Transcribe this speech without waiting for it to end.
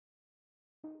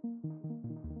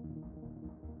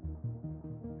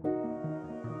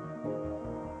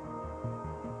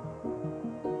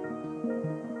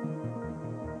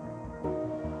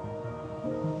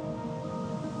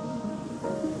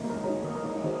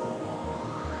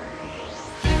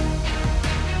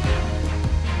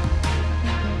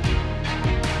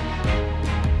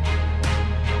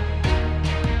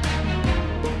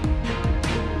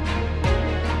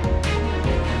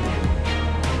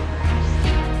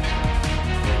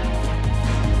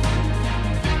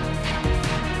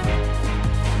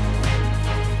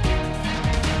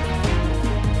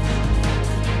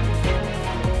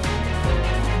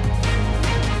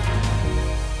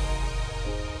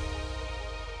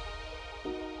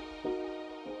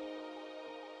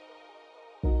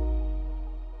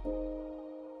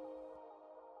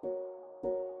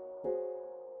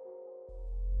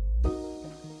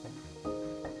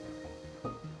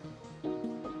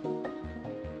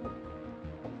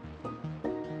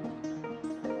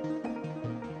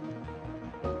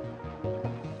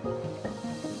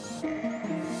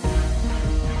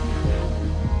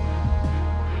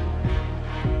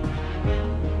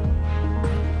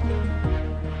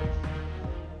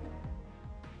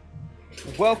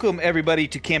Welcome, everybody,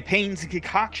 to Campaigns and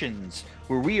Concoctions,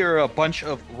 where we are a bunch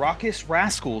of raucous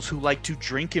rascals who like to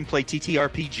drink and play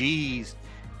TTRPGs.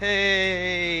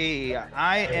 Hey,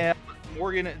 I am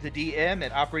Morgan, the DM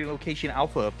at Operating Location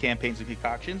Alpha of Campaigns and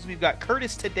Concoctions. We've got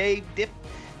Curtis today.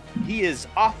 He is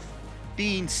off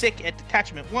being sick at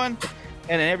Detachment 1,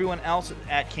 and then everyone else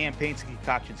at Campaigns and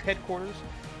Concoctions headquarters.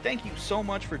 Thank you so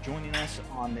much for joining us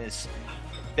on this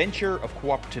venture of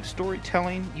cooperative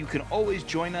storytelling. You can always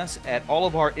join us at all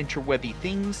of our interwebby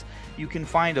things. You can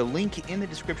find a link in the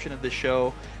description of the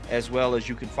show, as well as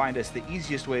you can find us the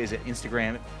easiest way is at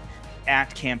Instagram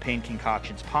at Campaign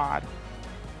Concoctions Pod.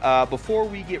 Before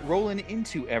we get rolling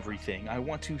into everything, I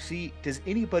want to see, does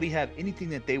anybody have anything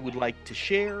that they would like to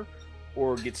share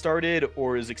or get started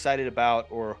or is excited about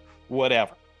or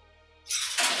whatever?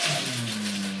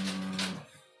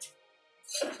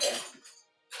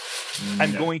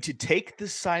 I'm going to take the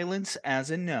silence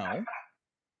as a no.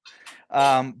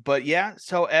 But yeah,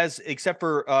 so except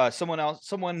for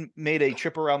someone made a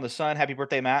trip around the sun. Happy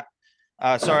birthday, Matt.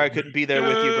 Sorry I couldn't be there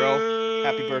with you, bro.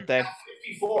 Happy birthday.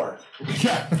 54.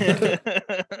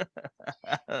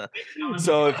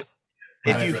 So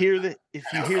if you hear this,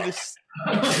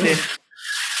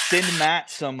 send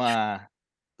Matt some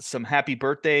happy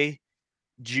birthday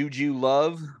juju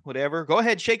love, whatever. Go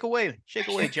ahead, shake away,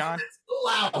 John. It's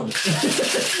loud.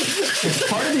 It's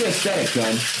part of the aesthetic, John.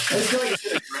 I feel like it's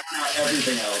gonna drown out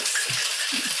everything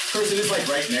else. Of course, it is like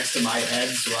right next to my head,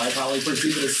 so I probably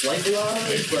perceive it as slightly loud.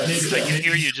 But I can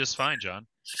hear you just fine, John.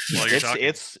 While you're talking,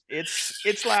 it's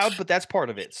loud, but that's part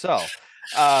of it. So,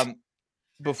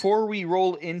 before we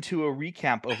roll into a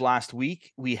recap of last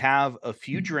week, we have a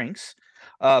few drinks.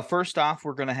 First off,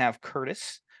 we're gonna have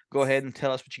Curtis. Go ahead and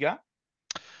tell us what you got.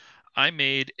 I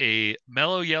made a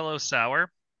mellow yellow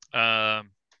sour.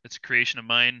 It's a creation of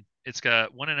mine. It's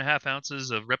got 1.5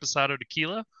 ounces of Reposado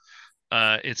tequila.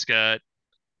 It's got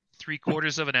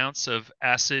 3/4 of an ounce of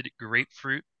acid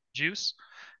grapefruit juice,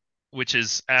 which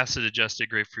is acid adjusted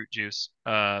grapefruit juice.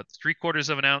 3/4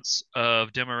 of an ounce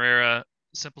of Demerara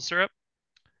simple syrup.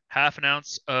 1/2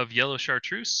 ounce of yellow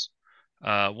chartreuse.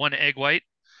 1 egg white.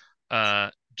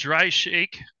 Dry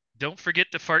shake. Don't forget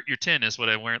to fart your tin is what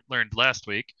I learned last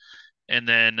week. And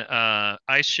then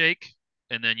ice shake,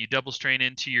 and then you double strain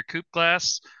into your coupe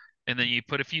glass, and then you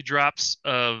put a few drops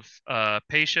of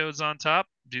Peychaud's on top,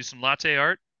 do some latte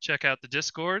art, check out the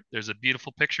Discord. There's a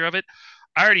beautiful picture of it.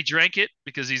 I already drank it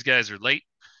because these guys are late.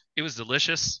 It was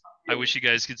delicious. I wish you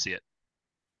guys could see it.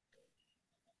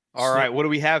 All right, what do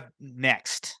we have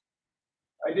next?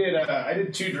 I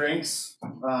did 2 drinks.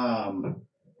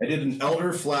 I did an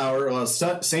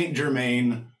elderflower, Saint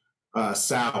Germain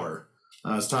sour.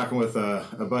 I was talking with a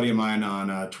buddy of mine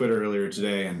on Twitter earlier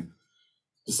today and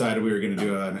decided we were going to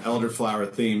do an elderflower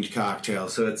themed cocktail.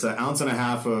 So it's 1.5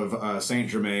 ounces of Saint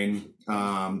Germain,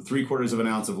 3/4 of an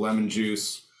ounce of lemon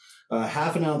juice,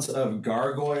 1/2 ounce of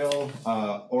Gargoyle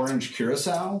orange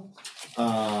curacao,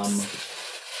 about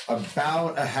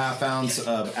 1/2 ounce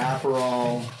of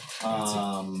Aperol.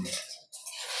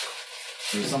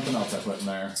 There's something else I put in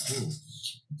there.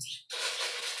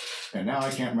 And now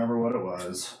I can't remember what it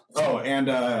was. Oh, and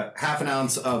 1/2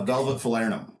 ounce of Velvet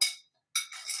Falernum.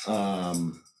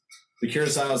 The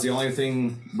curacao is the only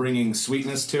thing bringing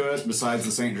sweetness to it besides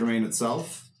the Saint Germain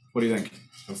itself. What do you think?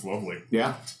 That's lovely.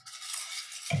 Yeah.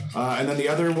 And then the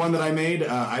other one that I made,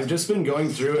 I've just been going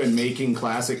through and making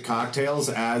classic cocktails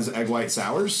as egg white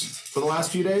sours for the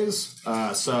last few days.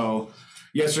 So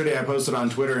yesterday I posted on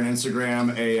Twitter and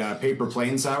Instagram a paper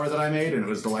plane sour that I made, and it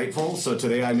was delightful. So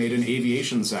today I made an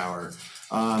aviation sour.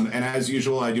 And as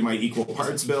usual, I do my equal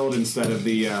parts build instead of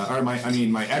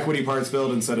my equity parts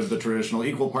build instead of the traditional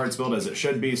equal parts build as it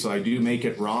should be. So I do make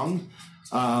it wrong.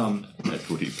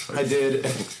 Equity parts. I did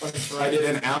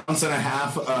 1.5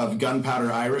 ounces of gunpowder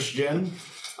Irish gin.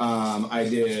 I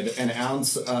did 1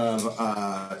 ounce of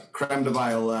creme de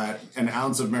violet, 1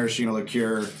 ounce of maraschino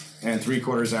liqueur, and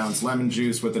 3/4 ounce lemon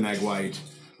juice with an egg white.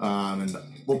 And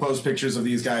we'll post pictures of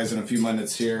these guys in a few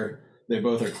minutes here. They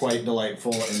both are quite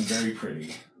delightful and very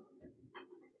pretty.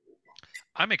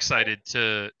 I'm excited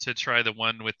to try the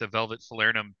one with the Velvet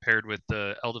Falernum paired with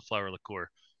the elderflower liqueur.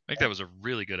 I think that was a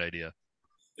really good idea.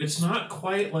 It's not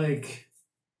quite like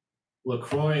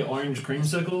LaCroix orange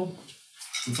creamsicle.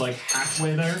 It's like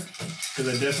halfway there, because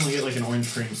I definitely get like an orange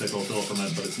creamsicle feel from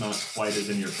it, but it's not quite as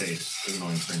in your face as an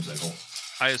orange creamsicle.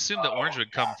 I assume the orange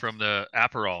would come from the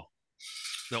Aperol,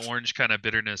 the orange kind of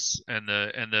bitterness and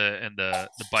the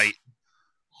bite.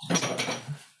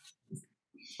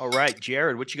 All right,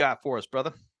 Jared, what you got for us,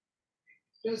 brother?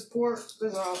 Just pour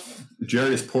this off.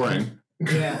 Jared is pouring.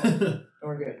 Yeah,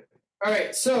 we're good. All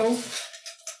right, so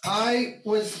I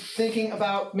was thinking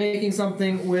about making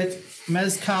something with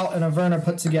mezcal and Averna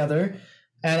put together,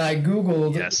 and I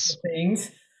googled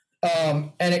things,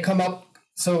 and it come up.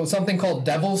 So something called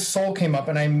Devil's Soul came up,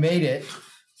 and I made it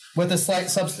with a slight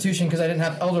substitution because I didn't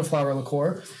have elderflower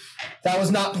liqueur. That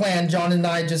was not planned. John and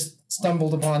I just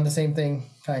stumbled upon the same thing,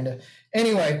 kind of.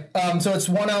 Anyway, so it's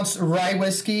 1 ounce rye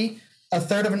whiskey, a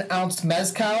third of an ounce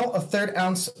mezcal, a third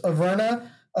ounce Averna,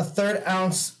 a third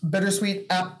ounce bittersweet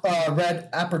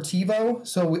red aperitivo.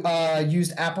 So we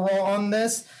used Aperol on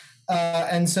this.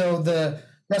 And so the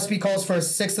recipe calls for a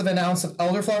sixth of an ounce of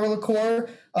elderflower liqueur.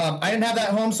 I didn't have that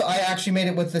at home, so I actually made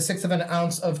it with the sixth of an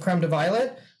ounce of creme de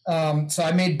violet. So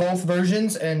I made both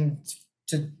versions and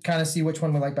to kind of see which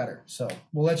one we like better. So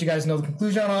we'll let you guys know the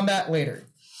conclusion on that later.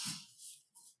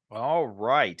 All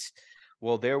right.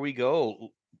 Well, there we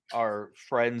go, our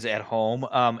friends at home.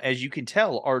 As you can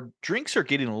tell, our drinks are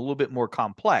getting a little bit more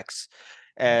complex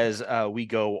as we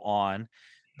go on,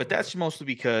 but that's mostly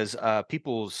because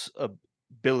people's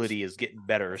ability is getting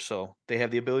better, so they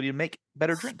have the ability to make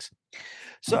better drinks.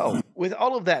 So, with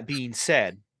all of that being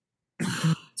said,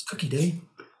 it's cookie day.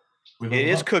 It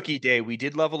is cookie day. We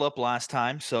did level up last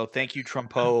time, so thank you,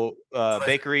 Trumpo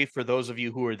Bakery, for those of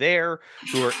you who are there,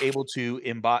 who are able to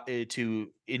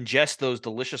ingest those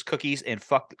delicious cookies, and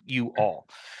fuck you all.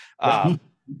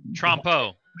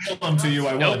 Trumpo, them to you.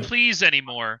 No, please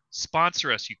anymore.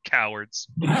 Sponsor us, you cowards.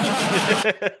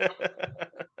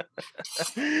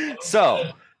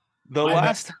 So, the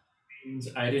last.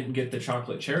 I didn't get the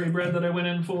chocolate cherry bread that I went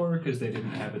in for because they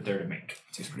didn't have it there to make. It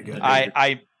tastes pretty good.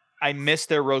 I miss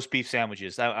their roast beef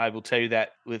sandwiches. I will tell you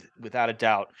that without a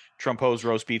doubt. Trumpo's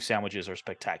roast beef sandwiches are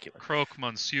spectacular. Croque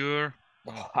Monsieur.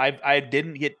 I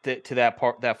didn't get to that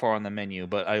far on the menu,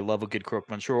 but I love a good croque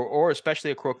monsieur, or especially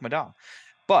a croque madame.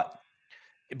 But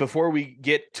before we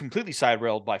get completely side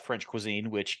railed by French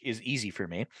cuisine, which is easy for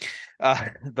me,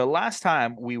 the last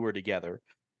time we were together,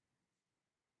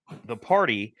 the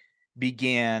party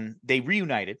began. They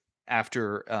reunited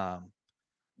after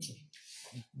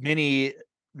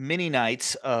many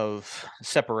nights of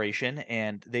separation,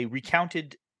 and they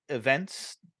recounted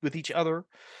events with each other.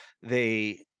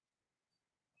 They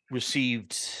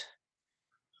received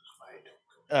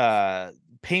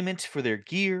payment for their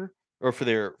gear or for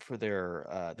their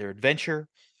adventure,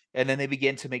 and then they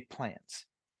began to make plans.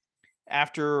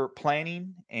 After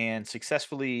planning and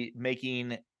successfully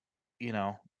making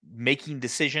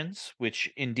decisions,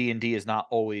 which in D&D is not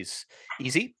always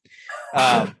easy.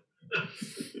 No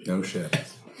shit.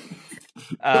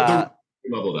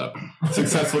 Leveled up.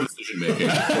 Successful decision making.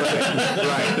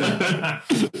 Right.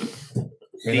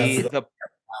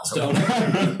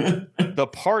 The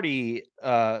party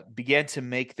began to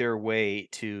make their way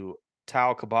to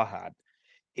Tal Kabahad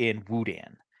in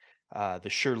Wudan. The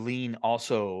Shirleen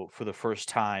also, for the first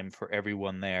time for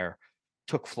everyone there,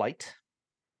 took flight,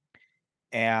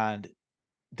 and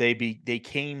they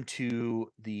came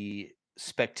to the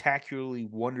spectacularly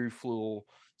wonderful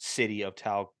city of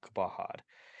Tal Kabahad.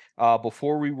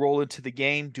 Before we roll into the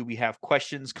game, do we have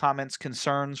questions, comments,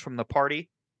 concerns from the party?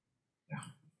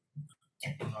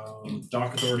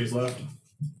 Dock authorities left.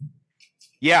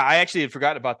 Yeah, I actually had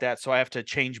forgotten about that, so I have to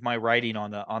change my writing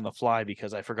on the fly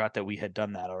because I forgot that we had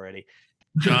done that already.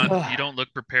 John, you don't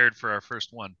look prepared for our first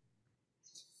one.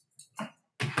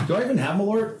 Do I even have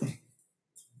Malort?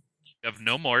 You have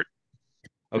no mort.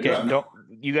 Okay, don't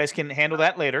you guys can handle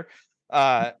that later.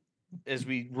 As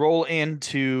we roll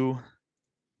into,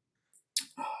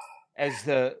 as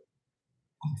the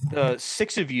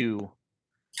six of you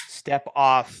step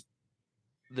off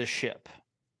the ship,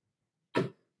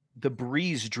 the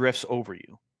breeze drifts over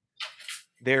you.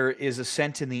 There is a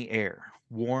scent in the air,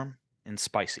 warm and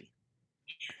spicy.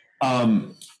 Are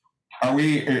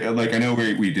we like? I know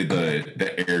we did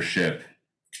the airship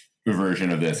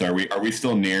version of this. Are we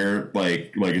still near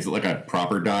like is it like a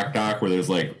proper dock where there's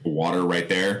like water right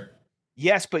there?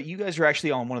 Yes, but you guys are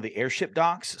actually on one of the airship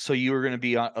docks, so you are going to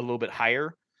be a little bit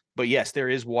higher. But yes, there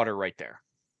is water right there.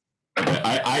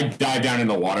 I dive down in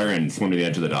the water and swim to the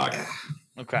edge of the dock.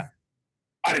 Okay.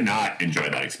 I did not enjoy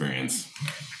that experience.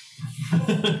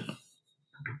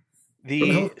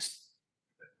 In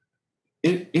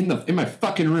my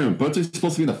fucking room. Boats are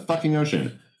supposed to be in the fucking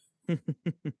ocean.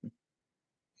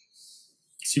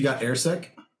 So you got airsick?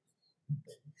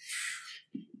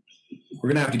 We're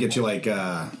gonna have to get you like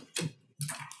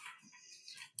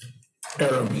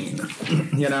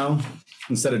Aramine, you know,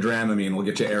 instead of Dramamine, we'll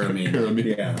get you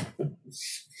Aramine. Yeah.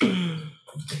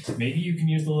 Maybe you can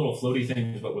use the little floaty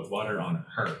things, but with water on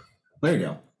her. There you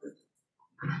go.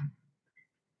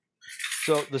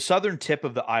 So the southern tip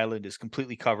of the island is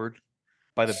completely covered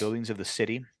by the buildings of the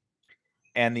city.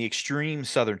 and the extreme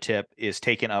southern tip is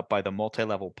taken up by the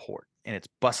multi-level port, and it's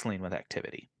bustling with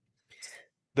activity.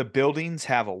 The buildings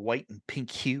have a white and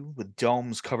pink hue with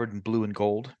domes covered in blue and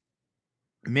gold.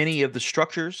 Many of the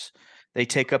structures, they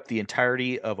take up the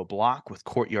entirety of a block with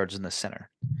courtyards in the center.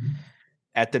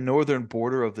 At the northern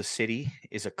border of the city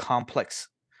is a complex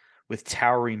with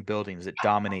towering buildings that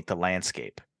dominate the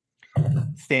landscape.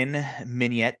 Thin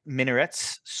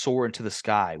minarets soar into the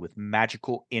sky with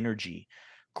magical energy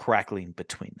crackling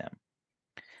between them.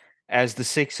 As the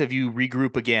six of you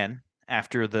regroup again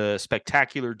after the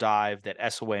spectacular dive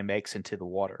that SOA makes into the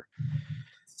water,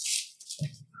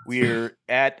 we're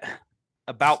at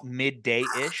about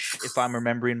midday-ish, if I'm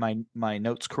remembering my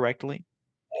notes correctly.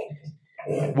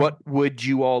 What would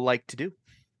you all like to do?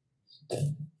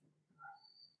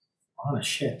 On a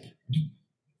ship.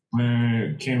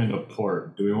 We came into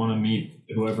port. Do we want to meet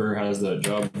whoever has that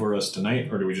job for us tonight,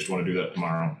 or do we just want to do that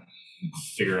tomorrow?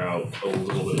 Figure out a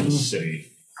little bit of the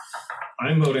city.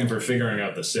 I'm voting for figuring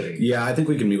out the city. Yeah, I think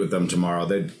we can meet with them tomorrow.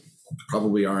 They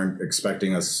probably aren't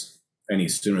expecting us any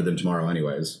sooner than tomorrow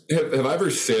anyways. Have I ever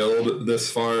sailed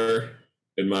this far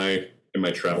in my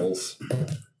travels?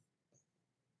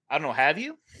 I don't know, have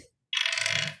you?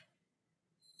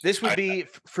 This would be,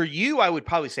 for you, I would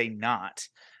probably say not.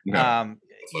 No.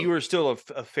 You were still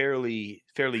a fairly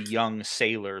young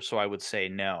sailor, so I would say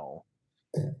no.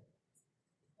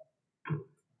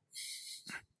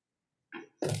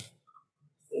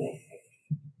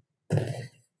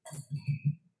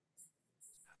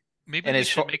 Maybe And we as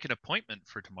should far- make an appointment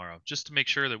for tomorrow just to make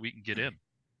sure that we can get in.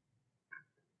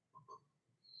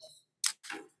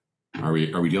 Are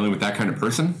we dealing with that kind of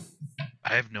person?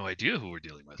 I have no idea who we're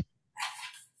dealing with.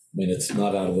 I mean, it's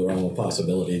not out of the realm of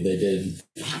possibility. They did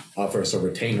offer us a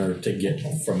retainer to get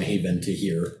from Haven to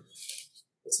here.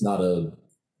 It's not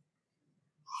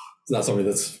somebody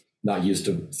that's not used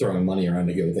to throwing money around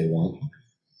to get what they want.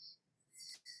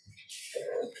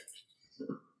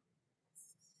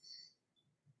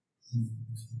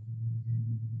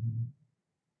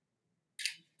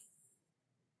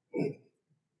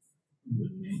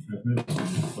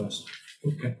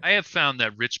 Okay. I have found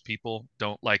that rich people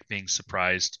don't like being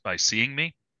surprised by seeing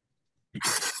me.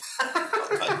 A lot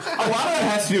of that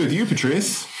has to do with you,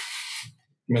 Patrice. I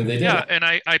mean, they did. Yeah, and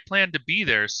I plan to be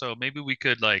there, so maybe we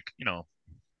could kind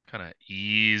of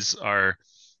ease our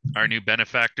new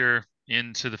benefactor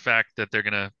into the fact that they're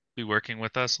gonna be working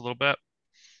with us a little bit.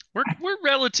 We're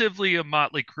relatively a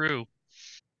motley crew.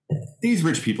 These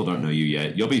rich people don't know you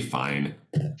yet. You'll be fine.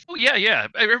 Oh yeah.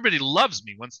 Everybody loves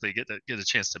me once they get a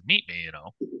chance to meet me.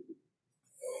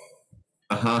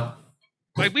 Uh-huh.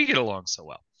 Like we get along so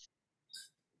well.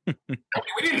 We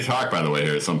need to talk, by the way,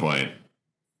 here at some point.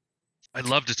 I'd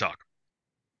love to talk.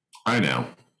 I know.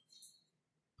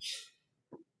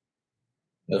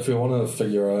 If we want to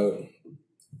figure out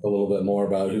a little bit more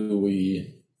about who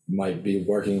we might be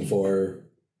working for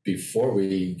before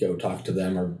we go talk to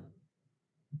them, or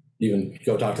even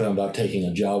go talk to them about taking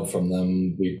a job from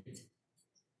them, we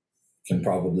can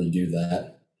probably do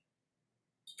that.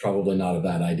 It's probably not a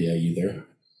bad idea either.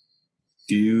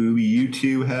 Do you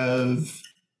two have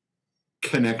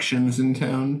connections in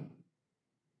town?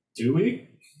 Do we?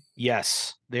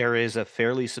 Yes, there is a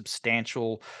fairly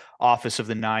substantial office of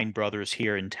the Nine Brothers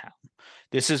here in town.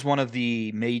 This is one of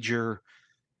the major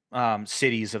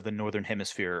cities of the northern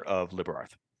hemisphere of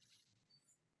Liberarth.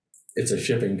 It's a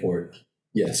shipping port.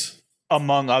 Yes.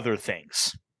 Among other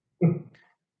things.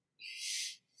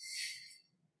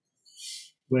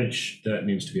 Which that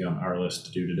needs to be on our list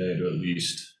to do today to at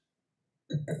least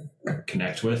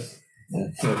connect with. Yeah,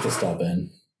 we have to stop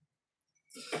in.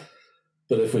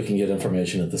 But if we can get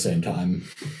information at the same time.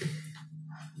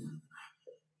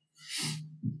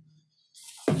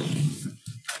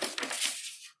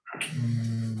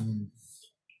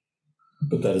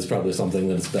 But that is probably something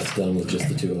that is best done with just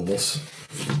the two of us.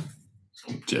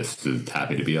 Just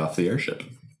happy to be off the airship.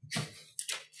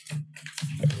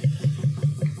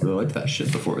 Really liked that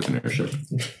ship before it was an airship.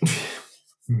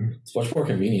 It's much more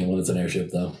convenient when it's an airship,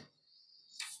 though.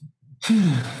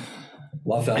 A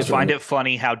lot faster. I find it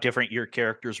funny how different your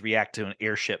characters react to an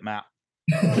airship map.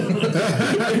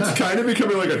 It's kind of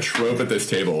becoming like a trope at this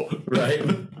table, right?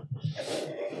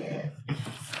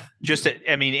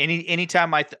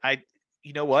 Anytime I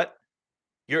you know what?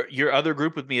 Your other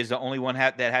group with me is the only one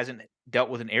that hasn't dealt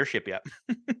with an airship yet.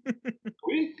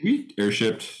 we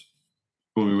airshipped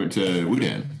when we went to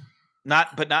Wudan.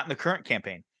 Not in the current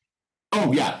campaign.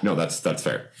 Oh yeah, no, that's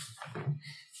fair.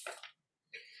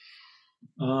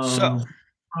 So,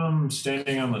 from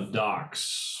standing on the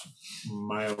docks,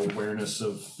 my awareness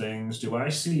of things, do I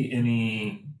see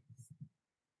any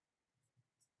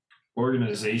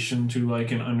organization to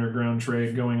like an underground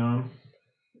trade going on?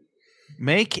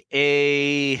 Make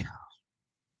a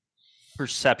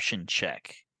perception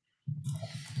check.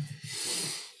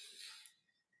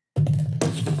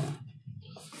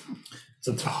 It's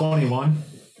a 21.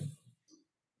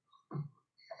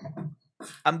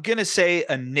 I'm going to say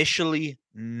initially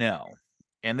no.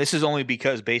 And this is only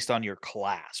because based on your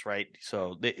class, right?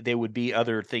 So they would be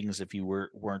other things if you were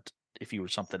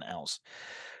something else.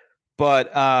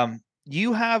 But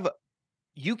you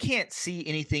can't see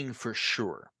anything for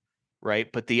sure, right?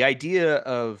 But the idea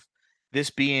of this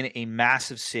being a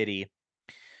massive city,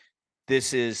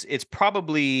 it's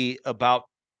probably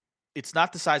it's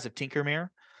not the size of Tinkermere,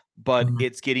 but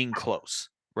it's getting close,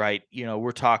 right?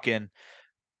 We're talking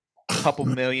a couple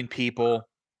million people.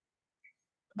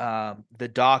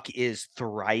 The dock is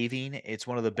thriving. It's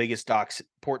one of the biggest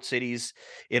port cities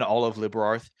in all of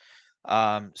Librarth.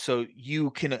 So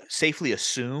you can safely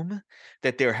assume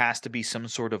that there has to be some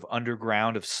sort of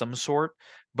underground of some sort,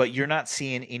 but you're not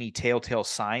seeing any telltale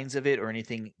signs of it or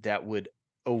anything that would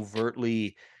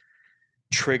overtly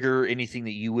trigger anything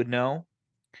that you would know.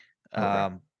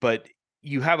 Okay. But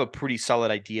you have a pretty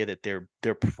solid idea that there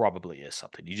probably is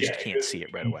something. You just can't see it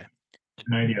right away.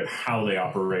 An idea of how they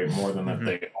operate more than that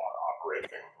they are operating.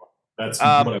 That's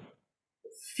what I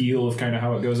feel of kind of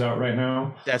how it goes out right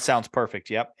now. That sounds perfect.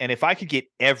 Yep. And if I could get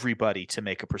everybody to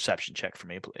make a perception check for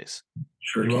me, please.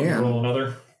 Sure you can. Roll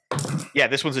another. Yeah,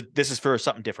 this is for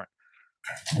something different.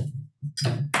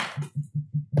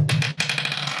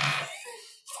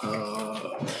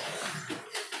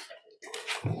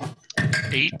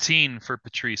 18 for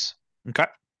Patrice. Okay.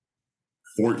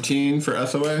 14 for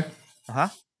SOA.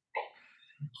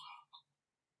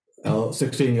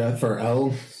 16 for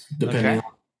L, depending on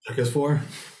what it's for.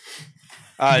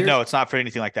 No, it's not for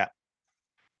anything like that.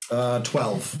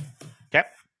 12. Okay.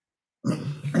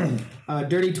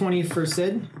 Dirty 20 for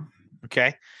Sid.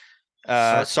 Okay.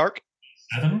 Sark.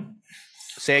 7.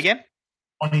 Say again.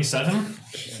 27.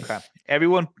 Okay.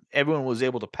 Everyone was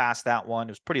able to pass that one.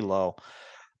 It was pretty low.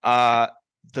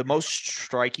 The most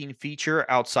striking feature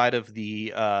outside of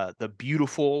the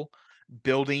beautiful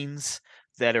buildings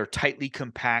that are tightly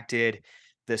compacted,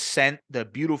 the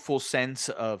beautiful sense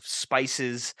of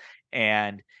spices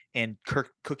and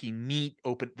cooking meat,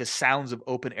 the sounds of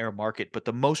open air market. But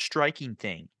the most striking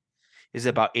thing is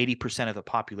about 80% of the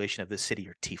population of this city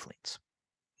are tieflings.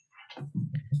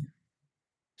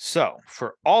 So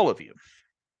for all of you,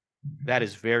 that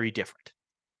is very different.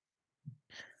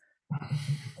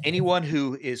 Anyone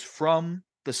who is from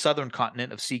the southern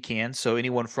continent of Seacan, so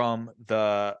anyone from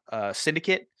the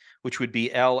Syndicate, which would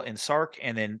be L and Sark,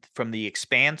 and then from the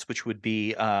Expanse, which would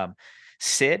be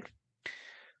Sid,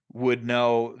 would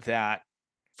know that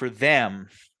for them,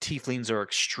 tieflings are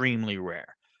extremely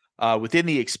rare. Within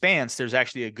the Expanse, there's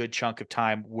actually a good chunk of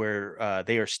time where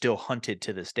they are still hunted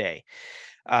to this day.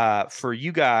 For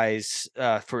you guys,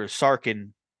 for Sark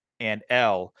and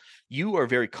L, you are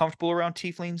very comfortable around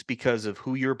tieflings because of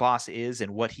who your boss is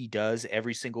and what he does.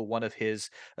 Every single one of his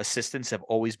assistants have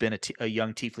always been a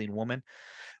young tiefling woman.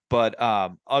 But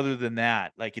other than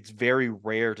that, like, it's very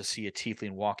rare to see a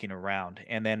tiefling walking around.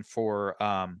 And then for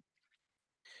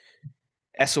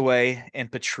SOA and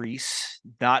Patrice,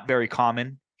 not very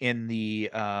common in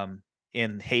the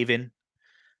in Haven.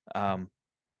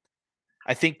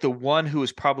 I think the one who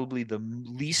is probably the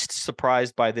least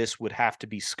surprised by this would have to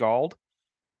be Scald.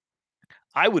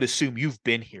 I would assume you've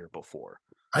been here before.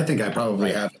 I think I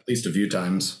probably have at least a few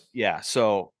times. Yeah.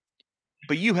 So,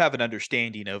 but you have an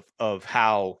understanding of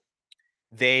how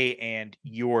they and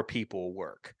your people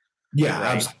work. Yeah.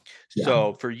 Right?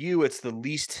 So for you, it's the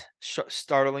least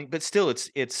startling, but still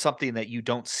it's something that you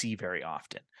don't see very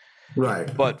often.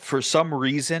 Right. But for some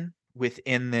reason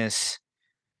within this,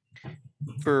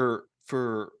 for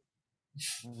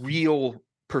real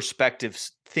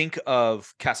perspectives, think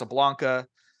of Casablanca,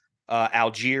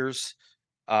 Algiers,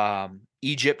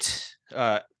 Egypt,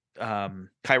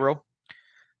 Cairo,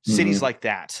 cities like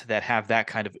that have that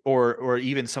kind of, or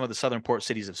even some of the southern port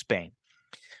cities of Spain,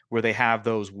 where they have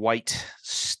those white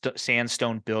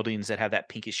sandstone buildings that have that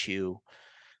pinkish hue,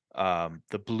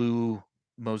 the blue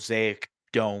mosaic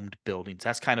domed buildings.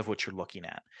 That's kind of what you're looking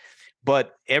at.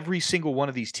 But every single one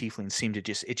of these tieflings seem to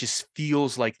it just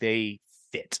feels like they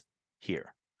fit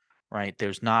here, right?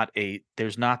 There's not the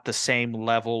same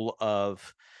level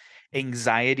of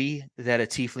anxiety that a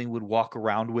tiefling would walk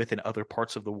around with in other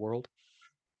parts of the world.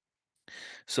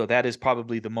 So that is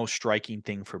probably the most striking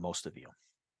thing for most of you.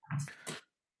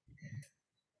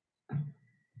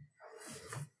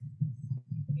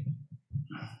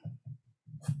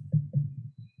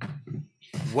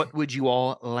 What would you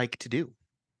all like to do?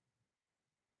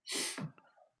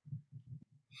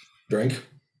 Drink.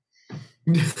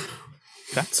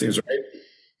 Seems right.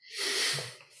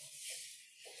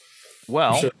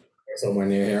 Well, Sure. Somewhere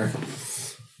near here.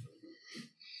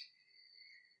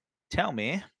 tell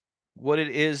me what it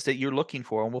is that you're looking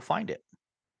for, and we'll find it.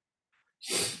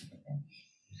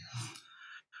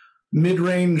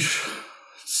 Mid-range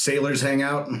sailors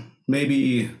hangout.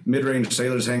 Maybe mid-range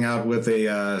sailors hang out with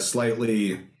a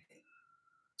slightly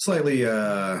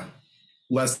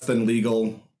less than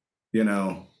legal,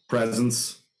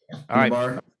 presence All in right. the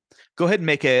bar. Go ahead and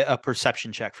make a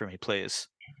perception check for me, please.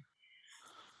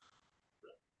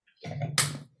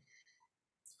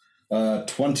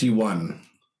 21.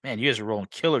 Man, you guys are rolling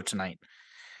killer tonight.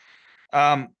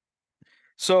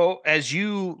 So as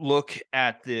you look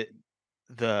at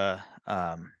the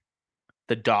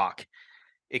dock,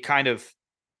 it kind of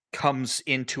comes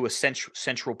into a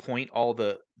central point, all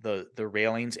the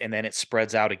railings, and then it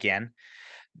spreads out again.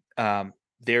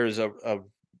 There's a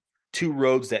two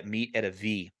roads that meet at a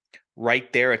V.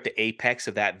 Right there at the apex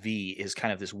of that V is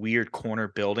kind of this weird corner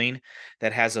building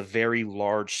that has a very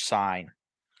large sign.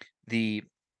 The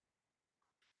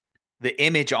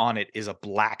image on it is a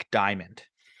black diamond.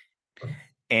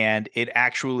 And it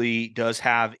actually does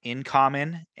have in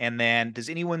common. And then does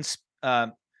anyone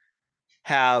have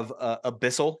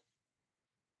Abyssal?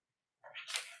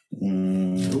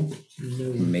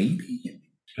 Maybe.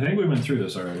 I think we went through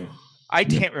this already. I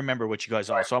can't remember what you guys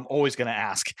are, so I'm always going to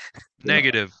ask.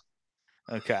 Negative.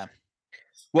 Okay.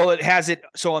 Well, it has it.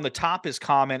 So on the top is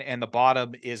common and the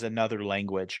bottom is another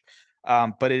language.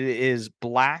 But it is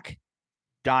Black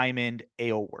Diamond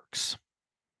Aleworks.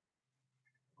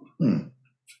 And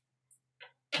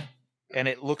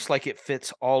it looks like it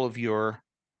fits all of your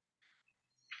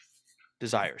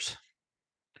desires.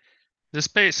 This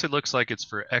base, it looks like it's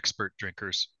for expert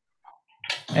drinkers.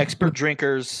 Expert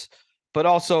drinkers, but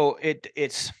also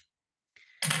it's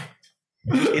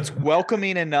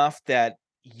welcoming enough that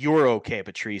you're okay,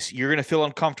 Patrice. You're gonna feel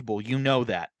uncomfortable, you know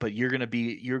that, but you're gonna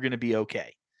be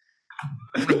okay.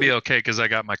 I'm gonna be okay because I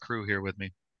got my crew here with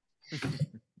me.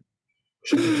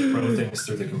 Run things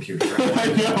through the computer. I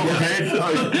know,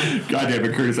 right? God damn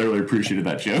it, Curtis! I really appreciated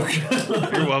that joke.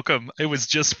 You're welcome. It was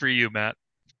just for you, Matt.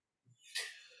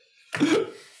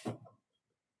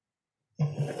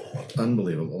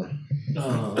 Unbelievable.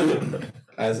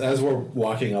 As we're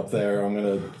walking up there, I'm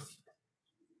gonna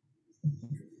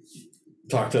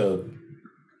talk to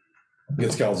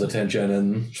get Scal's attention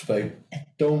and just like,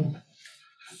 don't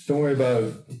worry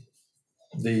about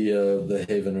the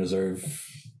Haven Reserve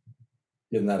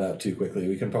getting that out too quickly.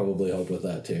 We can probably help with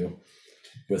that too,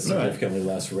 with significantly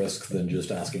less risk than just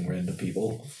asking random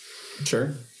people.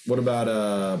 Sure. What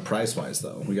about price-wise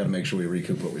though? We got to make sure we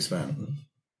recoup what we spent.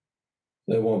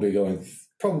 It won't be going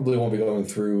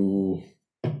through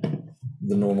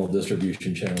the normal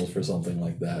distribution channels for something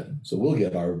like that. So we'll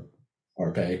get our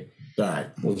pay. All right.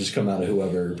 We'll just come out of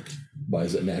whoever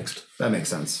buys it next. That makes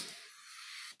sense.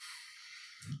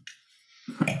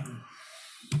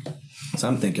 So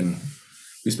I'm thinking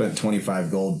we spent 25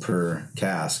 gold per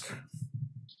cask.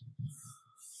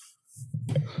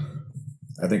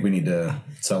 I think we need to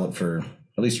sell it for,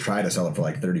 at least try to sell it for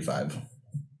like 35.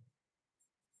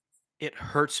 It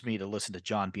hurts me to listen to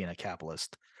John being a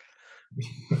capitalist.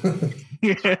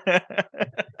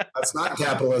 That's not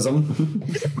capitalism.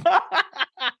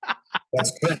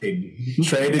 That's trade.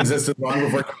 Trade existed long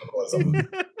before capitalism.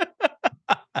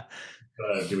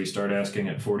 Do we start asking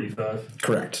at 45?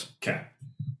 Correct. Okay.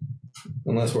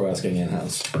 Unless we're asking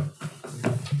in-house.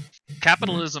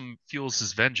 Capitalism fuels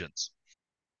his vengeance.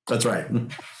 That's right.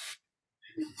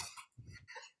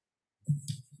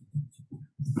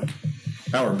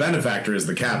 Our benefactor is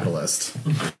the capitalist,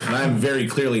 and I'm very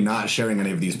clearly not sharing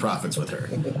any of these profits with her.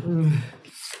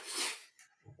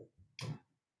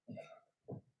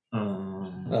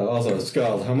 Also,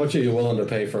 Scald, how much are you willing to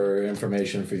pay for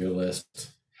information for your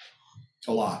list?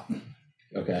 A lot.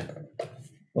 Okay.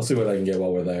 I'll see what I can get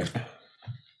while we're there.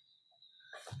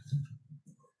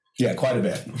 Yeah, quite a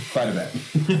bit. Quite a bit.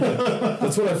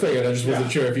 That's what I figured. I just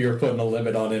wasn't sure if you were putting a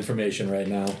limit on information right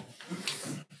now.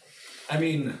 I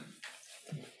mean,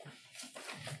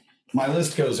 my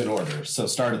list goes in order, so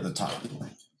start at the top.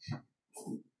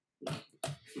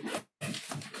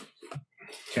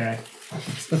 Okay.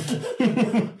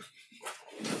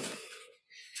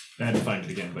 I had to find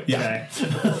it again, but yeah.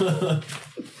 Okay.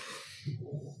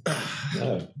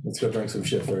 Yeah, let's go drink some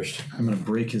shit first. I'm gonna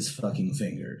break his fucking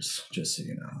fingers, just so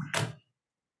you know.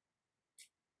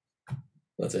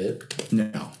 That's it?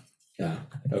 No. Yeah.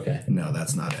 Okay. No,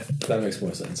 that's not it. That makes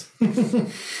more sense.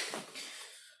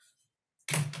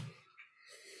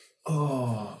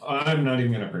 Oh, all I'm not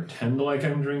even going to pretend like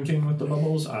I'm drinking with the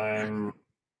bubbles. I'm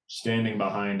standing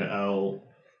behind L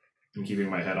and keeping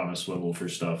my head on a swivel for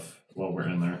stuff while we're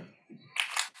in there.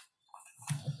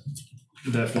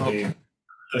 Definitely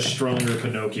a stronger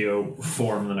Pinocchio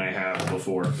form than I have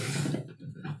before.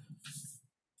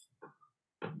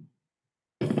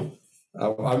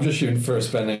 I'm just shooting for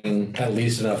spending at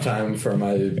least enough time for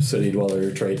my city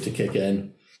dweller trait to kick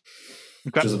in.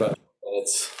 Okay. Which is about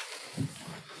minutes.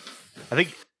 I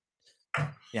think,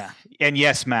 yeah. And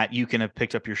yes, Matt, you can have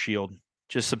picked up your shield.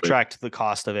 Just subtract the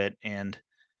cost of it, and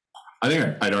I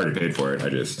think I'd already paid for it. I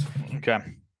just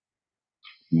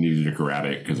needed to grab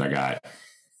it because I got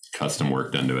custom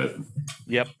work done to it.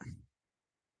 Yep.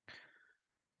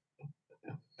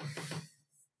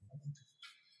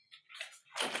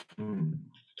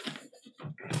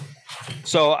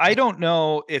 So I don't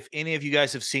know if any of you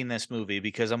guys have seen this movie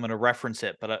because I'm going to reference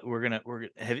it, but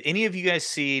have any of you guys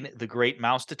seen The Great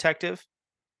Mouse Detective?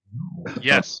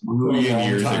 Yes. A million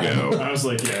years ago. I was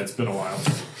like, yeah, it's been a while.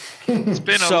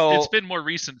 It's been more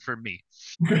recent for me.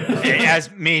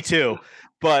 As me too.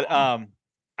 But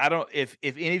I don't if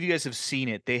any of you guys have seen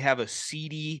it, they have a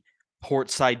seedy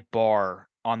portside bar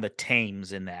on the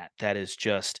Thames in that is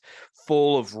just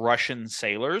full of Russian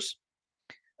sailors.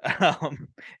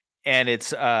 And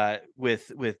it's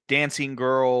with dancing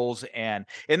girls, and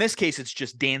in this case it's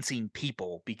just dancing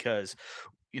people because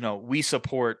we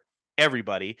support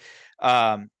everybody.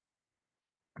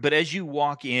 But as you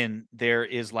walk in, there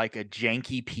is like a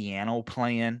janky piano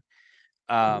playing.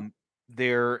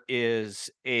 There is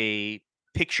a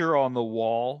picture on the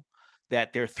wall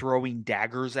that they're throwing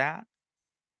daggers at.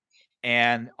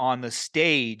 And on the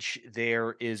stage,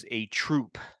 there is a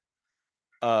troupe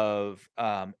of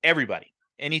everybody,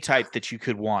 any type that you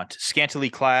could want, scantily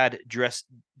clad, dressed,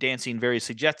 dancing very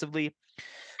suggestively.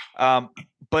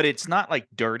 But it's not like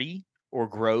dirty or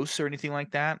gross or anything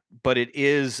like that. But it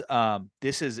is,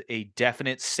 this is a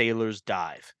definite sailor's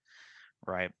dive,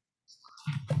 right?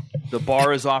 The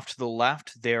bar is off to the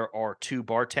left. There are two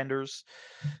bartenders,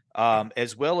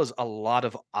 as well as a lot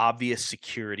of obvious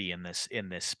security in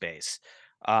this space.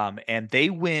 And they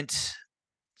went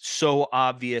so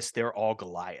obvious they're all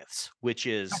Goliaths, which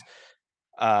is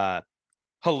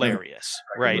hilarious,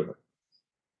 right?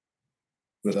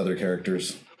 With other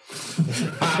characters.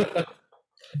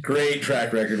 Great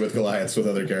track record with Goliaths with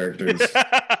other characters.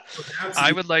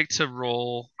 I would like to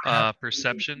roll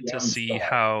perception to see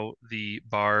how the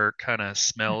bar kind of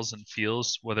smells and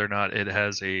feels, whether or not it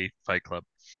has a Fight Club.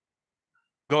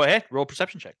 Go ahead, roll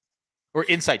perception check. Or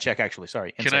insight check, actually.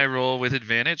 Sorry. Insight. Can I roll with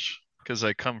advantage? Because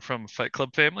I come from Fight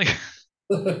Club family.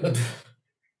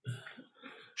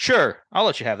 Sure. I'll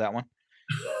let you have that one.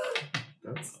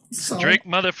 Drink,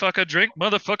 motherfucker,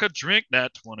 drink,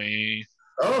 nat 20.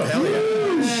 Oh, hell yeah.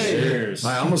 Cheers.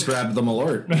 I almost grabbed the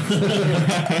Malort.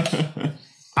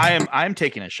 I'm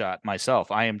taking a shot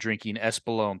myself. I am drinking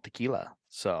Espolón tequila.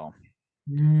 So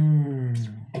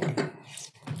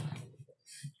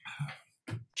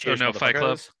cheers, no Fight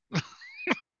Club.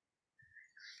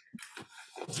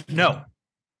 No.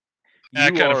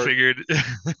 I kind of figured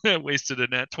wasted a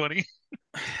nat 20.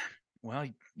 Well,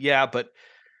 yeah, but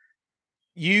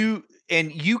you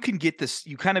can get this,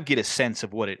 you kind of get a sense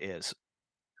of what it is.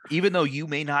 Even though you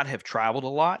may not have traveled a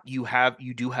lot, you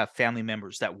do have family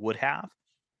members that would have.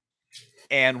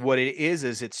 And what it is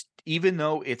it's, even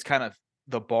though it's kind of,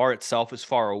 the bar itself is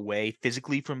far away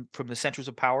physically from the centers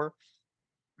of power,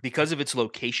 because of its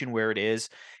location where it is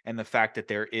and the fact that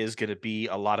there is going to be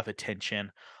a lot of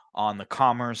attention on the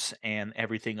commerce and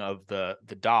everything of the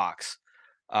docks,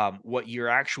 what you're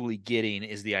actually getting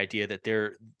is the idea that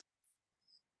they're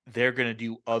going to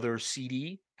do other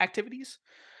CD activities,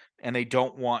 and they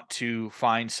don't want to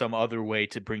find some other way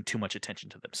to bring too much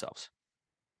attention to themselves.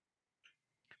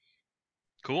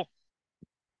 Cool.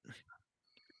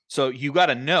 So you got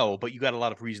to know, but you got a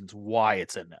lot of reasons why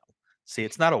it's a no. See,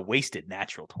 it's not a wasted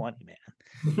natural 20,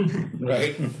 man.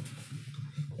 Right.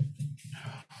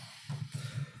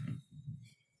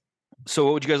 So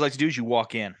what would you guys like to do as you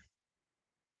walk in?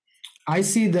 I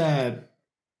see the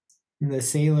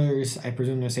sailors, I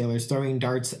presume they're sailors, throwing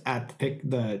darts at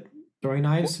the throwing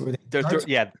knives. Were they darts?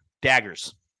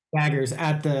 Daggers. Daggers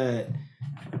at the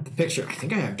picture. I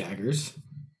think I have daggers.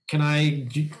 Can I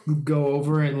go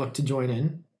over and look to join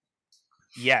in?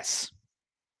 Yes.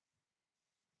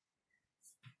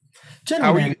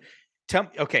 Gentlemen. How are you? Tell me.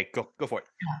 Okay, go for it.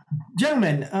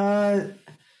 Gentlemen,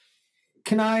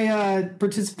 can I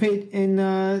participate in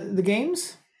the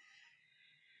games?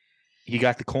 You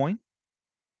got the coin?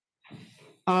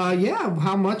 Yeah.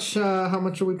 How much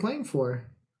are we playing for?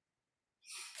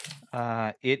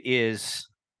 It is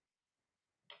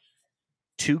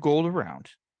 2 gold around.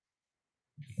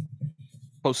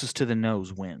 Closest to the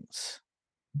nose wins.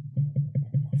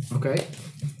 Okay.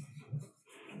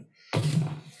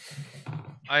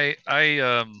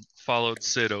 I followed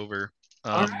Sid over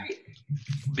All right.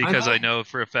 because I know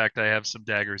for a fact I have some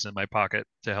daggers in my pocket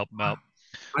to help him out.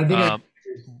 I think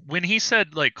When he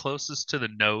said like closest to the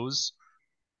nose,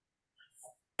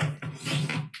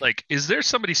 like is there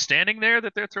somebody standing there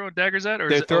that they're throwing daggers at, or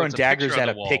They're is it, throwing it's daggers picture on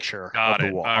at the a wall? picture Got of it.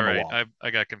 the wall. All on the right, wall.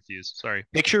 I got confused. Sorry.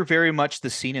 Picture very much the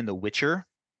scene in The Witcher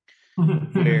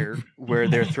where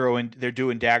they're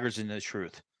doing daggers in the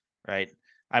truth, right?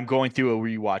 I'm going through a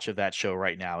rewatch of that show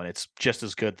right now, and it's just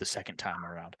as good the second time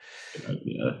around.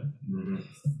 Yeah.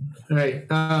 All right.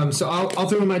 So I'll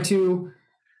throw in my two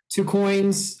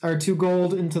coins or 2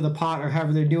 gold into the pot, or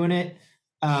however they're doing it.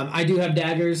 I do have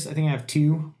daggers. I think I have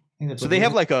 2. I think that's So what they it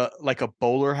have is. like a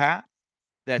bowler hat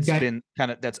that's Okay. been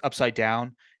that's upside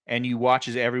down, and you watch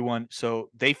as everyone. So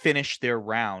they finish their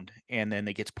round, and then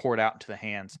it gets poured out into the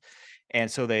hands, and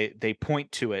so they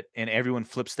point to it, and everyone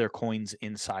flips their coins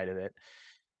inside of it.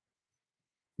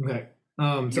 Okay.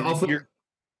 So I'll flip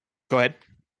Go ahead.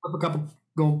 a couple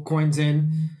gold coins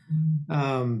in,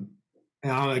 and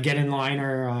I'll get in line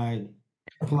or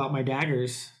pull out my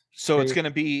daggers. So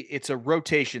it's a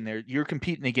rotation there. You're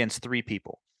competing against 3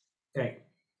 people. Okay.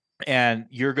 And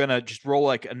you're gonna just roll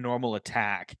like a normal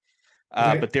attack,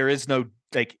 Okay. but there is no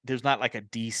there's not like a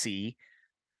DC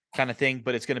kind of thing,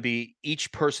 but it's gonna be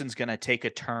each person's gonna take a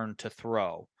turn to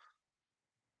throw.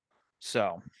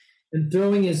 So, And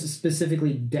throwing is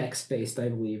specifically dex based, I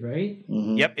believe, right?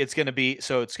 Mhm. yep, it's gonna be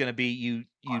you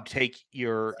take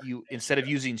you instead of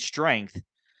using strength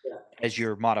as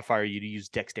your modifier, you use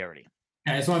dexterity.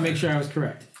 I just want to make sure I was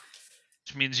correct.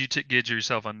 Which means you get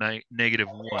yourself a -1.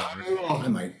 I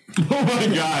might. Oh my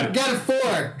god. Got a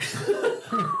 4.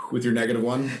 With your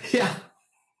 -1? Yeah.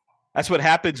 That's what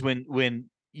happens when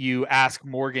you ask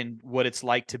Morgan what it's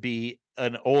like to be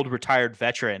an old retired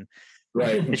veteran.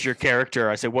 Right. As your character,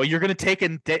 I said, well, you're going to take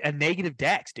a negative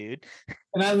dex, dude.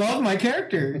 And I love my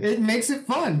character. It makes it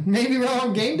fun. Maybe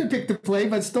wrong game to pick to play,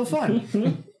 but still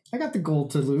fun. I got the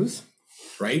gold to lose.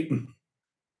 Right?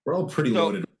 We're all pretty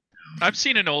loaded. I've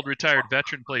seen an old retired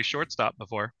veteran play shortstop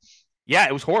before. Yeah,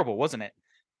 it was horrible, wasn't it?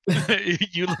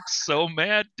 You look so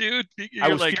mad, dude. I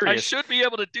You're was like, furious. I should be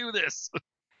able to do this.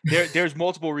 There's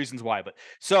multiple reasons why, but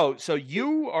so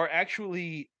you are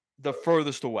actually the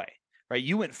furthest away, right?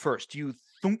 You went first, you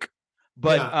thunk,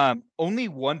 but only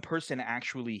one person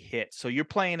actually hit. So you're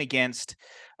playing against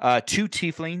 2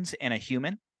 tieflings and a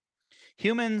human.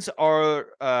 Humans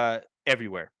are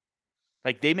everywhere.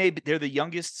 Like they're the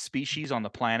youngest species on the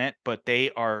planet, but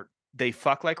they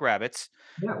fuck like rabbits.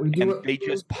 Yeah, we do. And they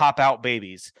just pop out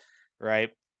babies,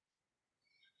 right?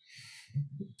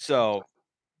 So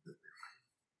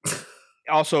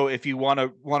also, if you want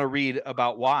to read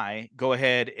about why, go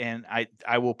ahead and I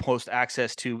will post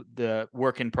access to the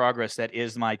work in progress that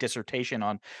is my dissertation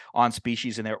on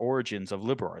species and their origins of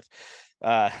Liberath,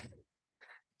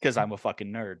 because I'm a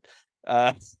fucking nerd.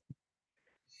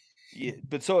 Yeah,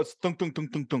 but so it's thunk thunk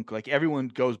thunk thunk thunk. Like everyone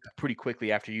goes pretty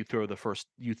quickly after you throw the first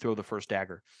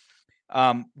dagger.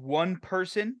 One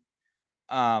person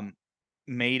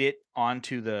made it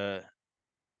onto the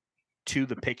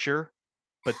picture,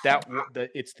 but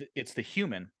it's the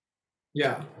human.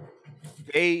 Yeah.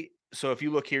 So if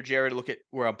you look here, Jared, look at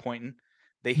where I'm pointing.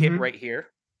 They hit right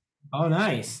here. Oh,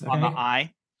 nice. On the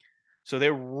eye. So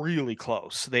they're really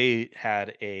close. They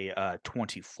had a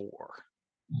 24.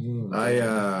 I'm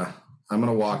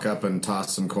gonna walk up and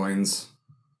toss some coins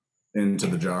into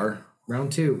the jar. Round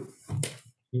 2.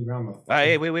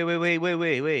 Hey,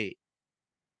 wait.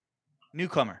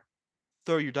 Newcomer,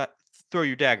 throw your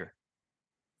dagger.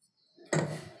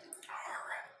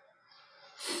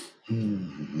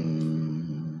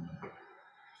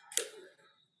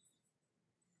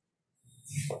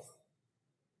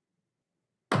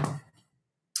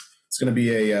 It's gonna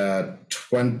be a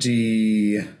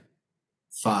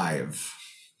 25.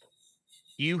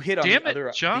 You hit on the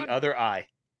other eye.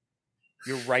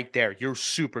 You're right there. You're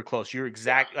super close. You're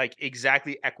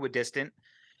exactly equidistant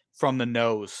from the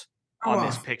nose on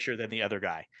this picture than the other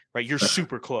guy. Right? You're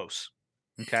super close.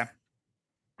 Okay.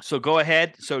 So go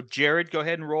ahead. So Jared, go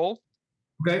ahead and roll.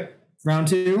 Okay. Round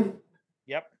 2.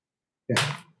 Yep.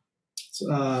 Yeah.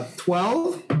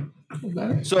 12.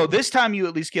 So this time you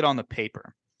at least get on the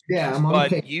paper. Yeah, I'm on but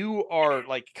the paper. You are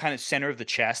like kind of center of the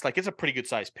chest. Like it's a pretty good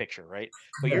sized picture, right?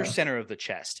 But you're center of the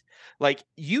chest. Like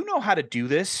you know how to do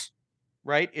this,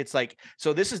 right? It's like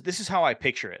so. This is how I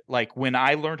picture it. Like when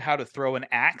I learned how to throw an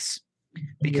axe,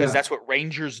 because that's what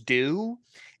rangers do,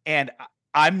 and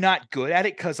I'm not good at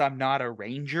it because I'm not a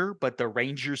ranger, but the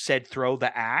ranger said throw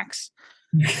the axe.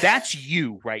 That's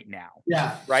you right now.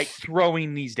 Yeah. Right?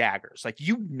 Throwing these daggers. Like,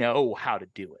 you know how to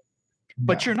do it,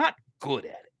 but you're not good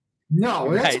at it. No,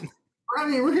 Right? I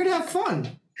mean, we're here to have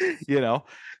fun.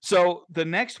 So the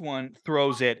next one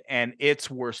throws it, and it's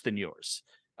worse than yours.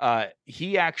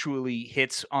 He actually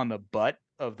hits on the butt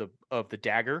of the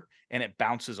dagger, and it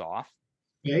bounces off.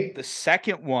 Okay. The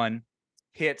second one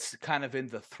hits kind of in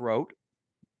the throat.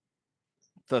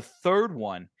 The third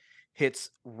one hits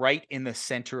right in the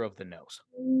center of the nose.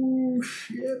 Oh,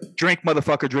 shit. Drink,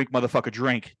 motherfucker, drink, motherfucker,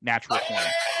 drink. Natural 20.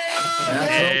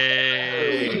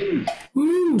 Hey.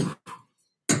 Woo.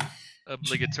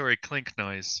 Obligatory clink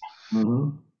noise.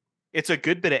 Mm-hmm. It's a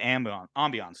good bit of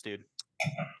ambiance, dude.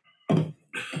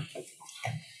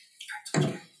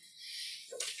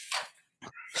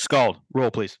 Scald,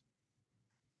 roll, please.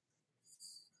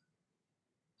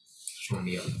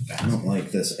 I don't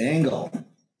like this angle.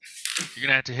 You're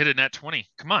gonna have to hit it nat 20.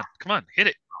 Come on, hit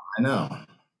it. I know.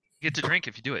 You get to drink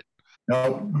if you do it.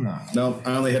 Nope. Nope.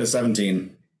 I only hit a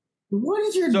 17. What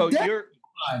is your So deck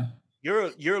on?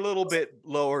 you're a little bit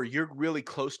lower. You're really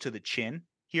close to the chin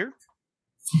here.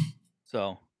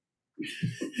 So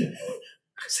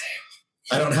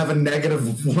I don't have a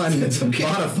 -1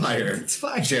 modifier. It's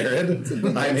fine, Jared.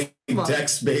 I'm a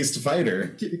dex-based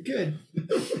fighter. Good.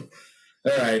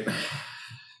 All right.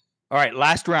 all right,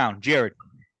 last round, Jared.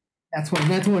 That's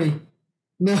 20.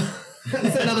 No,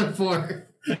 that's another 4.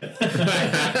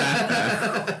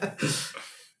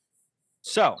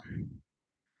 So,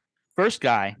 first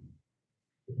guy,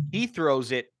 he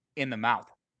throws it in the mouth.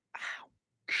 Ow.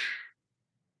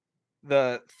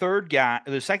 The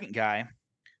second guy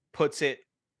puts it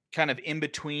kind of in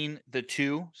between the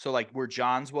two, so like where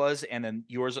John's was and then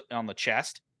yours on the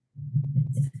chest.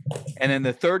 And then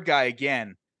the third guy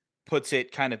again puts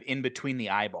it kind of in between the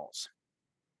eyeballs.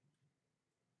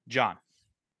 John.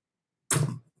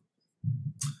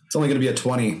 It's only going to be a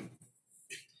 20.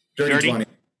 Dirty 20.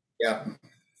 Yeah.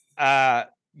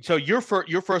 So your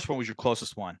first one was your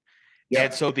closest one. Yeah.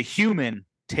 And so the human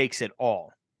takes it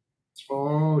all.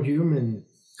 Oh, human.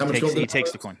 How much gold? He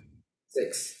takes the coin.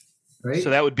 6. Right? So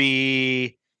that would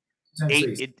be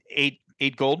Times 3.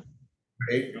 eight gold.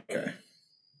 8. Okay.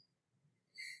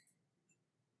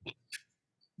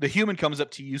 The human comes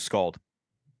up to you, Scald.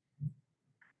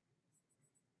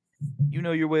 You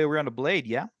know your way around a blade,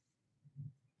 yeah?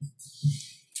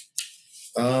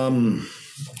 I've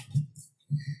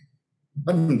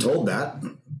been told that.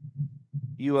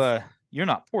 You're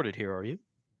not ported here, are you?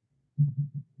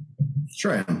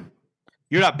 Sure I am.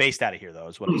 You're not based out of here, though.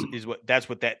 That's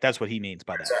what he means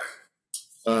by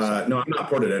that. No, I'm not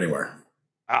ported anywhere.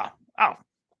 Oh,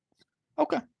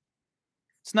 okay.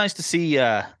 It's nice to see.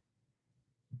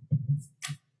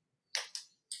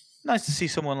 Nice to see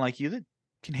someone like you that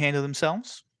can handle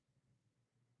themselves.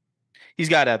 He's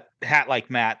got a hat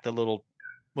like Matt, the little,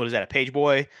 what is that, a page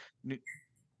boy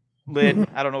lid?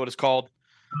 I don't know what it's called.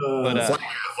 But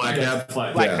Black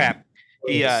cap.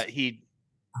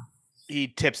 He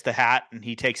tips the hat and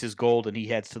he takes his gold and he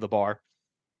heads to the bar.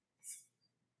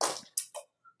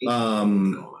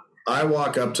 I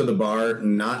walk up to the bar,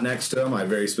 not next to him. I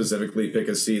very specifically pick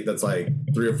a seat that's like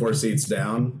 3 or 4 seats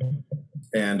down.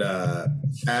 And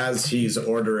as he's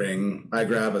ordering, I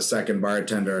grab a second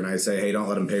bartender and I say, hey, don't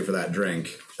let him pay for that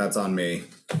drink. That's on me.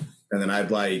 And then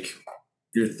I'd like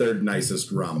your third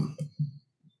nicest rum.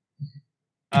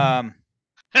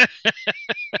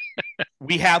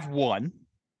 We have one.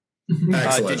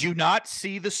 Excellent. Did you not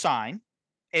see the sign?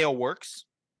 Ale Works.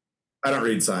 I don't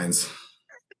read signs.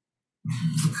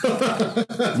 We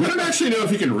don't actually know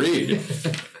if you can read.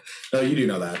 You do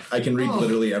know that. I can read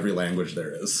literally every language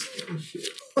there is.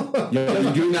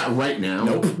 You're doing that right now?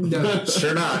 Nope. No,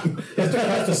 sure not. You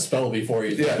have to spell before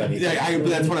you do anything.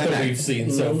 That's what I meant. We've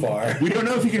seen so far. We don't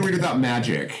know if you can read without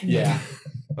magic. Yeah.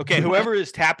 Okay, whoever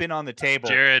is tapping on the table.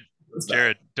 Jared,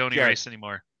 don't erase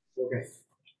anymore. Okay.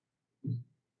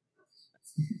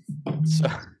 So,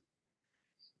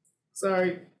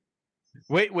 Sorry.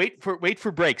 wait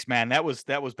for breaks, man. That was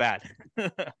bad.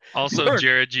 Also,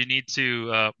 Jared, you need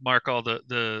to mark all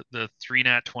the 3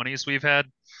 nat 20s we've had.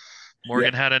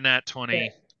 Morgan had a nat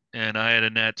 20, and I had a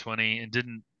nat 20, and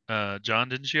didn't John?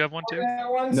 Didn't you have one too?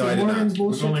 No, I did not. Morgan's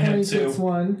bullshit only had 26 2.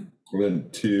 one. And then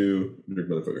 2 drink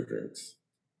motherfucker drinks.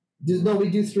 No, we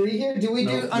do 3 here. Do we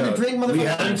do under drink we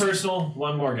motherfuckers? have- 1 personal,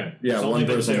 1 Morgan. Yeah, It's one only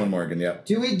been person, 2. one Morgan. Yeah.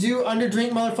 Do we do under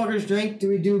drink motherfuckers drink? Do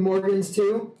we do Morgan's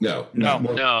too? No. No.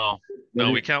 No.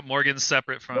 No, we count Morgan's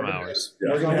separate from Morgan ours.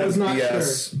 Morgan I has was not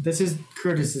BS. sure. This is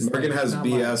Curtis's. Morgan thing, has not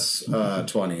mine. BS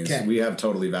 20s. Okay. We have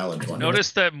totally valid 20s.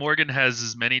 Notice that Morgan has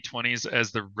as many 20s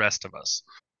as the rest of us.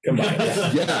 Combined.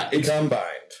 Yeah, it's Combined.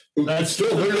 That's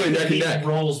still literally neck and He neck.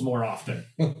 rolls more often.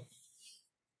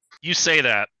 You say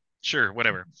that. Sure,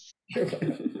 whatever.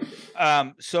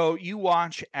 So you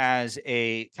watch as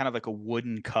a kind of like a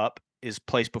wooden cup is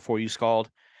placed before you, Scald,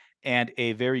 and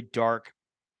a very dark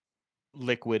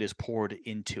liquid is poured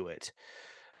into it.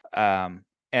 And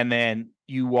then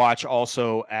you watch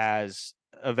also as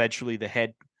eventually the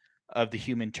head of the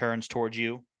human turns towards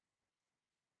you,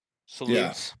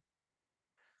 salutes.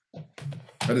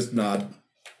 I just nod.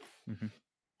 Mm-hmm.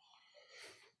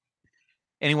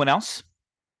 Anyone else?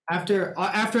 After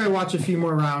I watch a few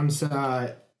more rounds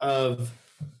of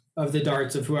the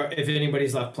darts, if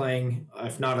anybody's left playing,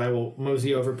 if not, I will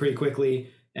mosey over pretty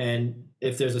quickly, and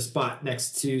if there's a spot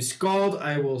next to Scald,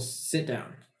 I will sit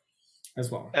down as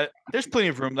well. There's plenty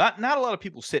of room. Not a lot of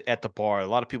people sit at the bar. A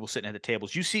lot of people sitting at the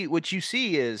tables. What you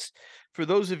see is, for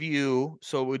those of you,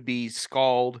 so it would be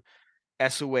Scald,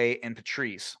 SOA, and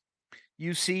Patrice.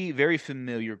 You see very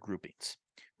familiar groupings,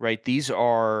 right? These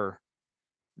are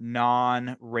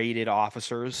non-rated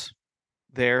officers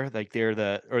there. Like they're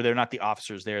not the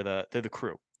officers, they're the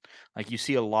crew. Like you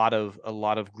see a lot of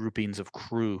groupings of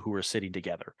crew who are sitting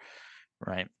together,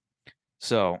 right?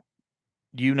 So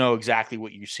you know exactly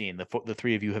what you're seeing. The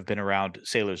three of you have been around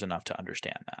sailors enough to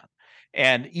understand that.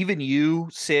 And even you,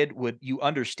 Sid, you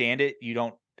understand it. You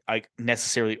don't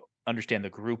necessarily understand the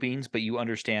groupings, but you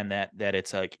understand that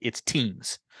it's like it's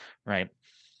teams, right?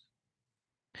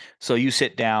 So you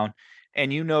sit down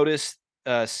and you notice,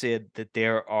 Sid, that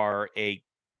there are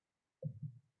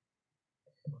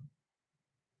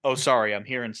oh, sorry, I'm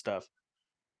hearing stuff.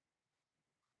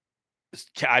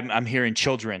 I'm hearing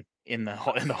children in the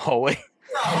hallway.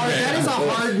 That is a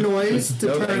hard noise to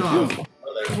turn off.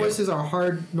 Voices are a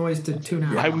hard noise to tune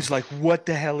out. I was like, what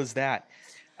the hell is that?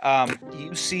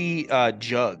 You see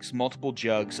jugs, multiple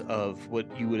jugs of what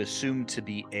you would assume to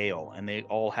be ale, and they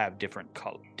all have different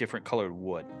colored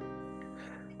wood.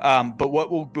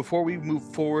 But before we move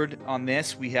forward on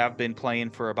this, we have been playing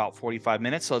for about 45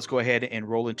 minutes, so let's go ahead and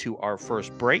roll into our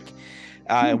first break.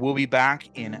 We'll be back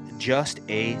in just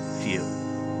a few.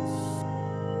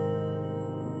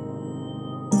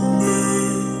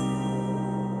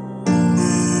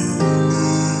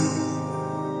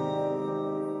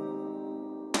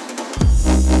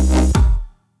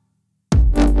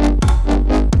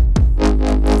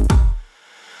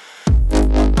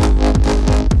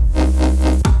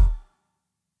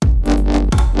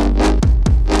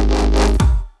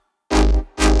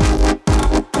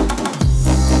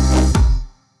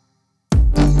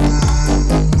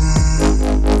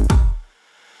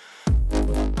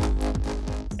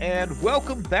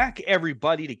 Welcome back,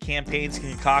 everybody, to Campaigns and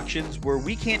Concoctions, where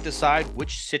we can't decide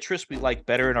which citrus we like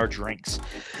better in our drinks.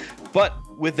 But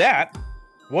with that,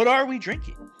 what are we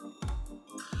drinking?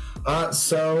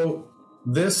 So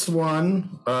this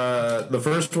one, the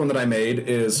first one that I made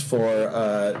is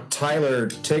for Tyler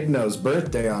Tigno's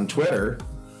birthday on Twitter.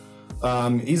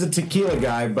 He's a tequila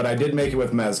guy, but I did make it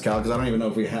with mezcal because I don't even know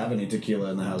if we have any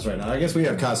tequila in the house right now. I guess we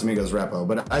have Casamigos Repo,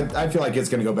 but I feel like it's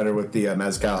going to go better with the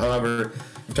mezcal. However,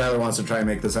 if Tyler wants to try and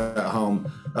make this at home,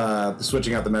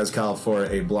 switching out the mezcal for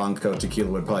a Blanco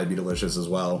tequila would probably be delicious as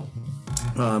well.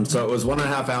 So it was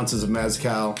 1.5 ounces of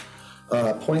mezcal,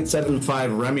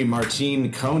 0.75 Remy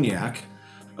Martin cognac,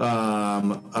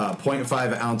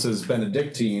 0.5 ounces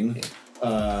Benedictine,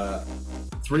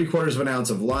 3/4 of an ounce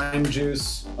of lime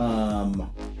juice,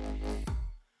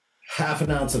 half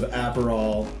an ounce of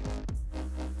Aperol,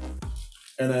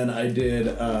 and then I did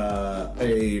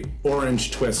a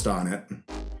orange twist on it,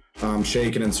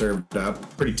 shaken and served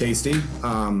up. Pretty tasty.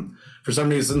 For some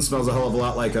reason, smells a hell of a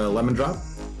lot like a lemon drop.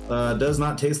 Does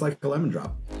not taste like a lemon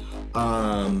drop.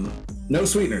 No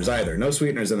sweeteners either. No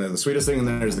sweeteners in there. The sweetest thing in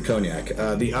there is the cognac.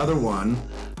 The other one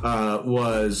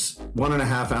was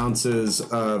 1.5 ounces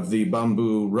of the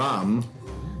Bamboo rum,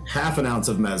 half an ounce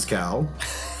of mezcal,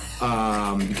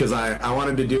 because I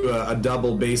wanted to do a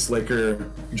double base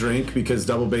liquor drink because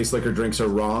double base liquor drinks are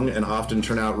wrong and often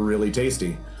turn out really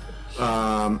tasty.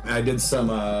 I did some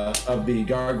of the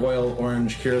Gargoyle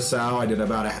Orange Curacao. I did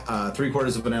about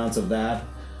 3/4 of an ounce of that.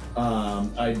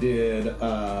 I did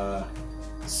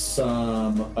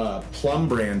some plum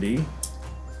brandy.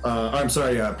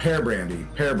 Pear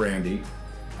brandy.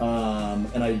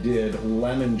 And I did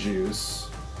lemon juice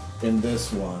in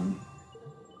this one.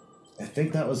 I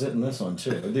think that was it in this one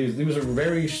too. These are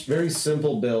very, very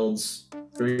simple builds,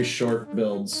 very short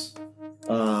builds.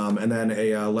 And then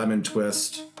a lemon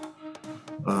twist.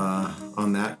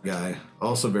 on that guy.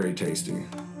 Also very tasty.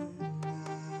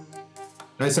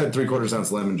 I said 3/4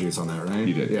 ounce lemon juice on that, right?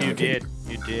 You did. Yeah, You okay. did.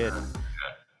 You did.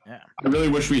 Yeah. I really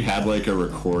wish we had like a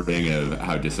recording of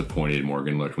how disappointed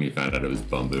Morgan looked when he found out it was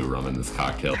Bumbu rum in this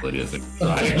cocktail that he isn't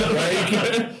trying.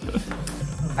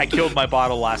 I killed my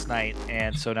bottle last night,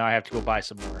 and so now I have to go buy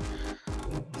some more.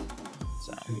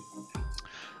 So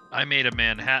I made a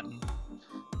Manhattan,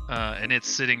 and it's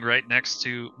sitting right next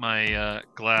to my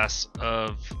glass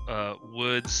of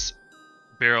Woods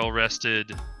barrel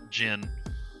rested gin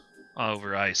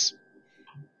over ice.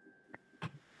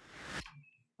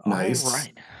 Nice. All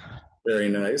right. Very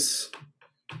nice.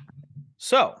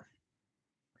 So,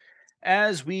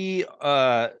 as we,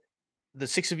 the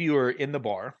 6 of you are in the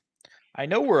bar, I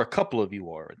know where a couple of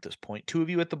you are at this point. 2 of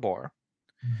you at the bar.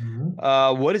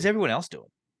 What is everyone else doing?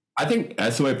 I think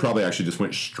SOA probably actually just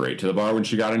went straight to the bar when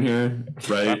she got in here,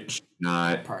 right? She's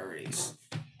not Priorities.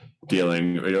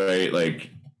 dealing, right? Like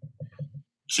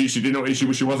she didn't.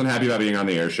 She wasn't happy about being on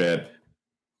the airship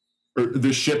or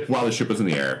the ship while the ship was in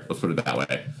the air. Let's put it that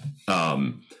way.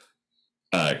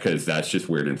 Because that's just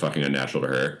weird and fucking unnatural to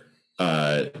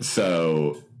her.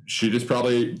 So she just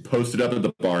probably posted up at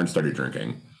the bar and started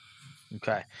drinking.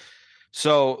 Okay.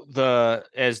 So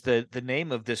as the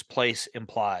name of this place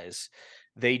implies,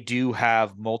 they do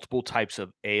have multiple types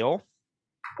of ale.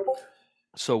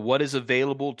 So what is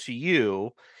available to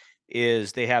you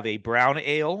is they have a brown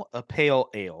ale, a pale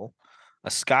ale,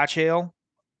 a Scotch ale,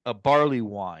 a barley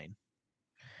wine,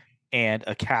 and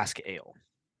a cask ale.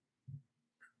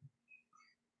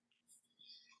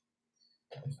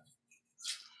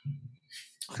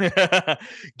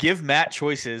 Give Matt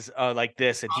choices like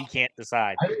this, and he can't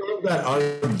decide. I love that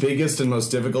our biggest and most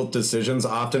difficult decisions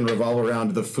often revolve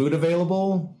around the food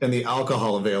available and the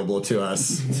alcohol available to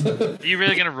us. Are you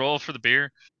really gonna roll for the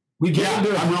beer? We get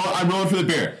into I'm rolling for the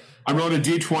beer. I'm rolling a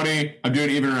D20. I'm doing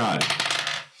even or odd.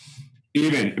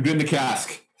 Even. I'm doing the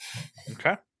cask.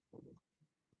 Okay.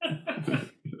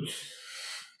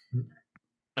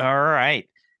 All right.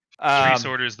 Reese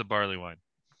orders the barley wine.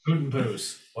 Food and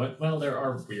booze. What? Well, there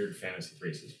are weird fantasy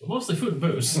races, but mostly food and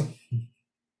booze.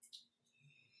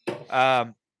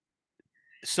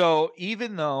 So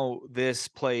even though this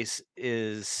place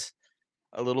is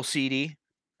a little seedy,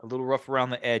 a little rough around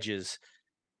the edges,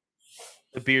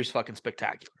 the beer's fucking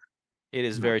spectacular. It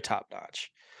is very top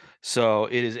notch. So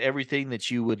it is everything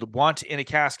that you would want in a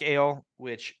cask ale,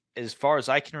 which, as far as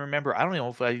I can remember, I don't know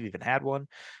if I've even had one.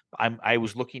 I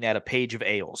was looking at a page of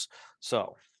ales.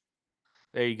 So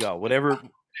there you go. Whatever.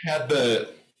 Had the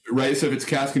right. So if it's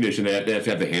cask condition, they have to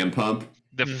have the hand pump.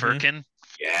 The Firkin.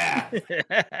 Yeah.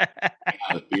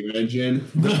 The beer engine.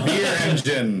 the beer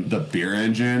engine. The beer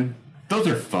engine. Those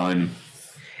are fun.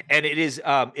 And it is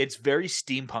it's very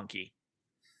steampunky.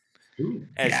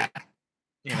 Yeah.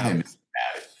 You God, I know, miss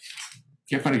that.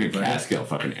 Can't find a good cask ale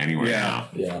fucking anywhere now.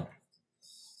 Yeah.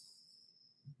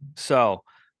 so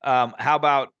how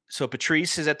about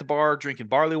Patrice is at the bar drinking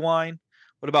barley wine.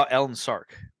 What about Ellen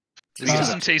Sark? This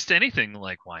doesn't taste anything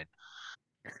like wine.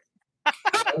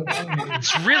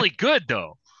 It's really good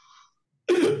though.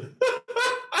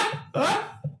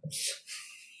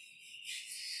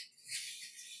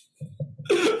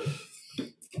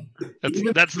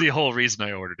 That's the whole reason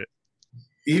I ordered it.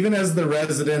 Even as the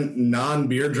resident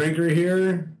non-beer drinker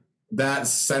here, that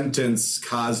sentence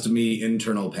caused me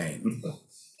internal pain.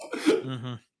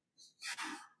 Mm-hmm.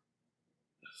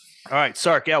 All right,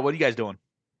 Sark. Yeah, what are you guys doing?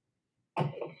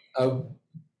 I'll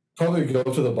probably go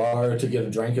to the bar to get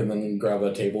a drink and then grab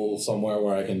a table somewhere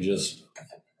where I can just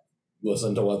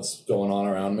listen to what's going on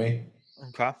around me.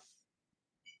 Okay.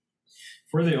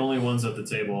 If we're the only ones at the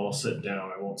table, I'll sit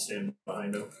down. I won't stand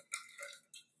behind them.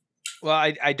 Well,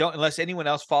 I don't, unless anyone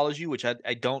else follows you, which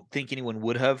I don't think anyone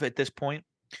would have at this point.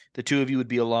 The 2 of you would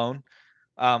be alone.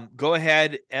 Go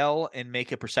ahead, Elle, and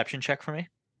make a perception check for me.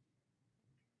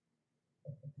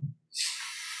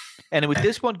 And with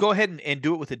this one, go ahead and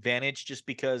do it with advantage, just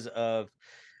because of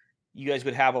you guys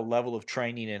would have a level of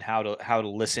training in how to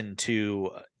listen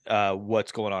to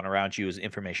what's going on around you as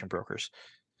information brokers.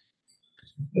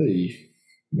 Hey,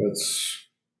 that's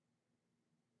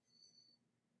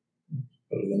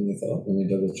better than we thought. Let me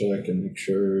double check and make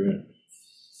sure.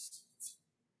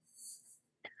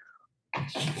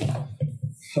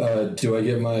 Do I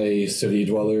get my city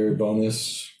dweller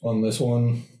bonus on this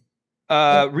one?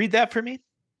 Read that for me.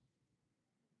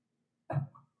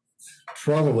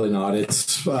 Probably not.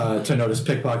 It's to notice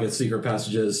pickpockets, secret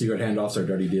passages, secret handoffs, or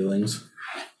dirty dealings.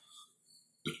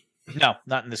 No,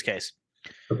 not in this case.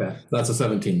 Okay, that's a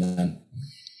 17 then.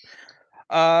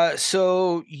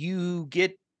 So you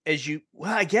get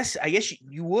I guess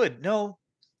you would. No.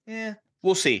 Yeah.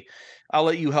 We'll see. I'll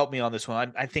let you help me on this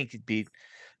one. I think it'd be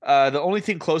the only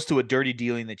thing close to a dirty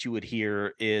dealing that you would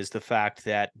hear is the fact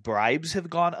that bribes have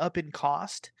gone up in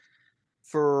cost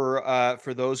for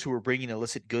those who are bringing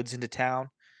illicit goods into town.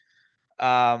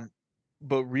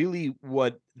 But really,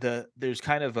 there's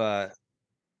kind of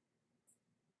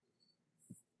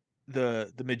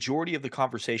the majority of the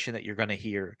conversation that you're going to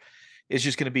hear is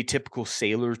just going to be typical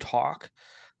sailor talk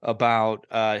about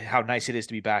how nice it is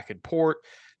to be back in port,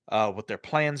 what their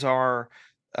plans are,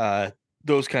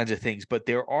 those kinds of things. But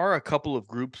there are a couple of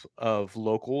groups of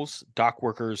locals, dock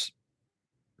workers,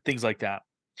 things like that.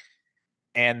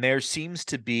 And there seems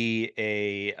to be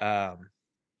a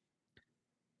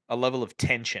level of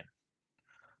tension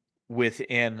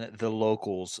within the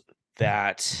locals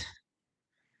that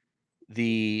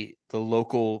the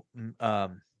local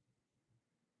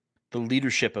the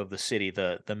leadership of the city,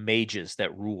 the mages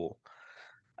that rule,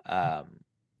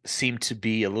 seem to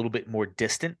be a little bit more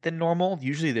distant than normal.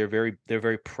 Usually they're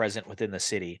very present within the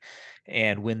city,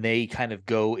 and when they kind of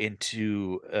go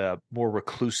into a more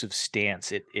reclusive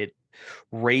stance, it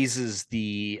raises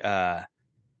the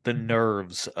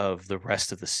nerves of the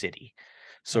rest of the city.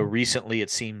 So recently it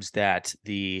seems that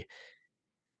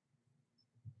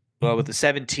with the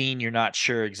 17, you're not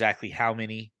sure exactly how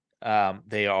many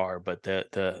they are, but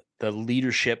the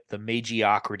leadership, the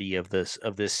magiocrity of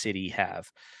this city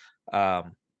have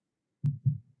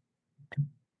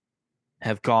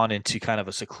gone into kind of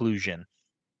a seclusion.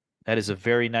 That is a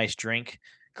very nice drink.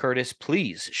 Curtis,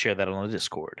 please share that on the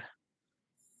Discord.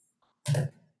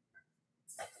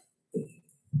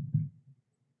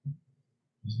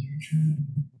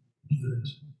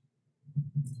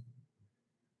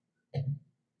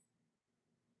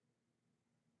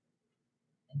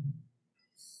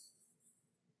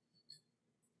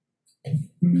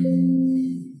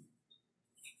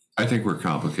 I think we're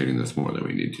complicating this more than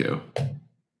we need to.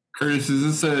 Curtis,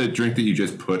 is this a drink that you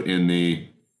just put in the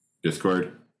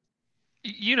Discord?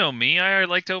 You know me. I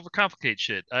like to overcomplicate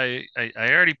shit. I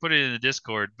already put it in the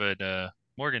Discord, but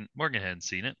Morgan hadn't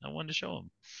seen it. I wanted to show him.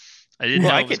 I didn't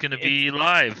know it was going to be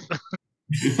live.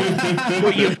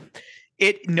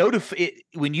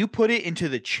 When you put it into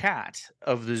the chat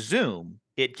of the Zoom,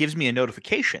 it gives me a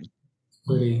notification.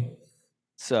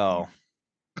 So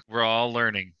we're all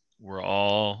learning. We're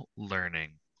all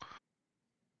learning.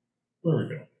 There we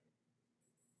go.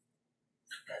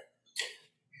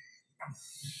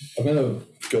 I'm gonna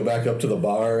go back up to the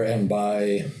bar and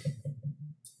buy.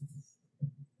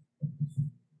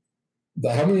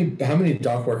 How many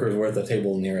dock workers were at the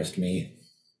table nearest me?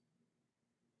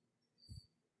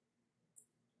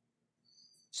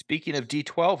 Speaking of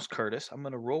D12s, Curtis, I'm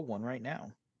going to roll one right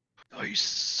now.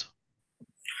 Nice.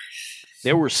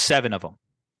 There were 7 of them.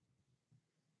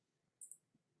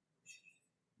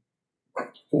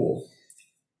 Cool.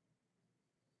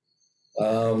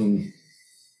 I'm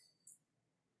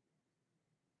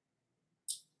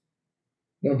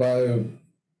gonna buy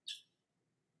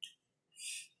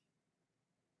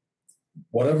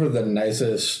whatever the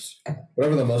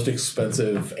most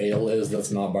expensive ale is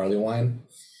that's not barley wine.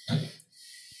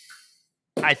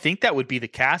 I think that would be the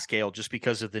cask ale, just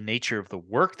because of the nature of the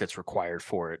work that's required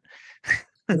for it.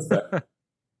 I'm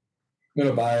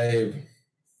gonna buy,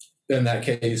 in that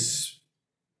case,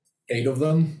 8 of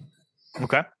them.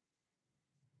 Okay.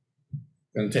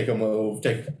 And take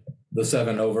the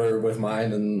 7 over with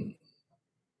mine and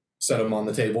set them on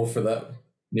the table for that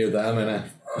near them, and I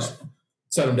just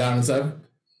set them down and said,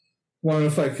 "Wonder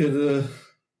if I could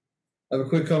have a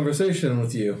quick conversation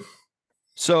with you."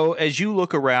 So as you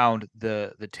look around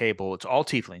the table, it's all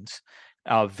tieflings,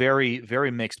 very, very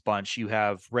mixed bunch. You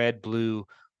have red, blue,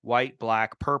 white,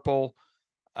 black, purple,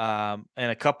 and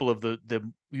a couple of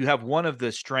you have one of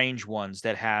the strange ones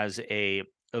that has a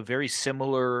very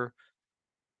similar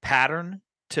pattern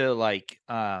to like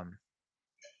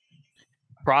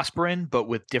Prosperin, but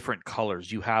with different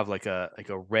colors. You have like a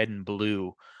red and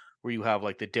blue, where you have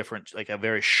like the different, like a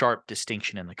very sharp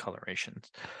distinction in the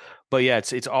colorations. But yeah,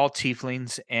 it's all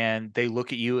tieflings, and they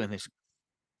look at you and they say,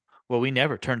 "Well, we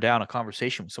never turned down a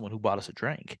conversation with someone who bought us a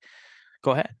drink.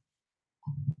 Go ahead."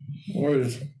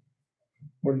 We're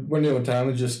new in town.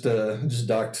 We just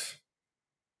docked,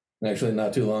 actually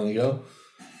not too long ago.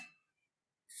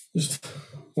 Just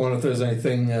wonder if there's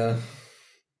anything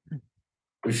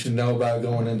we should know about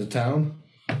going into town.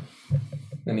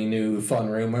 Any new fun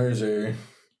rumors or?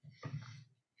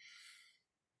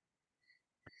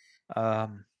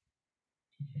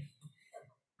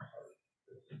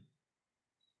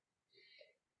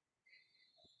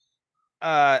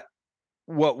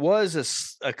 What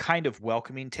was a kind of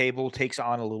welcoming table takes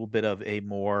on a little bit of a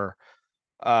more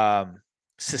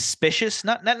suspicious.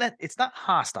 Not it's not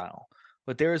hostile,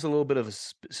 but there is a little bit of a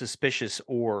suspicious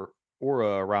aura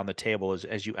around the table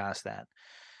as you ask that.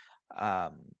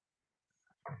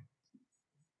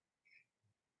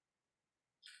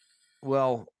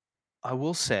 Well, I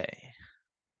will say,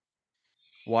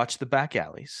 watch the back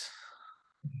alleys.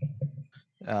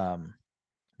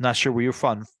 Not sure where you're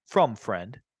from,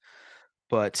 friend,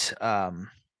 but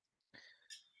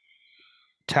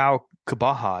Tau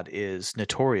Kabahad is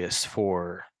notorious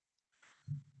for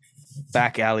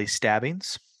back alley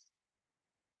stabbings.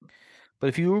 But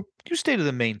if you stay to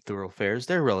the main thoroughfares,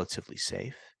 they're relatively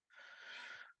safe.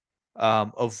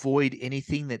 Avoid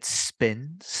anything that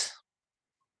spins,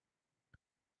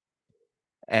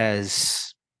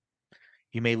 as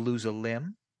you may lose a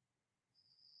limb,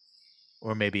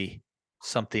 or maybe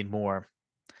something more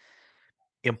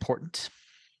important.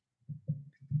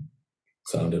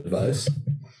 Sound advice.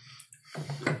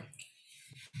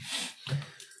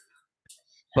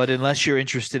 But unless you're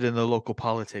interested in the local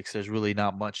politics, there's really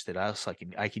not much that else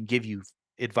I can give you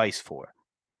advice for.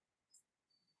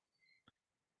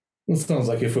 It sounds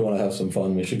like if we want to have some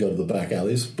fun, we should go to the back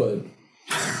alleys. But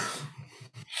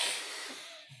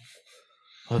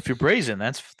well, if you're brazen,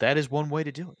 that is one way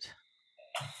to do it.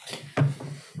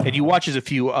 And you watch as a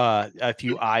few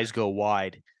eyes go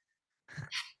wide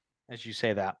as you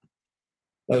say that.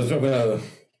 I was gonna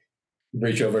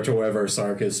reach over to wherever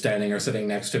Sark is standing or sitting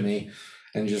next to me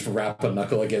and just wrap a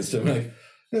knuckle against him. Like,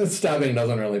 stabbing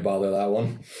doesn't really bother that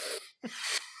one.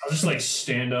 I'll just like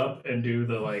stand up and do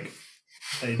the like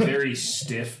a very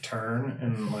stiff turn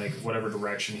in like whatever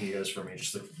direction he is for me.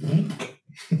 Just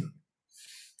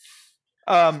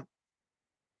like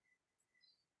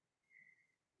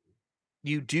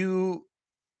you do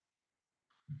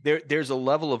there's a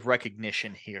level of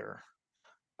recognition here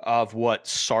of what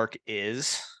Sark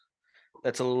is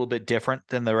that's a little bit different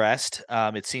than the rest.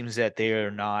 It seems that they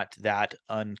are not that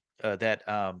an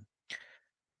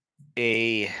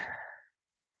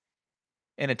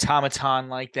automaton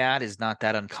like that is not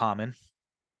that uncommon,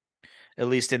 at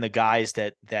least in the guys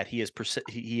that he is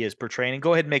portraying.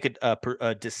 Go ahead and make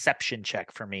a deception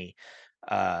check for me,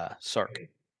 Sark.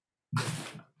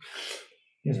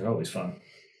 These are always fun.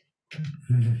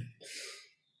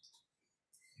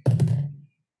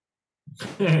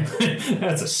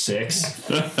 That's a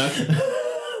 6. I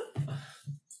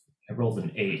rolled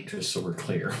an 8, just so we're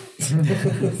clear. Could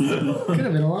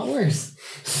have been a lot worse.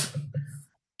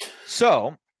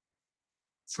 So,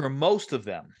 for most of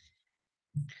them,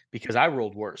 because I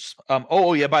rolled worse.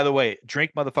 Oh yeah, by the way,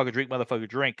 drink, motherfucker, drink,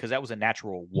 because that was a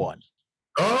natural 1.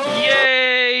 Oh!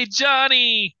 Yay,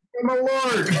 Johnny! My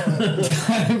lord!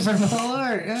 Time for my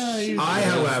lord. Oh, I,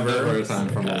 however, time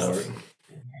for my lord.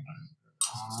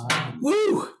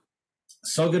 Woo!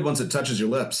 So good once it touches your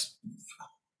lips.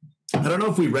 I don't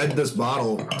know if we read this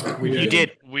bottle. You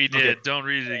did. We did. Okay. Don't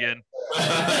read it again.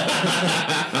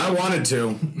 I wanted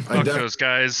to. Fuck those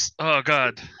guys. Oh,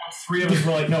 God. 3 of us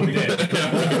were like, no, we did.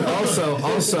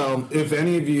 Also, if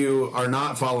any of you are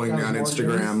not following me on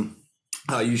Instagram,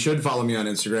 you should follow me on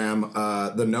Instagram.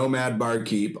 The Nomad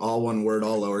Barkeep, all one word,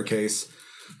 all lowercase.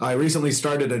 I recently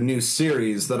started a new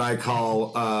series that I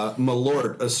call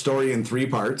Malort, a story in 3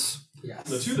 parts. Yes.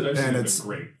 The 2 that I've seen have been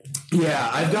great. Yeah,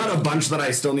 I've got a bunch that I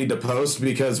still need to post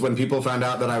because when people found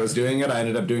out that I was doing it, I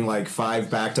ended up doing like 5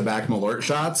 back-to-back Malort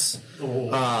shots.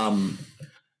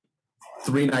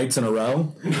 3 nights in a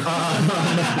row. And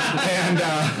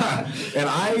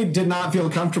I did not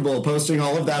feel comfortable posting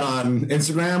all of that on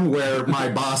Instagram where my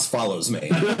boss follows me.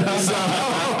 So,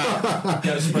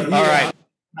 all right.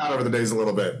 Out over the days a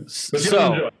little bit.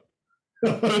 So,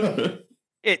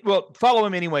 follow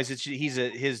him anyways.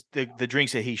 The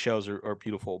drinks that he shows are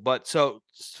beautiful. But so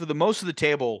for the most of the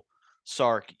table,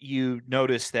 Sark, you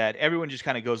notice that everyone just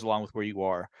kind of goes along with where you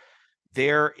are.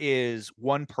 There is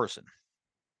one person.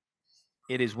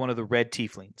 It is one of the red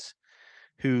tieflings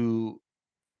who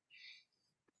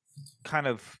kind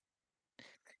of,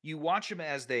 you watch them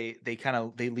as they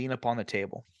lean up on the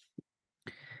table,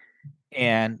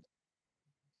 and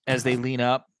as they lean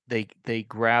up, they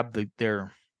grab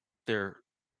their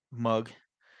mug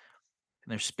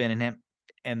and they're spinning it,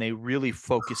 and they really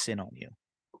focus in on you,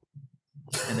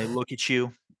 and they look at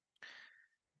you,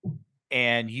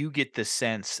 and you get the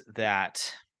sense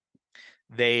that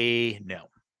they know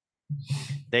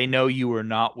you are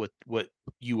not what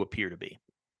you appear to be.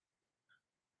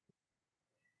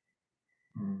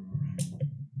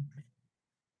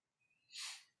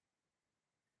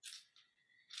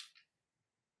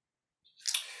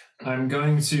 I'm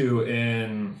going to,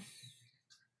 in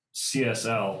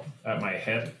CSL at my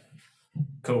hip,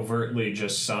 covertly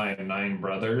just sign 9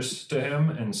 brothers to him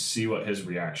and see what his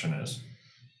reaction is.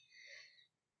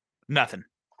 Nothing.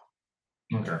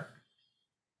 Okay.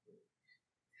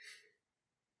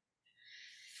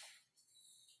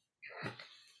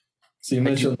 So you I do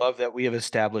mentioned love that we have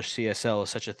established CSL as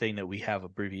such a thing that we have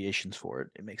abbreviations for it.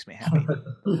 It makes me happy.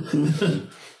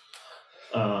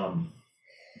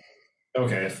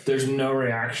 Okay, if there's no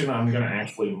reaction, I'm gonna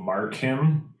actually mark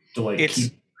him to like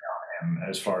keep an eye on him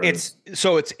as far as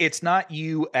it's not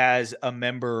you as a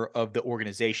member of the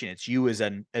organization. It's you as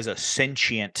a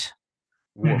sentient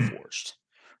warforged,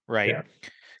 right?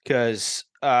 Because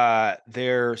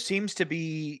there seems to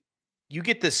be, you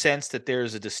get the sense that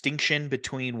there's a distinction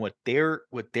between what they're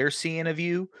seeing of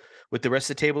you, what the rest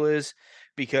of the table is,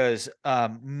 because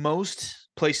most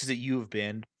places that you have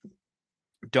been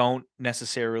don't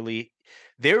necessarily.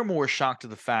 They're more shocked to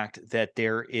the fact that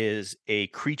there is a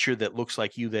creature that looks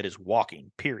like you that is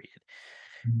walking, period.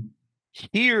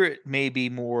 Here, it may be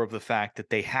more of the fact that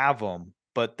they have them,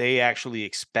 but they actually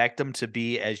expect them to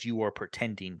be as you are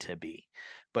pretending to be.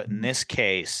 But in this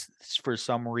case, for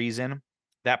some reason,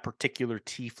 that particular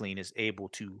tiefling is able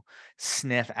to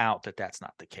sniff out that that's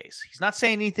not the case. He's not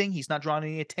saying anything. He's not drawing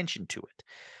any attention to it.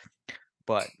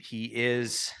 But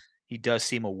he does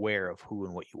seem aware of who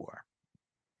and what you are.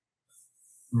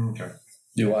 Okay.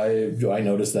 Do I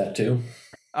notice that too?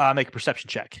 Make a perception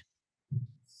check.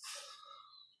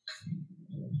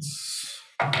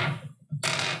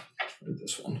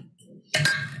 This one.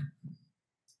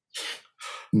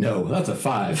 No, that's a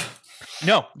 5.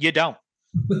 No, you don't.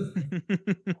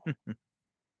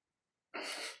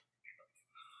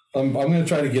 I'm going to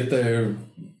try to get their. I'm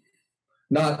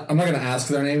not going to ask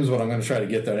their names, but I'm going to try to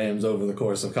get their names over the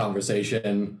course of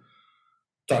conversation.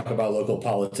 Talk about local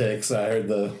politics. I heard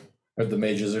the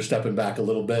mages are stepping back a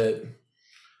little bit.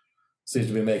 Seems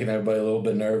to be making everybody a little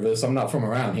bit nervous. I'm not from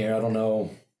around here. I don't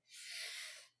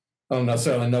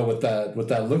necessarily know what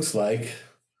that looks like. I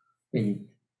mean,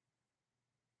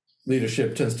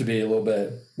 leadership tends to be a little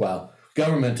bit,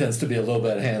 government tends to be a little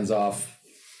bit hands off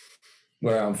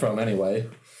where I'm from anyway.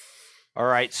 All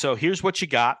right, so here's what you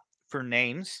got for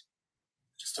names.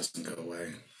 Just doesn't go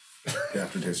away. The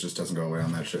aftertaste just doesn't go away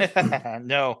on that shit.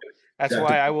 No, that's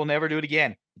why I will never do it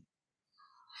again.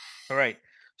 All right,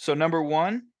 so number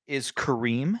 1 is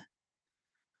Kareem.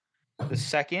 The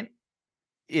second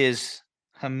is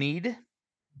Hamid.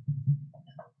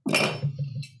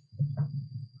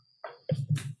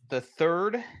 The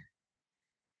third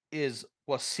is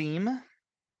Wasim.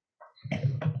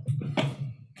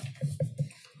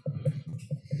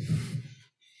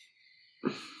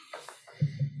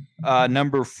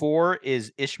 Number 4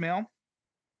 is Ishmael.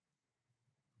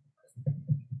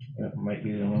 That might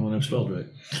be the only one that's spelled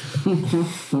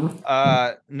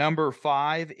right. Number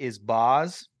 5 is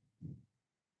Boz.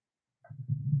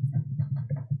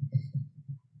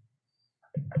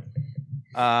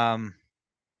 I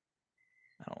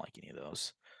don't like any of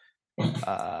those.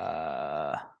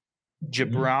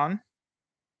 Gibran.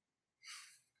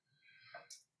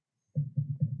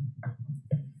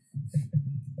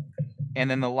 And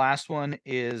then the last one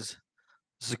is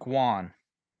Zikwan.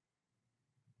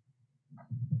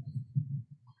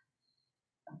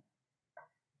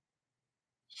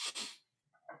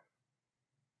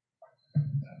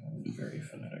 Very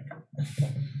phonetic.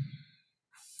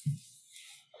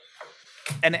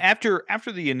 And after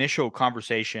the initial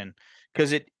conversation,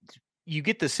 because you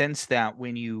get the sense that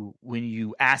when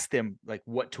you ask them like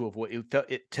what to avoid,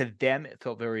 to them it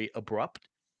felt very abrupt.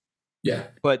 Yeah.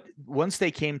 But once they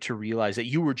came to realize that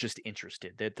you were just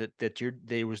interested, that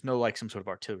there was no like some sort of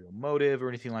arterial motive or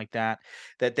anything like that,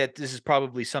 that this is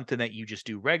probably something that you just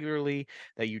do regularly,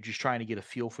 that you're just trying to get a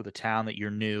feel for the town, that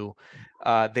you're new,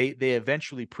 they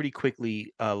eventually pretty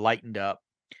quickly lightened up,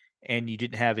 and you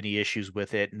didn't have any issues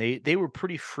with it, and they were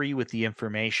pretty free with the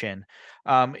information.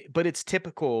 But it's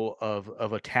typical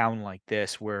of a town like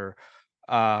this where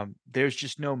there's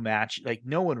just no match, like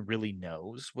no one really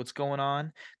knows what's going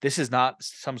on. This is not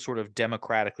some sort of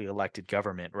democratically elected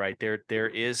government, right? There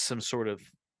is some sort of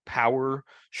power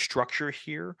structure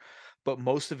here, but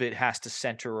most of it has to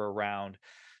center around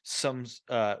some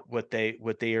what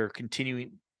they are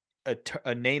continuing,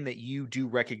 a name that you do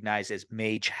recognize as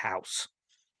Mage House,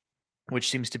 which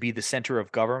seems to be the center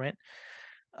of government.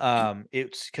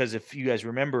 It's because if you guys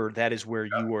remember, that is where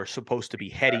you are supposed to be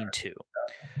heading to.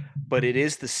 But it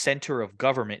is the center of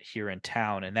government here in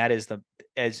town, and that is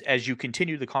as you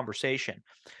continue the conversation,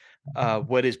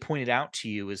 what is pointed out to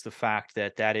you is the fact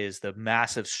that is the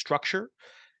massive structure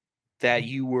that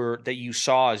you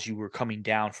saw as you were coming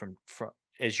down from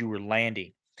as you were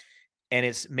landing. And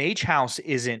it's Mage House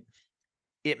isn't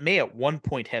it may at one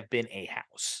point have been a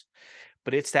house,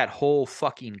 but it's that whole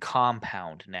fucking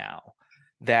compound now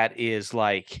that is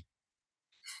like,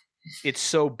 it's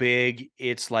so big,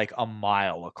 it's like a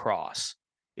mile across.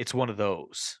 It's one of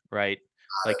those, right?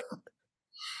 Like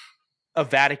a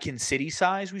Vatican City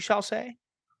size, we shall say.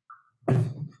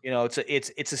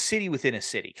 It's a city within a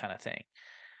city kind of thing.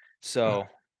 So,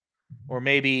 or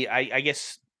maybe I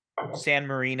guess San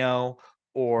Marino,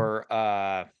 or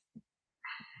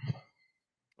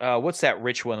what's that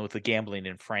rich one with the gambling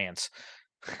in France?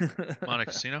 Monte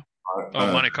Casino?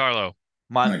 Monte Carlo.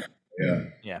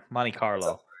 Yeah, Monte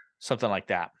Carlo, something like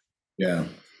that. Yeah.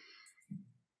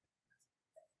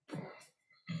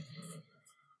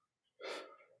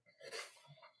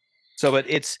 So, but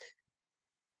it's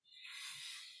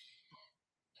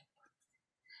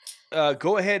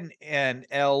go ahead and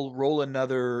L, roll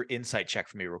another insight check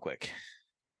for me real quick.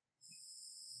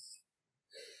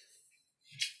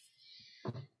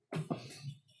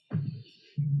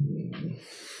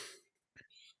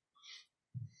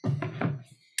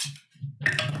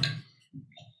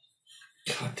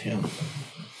 God damn.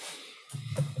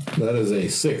 That is a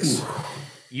 6.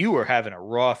 You were having a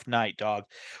rough night, dog.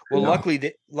 Well,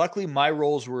 luckily my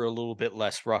rolls were a little bit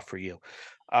less rough for you.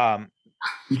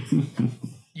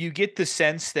 You get the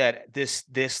sense that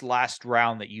this last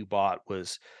round that you bought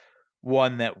was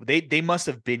one that they must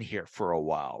have been here for a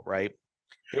while, right?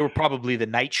 They were probably the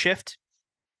night shift,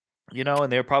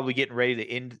 and they're probably getting ready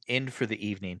to end for the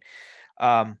evening.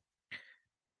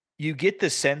 You get the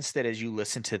sense that as you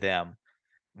listen to them,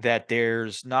 that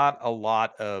there's not a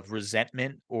lot of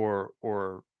resentment or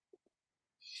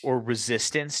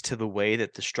resistance to the way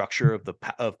that the structure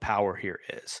of power here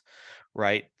is,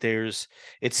 right?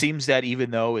 It seems that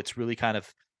even though it's really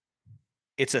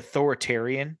it's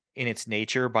authoritarian in its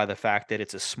nature by the fact that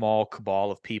it's a small cabal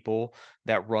of people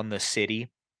that run the city,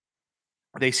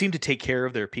 they seem to take care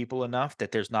of their people enough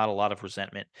that there's not a lot of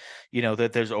resentment,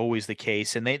 that there's always the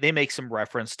case. And they make some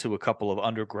reference to a couple of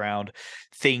underground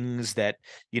things that,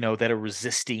 that are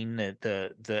resisting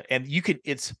and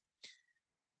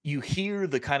you hear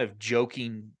the kind of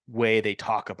joking way they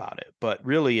talk about it, but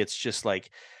really it's just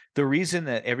like the reason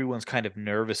that everyone's kind of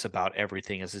nervous about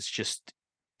everything is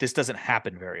this doesn't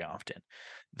happen very often.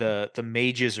 The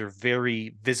mages are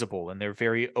very visible and they're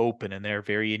very open and they're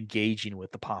very engaging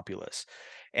with the populace.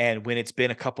 And when it's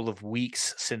been a couple of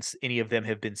weeks since any of them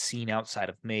have been seen outside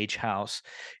of Mage House,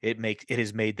 it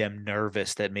has made them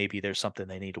nervous that maybe there's something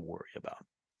they need to worry about.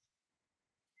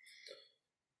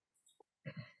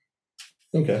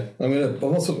 Okay, I'm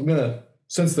also gonna,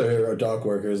 since they're dock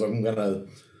workers, I'm gonna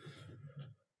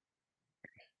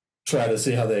try to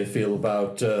see how they feel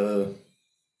about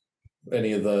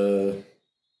any of the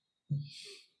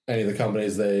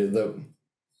companies they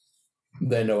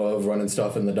know of running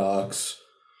stuff in the docks,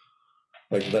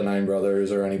 like the Nine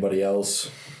Brothers or anybody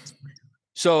else.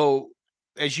 So,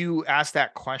 as you ask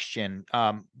that question,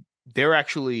 they're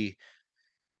actually.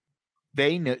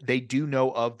 They do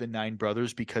know of the Nine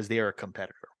Brothers because they are a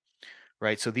competitor,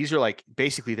 right? So these are like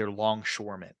basically they're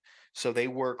longshoremen. So they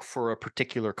work for a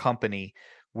particular company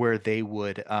where they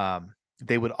would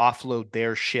offload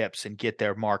their ships and get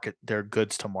their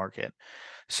goods to market.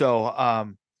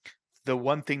 So the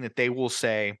one thing that they will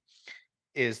say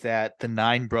is that the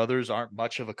Nine Brothers aren't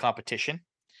much of a competition.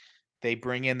 They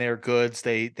bring in their goods,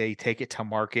 they take it to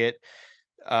market.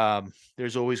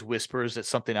 There's always whispers that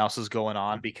something else is going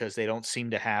on because they don't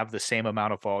seem to have the same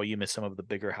amount of volume as some of the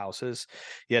bigger houses,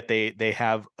 yet they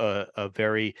have a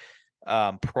very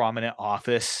prominent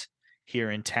office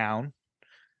here in town.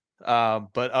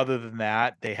 But other than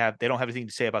that, they don't have anything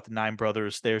to say about the Nine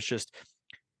Brothers. There's just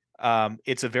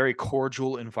it's a very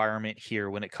cordial environment here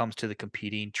when it comes to the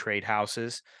competing trade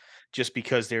houses, just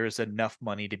because there is enough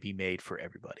money to be made for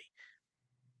everybody.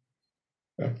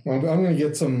 Yeah. I'm going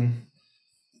to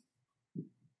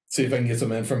see if I can get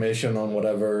some information on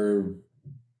whatever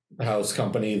house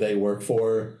company they work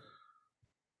for,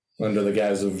 under the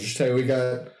guise of just, hey,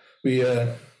 we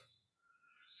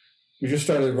just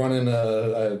started running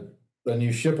a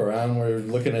new ship around. We're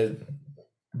looking at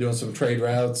doing some trade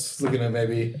routes, looking at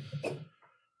maybe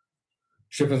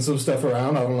shipping some stuff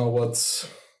around. I don't know what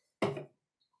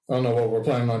we're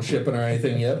planning on shipping or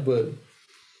anything yet, but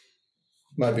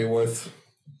might be worth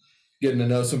getting to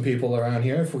know some people around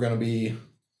here if we're going to be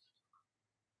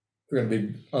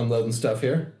unloading stuff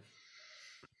here.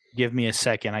 Give me a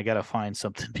second. I got to find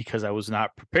something because I was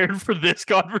not prepared for this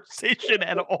conversation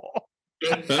at all.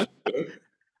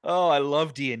 Oh, I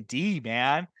love D&D,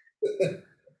 man.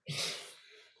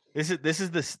 This is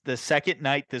the second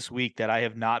night this week that I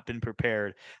have not been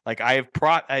prepared. Like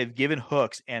I've given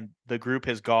hooks and the group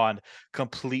has gone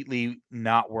completely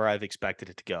not where I've expected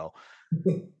it to go.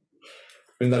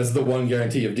 I mean, that is the one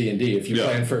guarantee of D&D. If you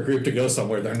plan for a group to go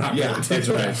somewhere, they're not going to take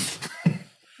right.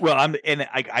 Well,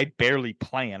 I barely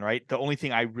plan, right? The only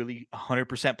thing I really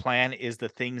 100% plan is the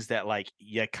things that like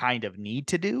you kind of need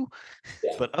to do.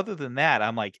 Yeah. But other than that,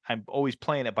 I'm always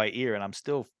playing it by ear, and I'm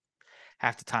still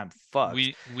half the time fucked.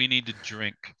 We need to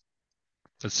drink.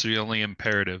 That's the only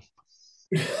imperative.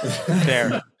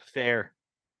 Fair.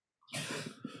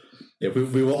 Yeah,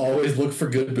 we will always look for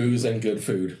good booze and good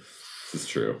food. This is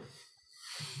true.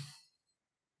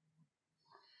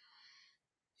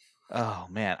 Oh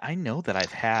man, I know that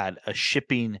I've had a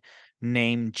shipping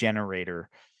name generator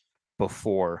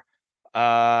before.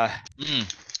 L,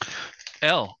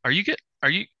 I'm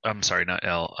sorry, not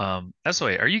L.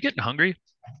 SOA, are you getting hungry?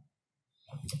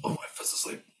 Oh, I fell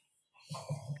asleep.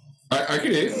 I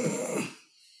could eat.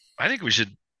 I think we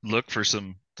should look for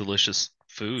some delicious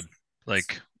food.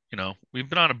 Like, we've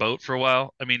been on a boat for a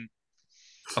while. I mean,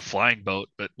 a flying boat,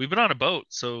 but we've been on a boat,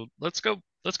 so let's go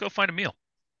find a meal.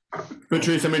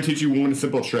 Patrice, I'm going to teach you one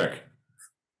simple trick.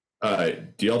 Do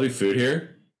y'all do food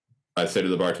here? I say to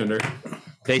the bartender.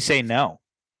 They say no.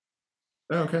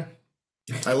 Oh, okay.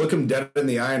 I look him dead in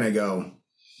the eye and I go,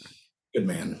 good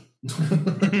man.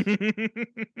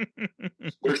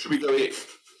 Where should we go eat?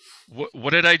 What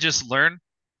did I just learn?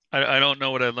 I don't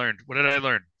know what I learned. What did I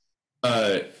learn?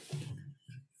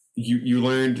 You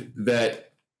learned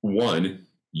that, one,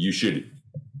 you should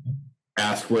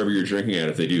ask wherever you're drinking at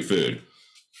if they do food.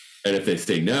 And if they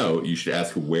say no, you should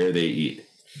ask where they eat.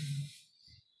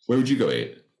 Where would you go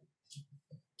eat?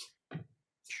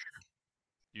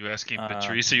 You asking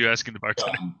Patrice or you asking the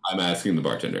bartender? I'm asking the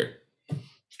bartender.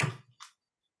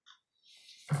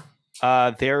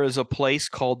 There is a place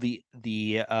called the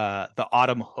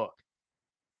Autumn Hook.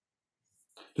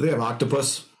 Do they have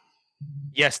octopus?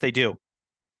 Yes, they do.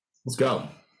 Let's go.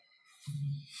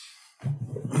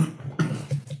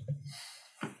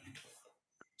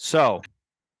 So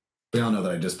we all know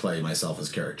that I just play myself as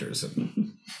characters,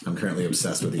 and I'm currently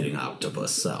obsessed with eating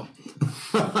octopus. So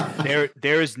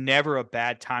there is never a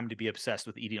bad time to be obsessed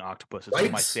with eating octopus. It's one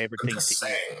of my favorite things to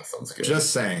eat. Sounds good.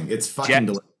 Just saying, it's fucking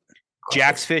delicious.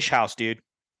 Jack's Fish House, dude.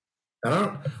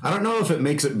 I don't know if it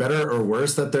makes it better or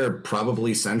worse that they're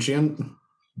probably sentient,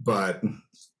 but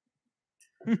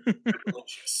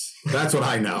that's what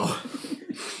I know.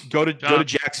 Go to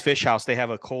Jack's Fish House. They have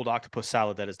a cold octopus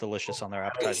salad that is delicious on their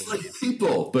appetizer. It's like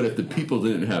people, but if the people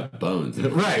didn't have bones,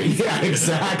 right? Yeah,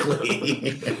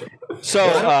 exactly.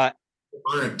 So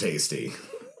aren't tasty.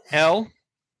 L,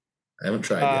 I haven't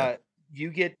tried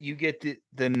yet. You get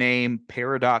the name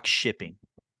Paradox Shipping.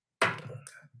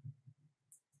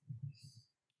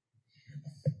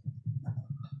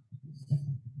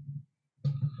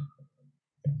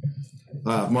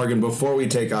 Morgan, before we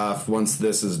take off, once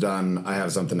this is done, I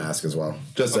have something to ask as well.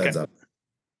 Just a heads up.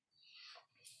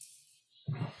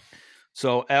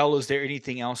 So, L, is there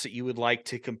anything else that you would like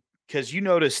to because you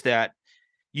noticed that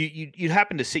you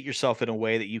happen to sit yourself in a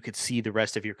way that you could see the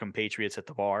rest of your compatriots at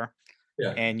the bar.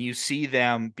 Yeah. And you see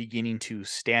them beginning to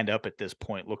stand up at this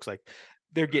point. Looks like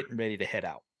they're getting ready to head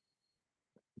out.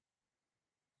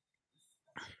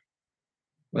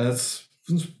 That's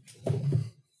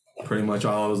pretty much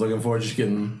all I was looking for, just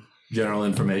getting general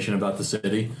information about the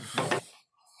city.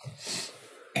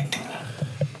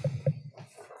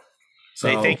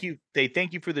 So They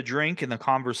thank you for the drink and the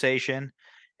conversation.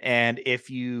 And if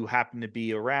you happen to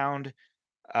be around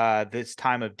this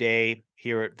time of day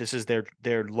here, this is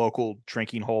their local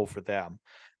drinking hole for them.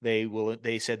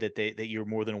 They said that you're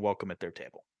more than welcome at their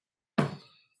table.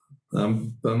 I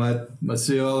might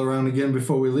see you all around again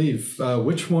before we leave.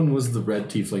 Which one was the red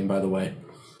tiefling, by the way?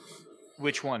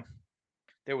 Which one?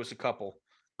 There was a couple.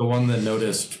 The one that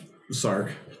noticed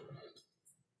Sark.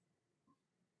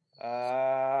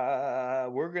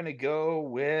 We're gonna go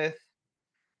with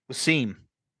Wasim.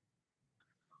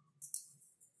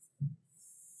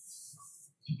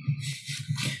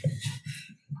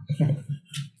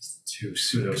 Two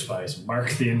pseudo spies mark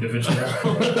the individual.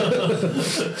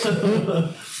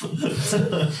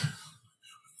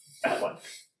 That one.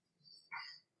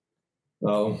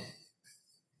 Oh.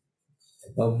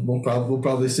 We'll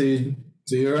probably see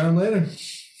you around later.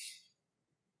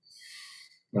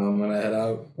 I'm gonna head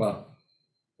out. Well,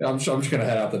 I'm just gonna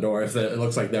head out the door if it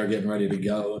looks like they're getting ready to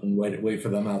go and wait for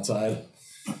them outside.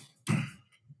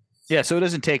 Yeah, so it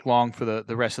doesn't take long for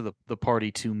the rest of the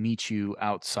party to meet you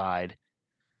outside.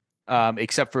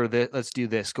 Except for let's do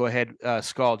this. Go ahead,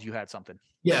 Scald. You had something.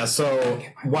 Yeah. So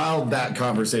while that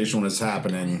conversation was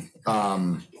happening,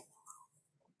 I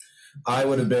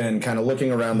would have been kind of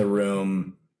looking around the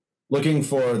room, looking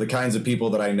for the kinds of people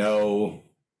that I know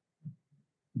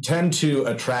tend to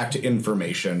attract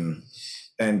information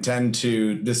and tend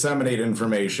to disseminate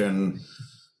information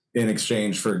in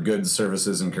exchange for goods,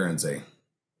 services, and currency.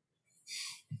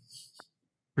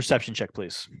 Perception check,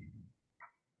 please.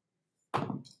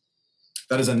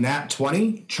 That is a nat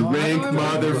 20. Drink,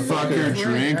 motherfucker,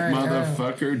 drink, All right.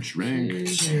 motherfucker, drink.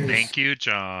 Thank you,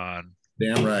 John.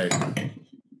 Damn right.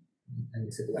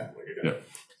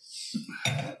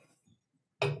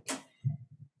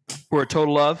 For a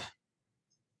total of?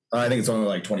 I think it's only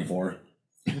like 24.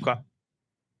 Okay.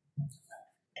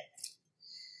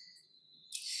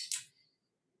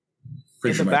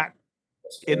 Pretty sure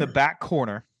In the back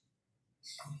corner,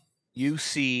 you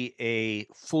see a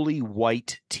fully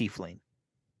white tiefling.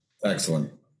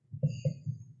 Excellent.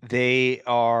 They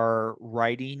are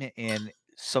writing in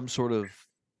some sort of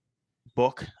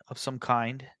book of some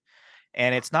kind.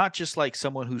 And it's not just like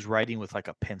someone who's writing with like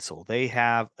a pencil. They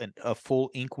have a full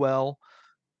inkwell,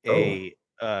 with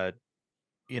like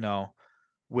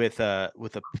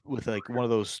one of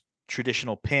those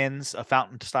traditional pens, a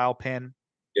fountain style pen.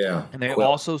 Yeah. And they quill.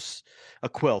 also a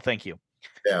quill. Thank you.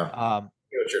 Yeah. I know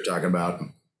what you're talking about.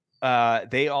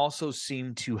 They also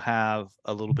seem to have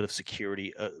a little bit of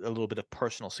security, a little bit of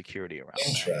personal security around.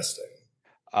 Interesting.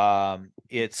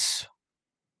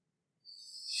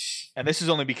 And this is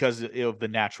only because of the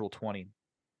natural 20.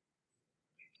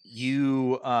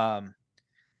 You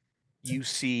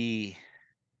see,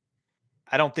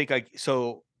 I don't think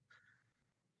so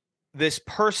this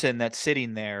person that's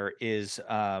sitting there is,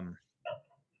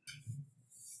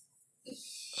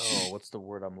 what's the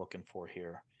word I'm looking for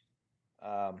here?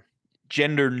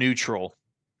 Gender neutral.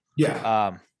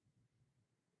 Yeah.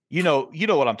 You know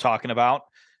what I'm talking about.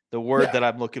 The word that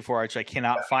I'm looking for, which I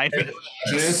cannot find.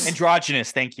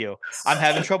 Androgynous. Thank you. I'm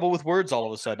having trouble with words all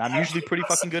of a sudden. I'm usually pretty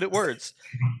fucking good at words.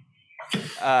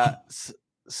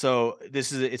 So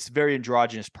it's a very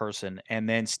androgynous person, and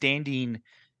then standing.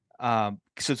 So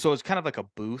it's kind of like a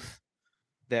booth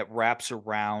that wraps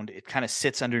around. It kind of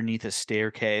sits underneath a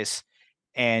staircase,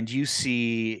 and you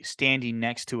see standing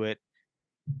next to it,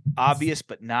 obvious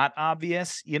but not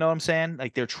obvious. You know what I'm saying?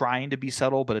 Like they're trying to be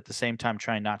subtle, but at the same time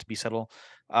trying not to be subtle.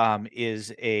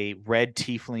 Is a red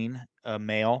tiefling, a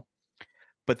male.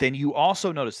 But then you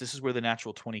also notice, this is where the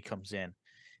natural 20 comes in,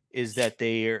 is that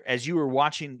they're, as you were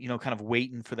watching, kind of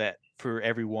waiting for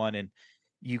everyone, and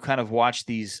you kind of watch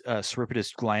these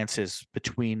surreptitious glances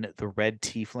between the red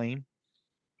tiefling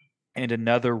and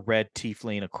another red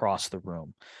tiefling across the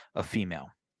room, a female.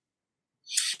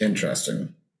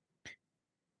 Interesting.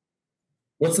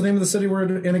 What's the name of the city we're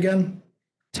in again?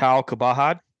 Tal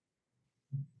Kabahad.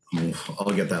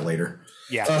 I'll get that later.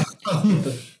 Yeah.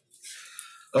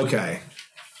 Okay.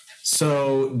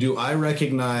 So do I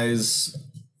recognize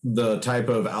the type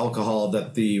of alcohol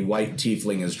that the white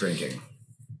tiefling is drinking?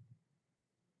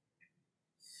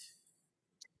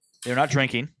 They're not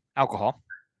drinking alcohol.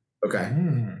 Okay.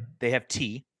 They have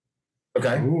tea.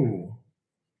 Okay. Ooh.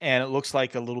 And it looks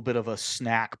like a little bit of a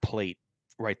snack plate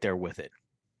right there with it.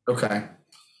 Okay.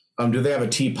 Do they have a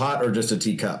teapot or just a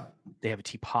teacup? They have a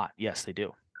teapot. Yes, they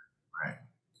do. Right.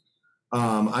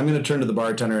 I'm going to turn to the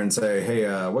bartender and say,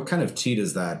 hey, what kind of tea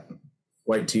does that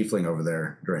white tiefling over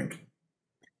there drink?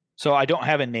 So I don't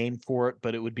have a name for it,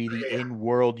 but it would be the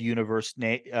in-world universe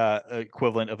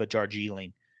equivalent of a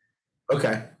Darjeeling.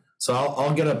 Okay. So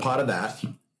I'll get a pot of that.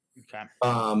 Okay.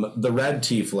 The red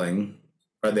tiefling,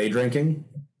 are they drinking?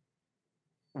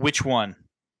 Which one?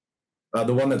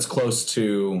 The one that's close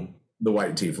to the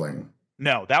white tiefling.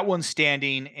 No, that one's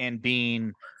standing and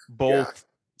being both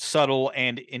subtle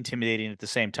and intimidating at the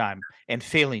same time, and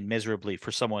failing miserably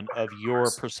for someone of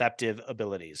your perceptive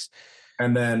abilities.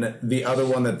 And then the other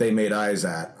one that they made eyes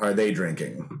at, are they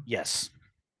drinking? Yes.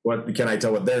 What can I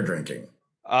tell what they're drinking?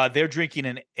 They're drinking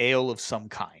an ale of some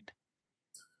kind.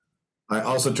 I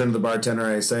also turn to the bartender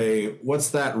and I say,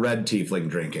 what's that red tiefling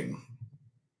drinking?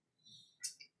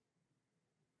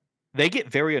 They get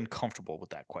very uncomfortable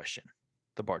with that question,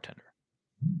 the bartender.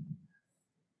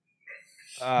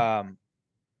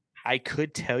 I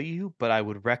could tell you, but I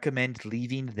would recommend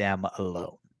leaving them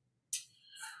alone.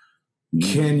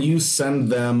 Can you send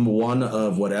them one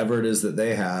of whatever it is that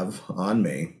they have on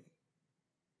me?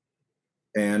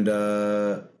 And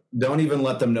don't even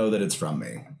let them know that it's from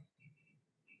me.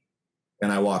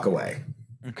 And I walk away.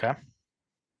 Okay.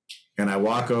 And I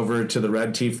walk over to the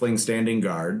red tiefling standing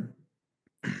guard.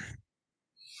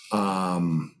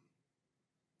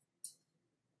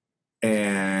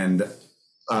 and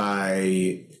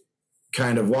I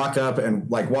kind of walk up and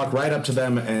like walk right up to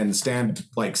them and stand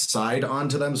like side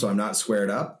onto them so I'm not squared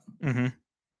up. Mm-hmm. And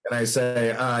I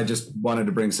say, I just wanted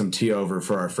to bring some tea over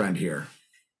for our friend here.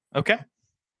 Okay.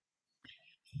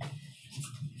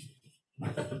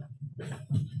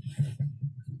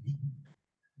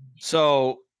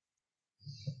 So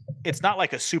it's not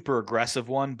like a super aggressive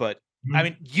one, but I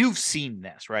mean, you've seen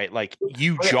this, right? Like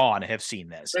you, John, have seen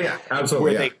this. Yeah,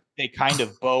 absolutely. Where they kind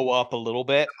of bow up a little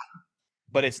bit,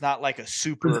 but it's not like a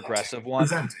super aggressive one.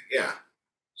 Yeah.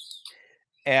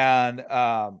 And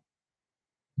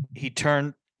he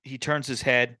turns his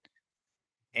head,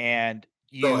 and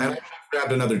you and I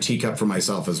grabbed another teacup for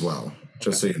myself as well,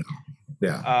 just so you know.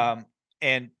 Yeah.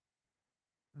 And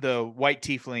the white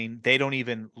tiefling, they don't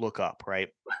even look up, right?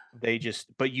 They just,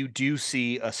 but you do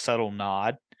see a subtle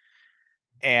nod,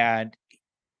 and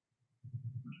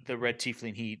the red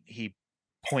tiefling, he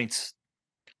points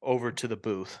over to the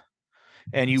booth,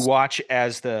 and you watch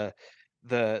as the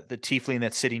tiefling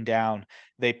that's sitting down,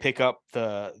 they pick up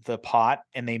the pot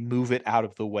and they move it out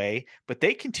of the way, but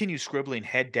they continue scribbling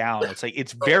head down. It's like,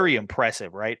 it's very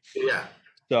impressive, right? Yeah.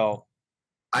 So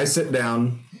I sit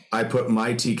down, I put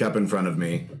my teacup in front of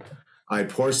me, I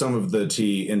pour some of the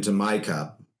tea into my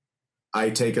cup, I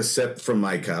take a sip from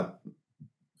my cup,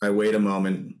 I wait a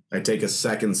moment, I take a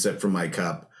second sip from my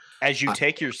cup. As you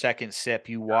take your second sip,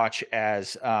 you watch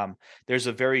as there's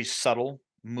a very subtle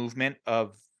movement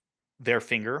of their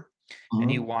finger, and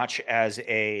you watch as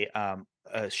a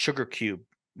sugar cube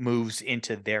moves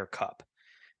into their cup,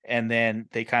 and then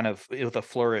they kind of, with a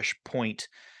flourish, point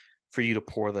for you to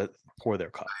pour their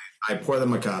cup. I pour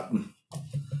them a cup,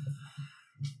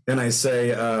 and I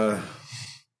say,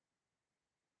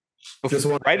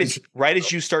 right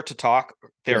as you start to talk,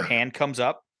 their hand comes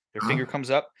up, their finger comes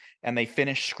up, and they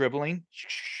finish scribbling,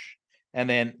 and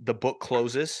then the book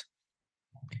closes,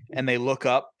 and they look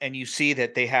up, and you see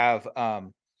that they have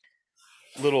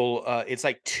little, it's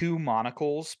like two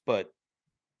monocles, but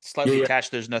slightly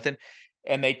attached. There's nothing,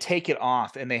 and they take it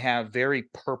off, and they have very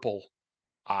purple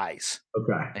eyes.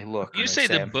 Okay. They look. You say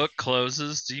the book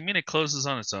closes. Do you mean it closes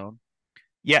on its own?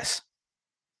 Yes.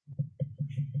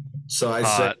 So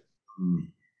I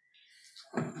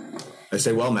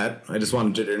say, well met. I just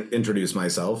wanted to introduce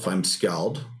myself. I'm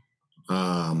Skald.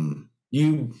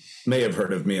 You may have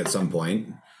heard of me at some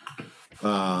point.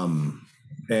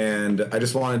 And I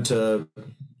just wanted to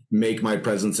make my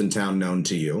presence in town known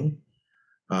to you.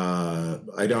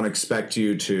 I don't expect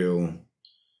you to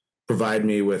provide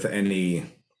me with any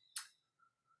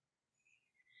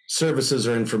services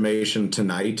or information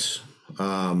tonight.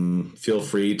 Feel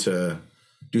free to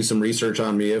do some research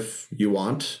on me if you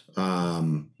want,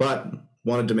 but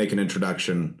wanted to make an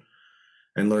introduction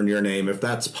and learn your name if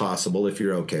that's possible, if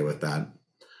you're okay with that.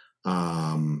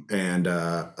 And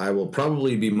I will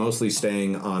probably be mostly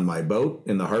staying on my boat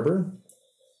in the harbor.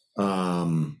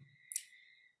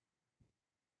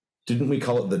 Didn't we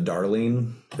call it the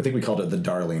Darling? I think we called it the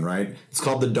Darling, right? It's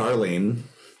called the Darling.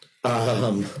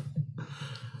 And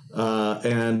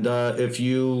if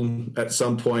you at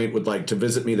some point would like to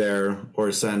visit me there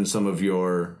or send some of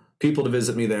your people to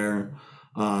visit me there,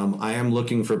 I am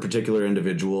looking for particular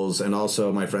individuals, and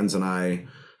also my friends and I,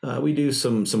 we do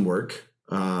some work,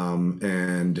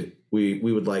 and we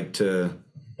would like to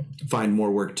find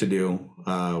more work to do.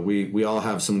 We all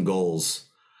have some goals,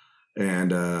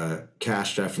 and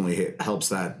cash definitely helps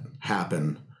that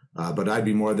happen. But I'd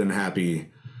be more than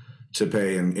happy to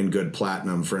pay in good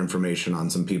platinum for information on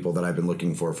some people that I've been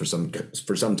looking for some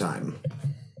time.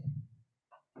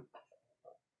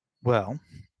 Well,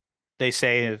 they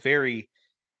say in a very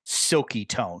silky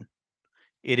tone,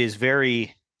 it is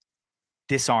very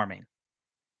disarming.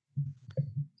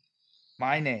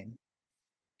 My name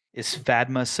is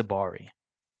Fadma Sabari.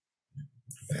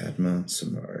 Fadma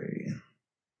Sabari.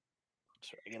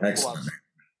 Excellent.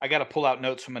 I got to pull out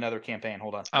notes from another campaign.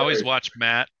 Hold on. I always watch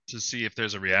Matt to see if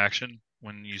there's a reaction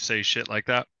when you say shit like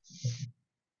that.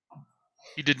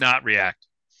 He did not react.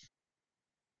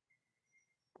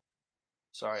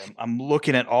 Sorry, I'm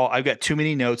looking at all. I've got too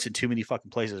many notes in too many fucking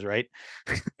places, right?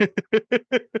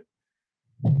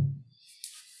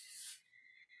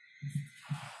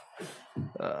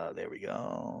 There we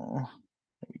go.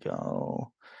 There we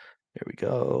go. There we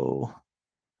go.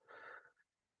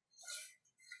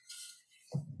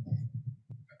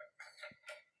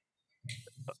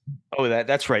 Oh,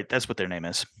 that's right. That's what their name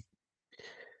is.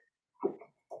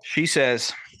 She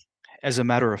says, as a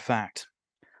matter of fact,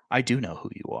 I do know who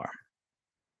you are.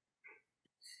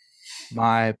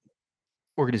 My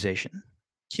organization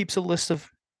keeps a list of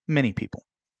many people.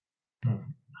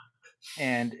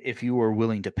 And if you are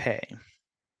willing to pay,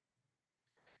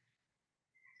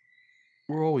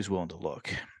 we're always willing to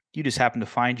look. You just happen to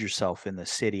find yourself in the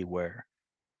city where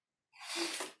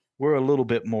we're a little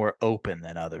bit more open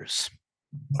than others.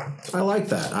 I like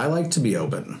that. I like to be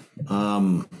open.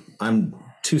 I'm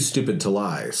too stupid to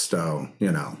lie, so,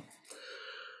 you know.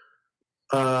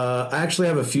 I actually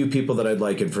have a few people that I'd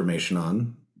like information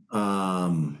on.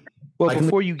 Well,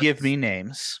 before you give me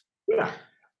names, yeah,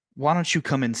 why don't you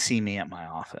come and see me at my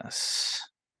office?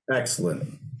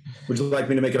 Excellent. Would you like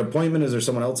me to make an appointment? Is there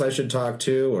someone else I should talk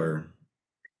to, or?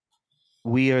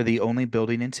 We are the only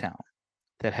building in town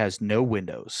that has no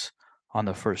windows on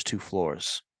the first 2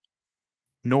 floors,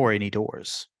 nor any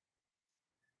doors.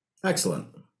 Excellent.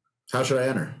 How should I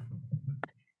enter?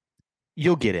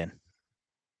 You'll get in.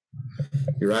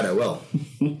 You're right, I will.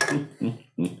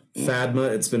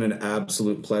 Fadma, it's been an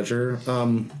absolute pleasure.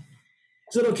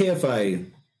 Is it okay if I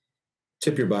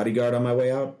tip your bodyguard on my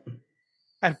way out?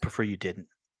 I'd prefer you didn't.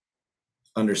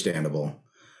 Understandable.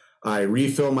 I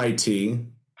refill my tea,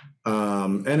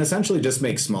 and essentially just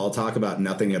make small talk about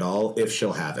nothing at all if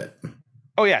she'll have it.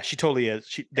 Oh yeah, she totally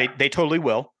is. They totally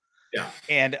will. Yeah.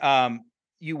 And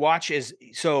you watch as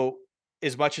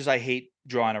much as I hate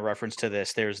drawing a reference to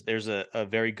this, there's a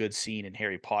very good scene in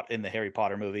the Harry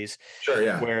Potter movies. Sure,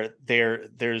 yeah. Where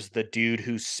there's the dude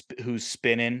who's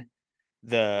spinning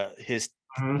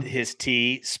his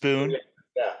tea spoon.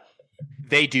 Yeah.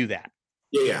 They do that.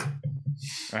 Yeah.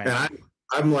 Right. And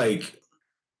I'm like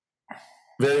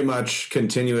very much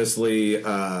continuously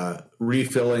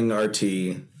refilling our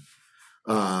tea.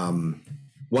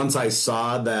 Once I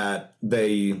saw that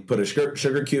they put a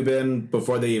sugar cube in,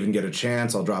 before they even get a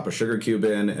chance, I'll drop a sugar cube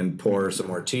in and pour some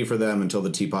more tea for them until the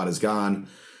teapot is gone.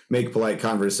 Make polite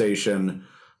conversation,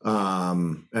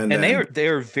 and they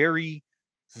are very,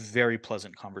 very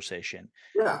pleasant conversation.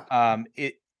 Yeah.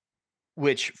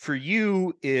 Which for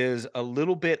you is a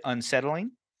little bit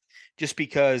unsettling, just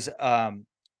because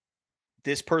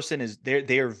this person is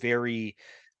they are very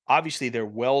obviously they're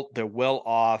well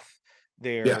off.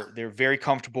 They're very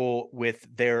comfortable with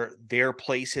their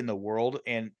place in the world,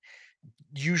 and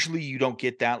usually you don't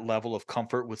get that level of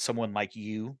comfort with someone like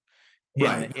you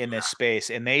in this space,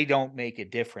 and they don't make a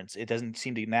difference. It doesn't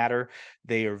seem to matter.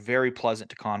 They are very pleasant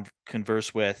to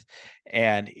converse with,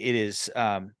 and it is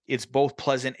it's both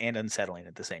pleasant and unsettling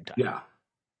at the same time. Yeah.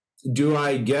 Do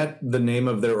I get the name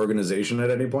of their organization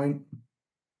at any point?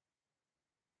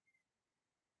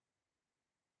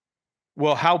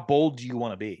 Well, how bold do you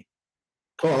want to be?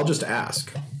 Oh, I'll just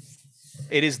ask.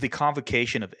 It is the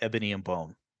Convocation of Ebony and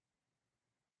Bone.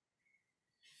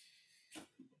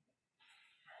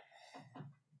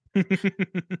 About him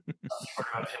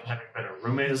having been a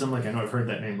roommateism, like I know I've heard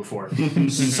that name before.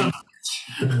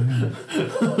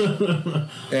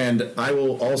 And I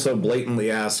will also blatantly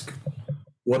ask,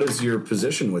 what is your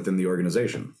position within the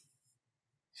organization?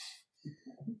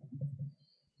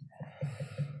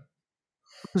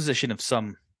 Position of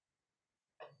some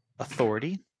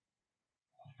authority.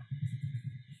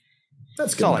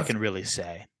 That's all I can really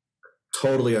say.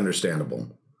 Totally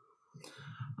understandable.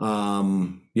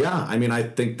 Yeah, I mean, I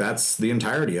think that's the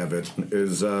entirety of it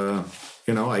is, I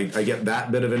get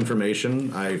that bit of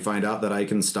information. I find out that I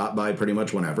can stop by pretty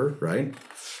much whenever, right?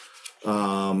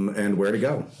 And where to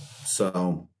go.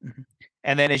 So.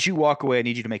 And then as you walk away, I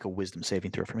need you to make a wisdom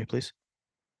saving throw for me, please.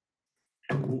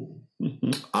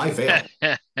 I failed.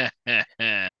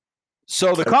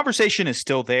 So the conversation is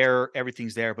still there.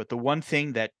 Everything's there. But the one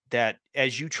thing that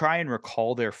as you try and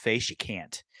recall their face, you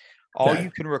can't. All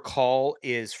you can recall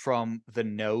is from the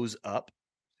nose up.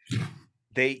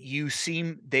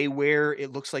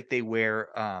 It looks like they wear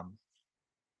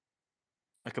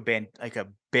like a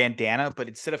bandana, but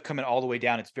instead of coming all the way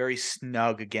down, it's very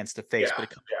snug against the face, but it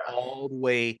comes all the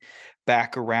way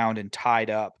back around and tied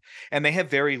up. And they have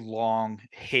very long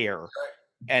hair.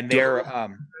 And they're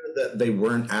that they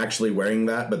weren't actually wearing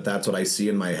that, but that's what I see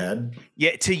in my head.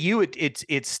 Yeah, to you it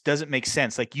doesn't make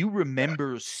sense. Like you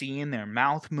remember seeing their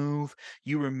mouth move,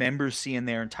 you remember seeing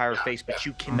their entire face, but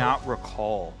you cannot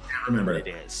recall what it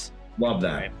is. Love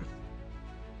that. Right?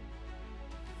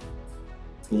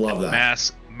 Love that.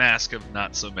 Mask of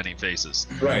not so many faces.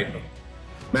 Right.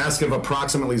 Mask of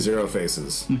approximately 0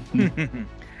 faces.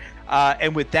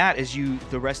 And with that, as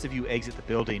the rest of you exit the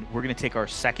building, we're going to take our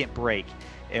second break,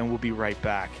 and we'll be right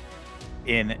back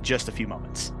in just a few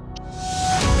moments.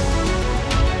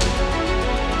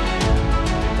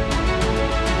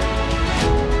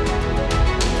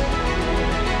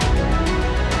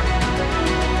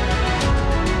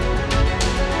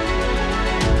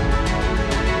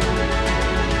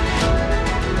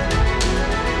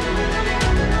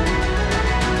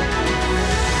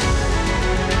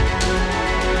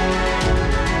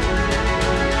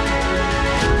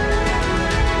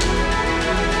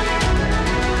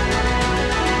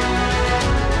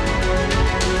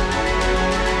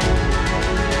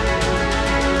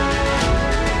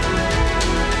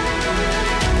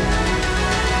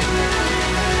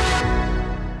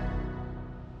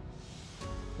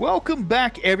 Welcome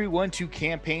back, everyone, to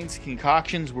Campaigns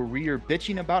Concoctions, where we are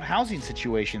bitching about housing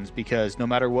situations because no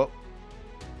matter what,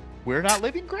 we're not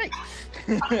living great.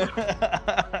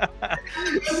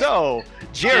 So,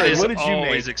 Jared, what did you make?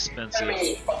 Always expensive.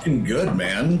 Fucking good,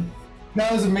 man.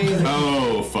 That was amazing.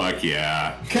 Oh, fuck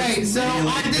yeah. Okay, so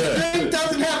this drink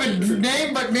doesn't have a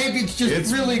name, but maybe it's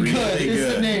just really good.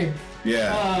 It's the name.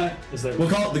 Yeah. We'll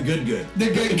call it the good good. The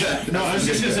good good. No, I was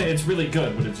just gonna say it's really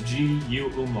good, but it's G-U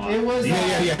umlaut. It was.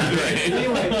 Yeah.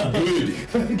 Anyway,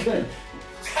 Good. good.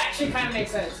 Actually, kind of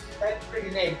makes sense. That's a pretty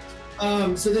good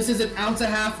name. So this is an ounce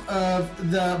and a half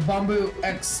of the Bamboo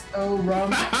XO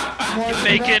rum.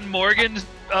 Making Morgan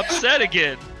upset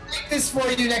again. Make this for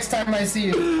you next time I see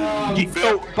you.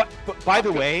 But by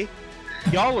the way,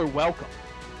 y'all are welcome.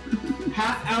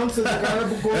 Half ounce of the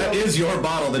garble. That is your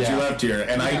bottle that you left here,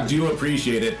 and I do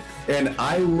appreciate it. And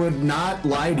I would not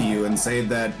lie to you and say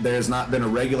that there's not been a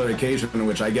regular occasion in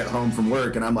which I get home from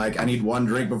work and I'm like, I need one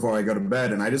drink before I go to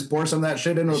bed, and I just pour some of that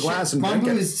shit into a glass and drink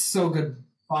Bamboo it. is so good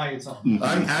by itself.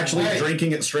 I'm actually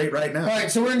drinking it straight right now. All right,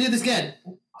 so we're gonna do this again.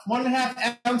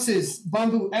 1.5 ounces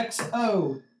Bamboo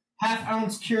XO, half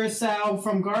ounce Curacao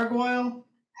from Gargoyle,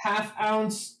 half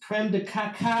ounce creme de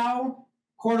cacao,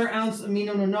 1/4 ounce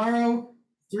Amino Nonaro,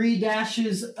 3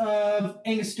 dashes of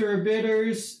Angostura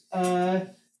bitters,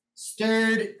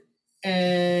 stirred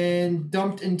and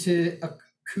dumped into a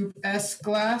Coupe S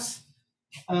glass.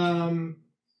 No,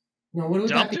 what would that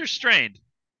Dumped be? or strained?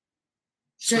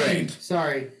 Strained.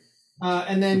 Sorry.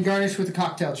 And then garnished with a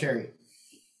cocktail cherry.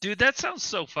 Dude, that sounds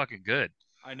so fucking good.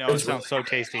 I know, it sounds so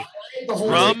tasty. The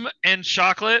whole Rum and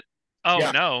chocolate? Oh,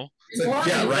 Yeah. no. It's like,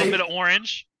 yeah, A little right? bit of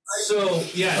orange? So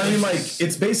yeah, I mean, like,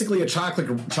 it's basically a chocolate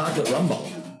rum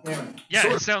ball. Yeah,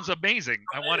 Sure. it sounds amazing.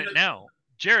 I want it now.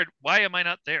 Jared, why am I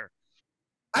not there?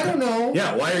 I don't know.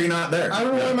 Yeah, why are you not there? I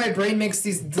don't know why my brain makes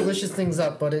these delicious things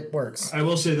up, but it works. I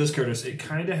will say this, Curtis. It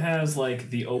kind of has like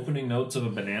the opening notes of a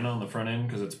banana on the front end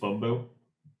because it's bamboo,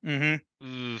 Mm-hmm.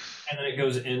 Oof. and then it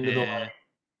goes into the Yeah. like,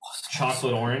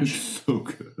 chocolate orange. So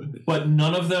good. But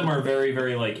none of them are very,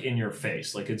 very like in your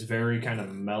face. Like it's very kind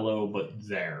of mellow, but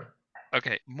there.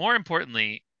 Okay, more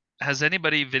importantly, has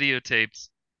anybody videotaped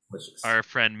our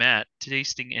friend Matt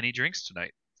tasting any drinks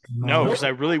tonight? No, because I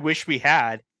really wish we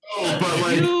had. But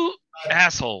like, You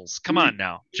assholes. Come on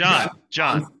now. John,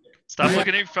 stop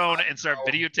looking at your phone and start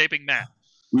videotaping Matt.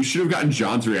 We should have gotten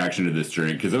John's reaction to this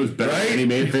drink because it was better than any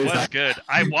main It face. was good.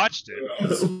 I watched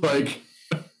it. Like,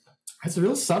 It's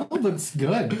real subtle, but it's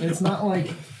good. It's not like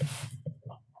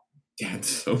yeah, it's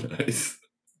so nice.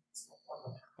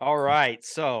 All right,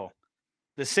 so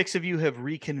the 6 of you have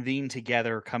reconvened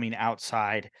together, coming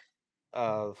outside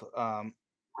of,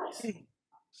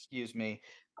 excuse me,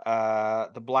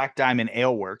 the Black Diamond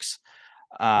Ale Works.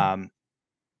 A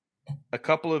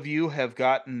couple of you have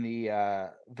gotten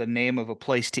the name of a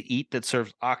place to eat that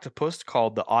serves octopus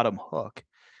called the Autumn Hook.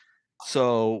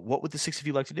 So, what would the 6 of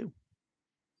you like to do?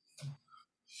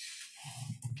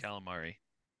 Calamari.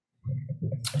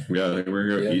 Yeah, I think we're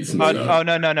gonna Yeah. eat some Oh, stuff.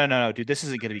 no, dude! This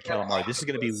isn't going to be calamari. This is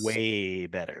going to be way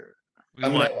better. We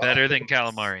want better than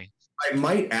calamari. I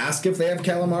might ask if they have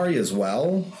calamari as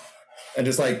well, and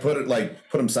just like put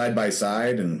them side by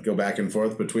side and go back and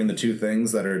forth between the two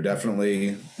things that are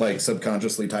definitely like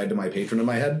subconsciously tied to my patron in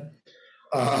my head.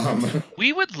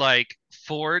 We would like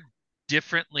 4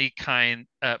 different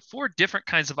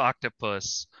kinds of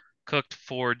octopus cooked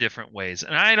 4 different ways.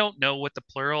 And I don't know what the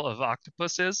plural of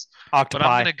octopus is, but I'm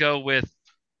Octopi. going to go with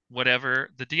whatever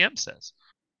the DM says.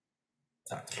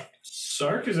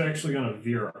 Sark is actually going to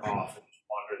veer off and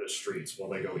wander the streets while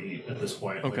they go eat at this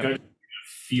point. Okay. Like, I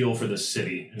feel for the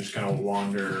city and just kind of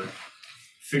wander,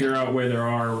 figure out where there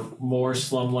are more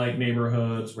slum-like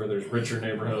neighborhoods, where there's richer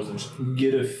neighborhoods, and just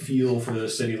get a feel for the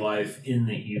city life in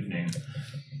the evening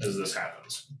as this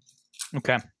happens.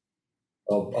 Okay.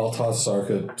 I'll toss Sark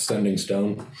a standing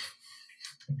stone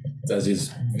as he's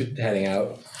heading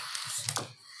out.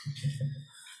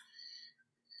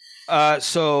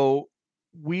 So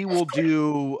we will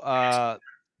do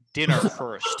dinner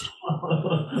first.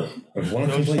 There's one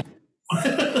complete.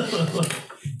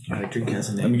 drink has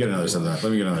a Let me get another sip of that. Has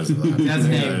a Let me get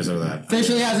name. another sip of that.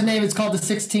 Officially has a name. It's called the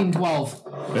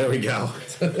 1612. There we go.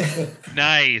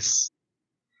 Nice.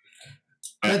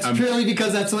 That's I'm- purely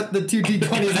because that's what the 2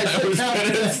 D20s I was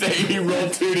gonna say he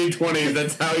rolled 2d20s.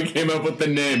 That's how he came up with the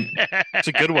name. It's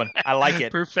a good one. I like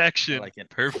it. Perfection. I like it.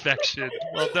 Perfection.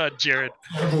 Well done, Jared.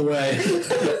 Way.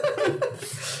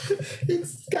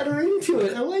 It's got a ring to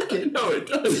it. I like it. No, it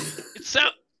does. It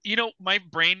sound, my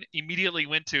brain immediately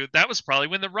went to that was probably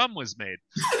when the rum was made.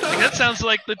 Like, that sounds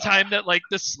like the time that like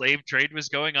the slave trade was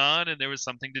going on, and there was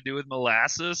something to do with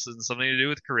molasses and something to do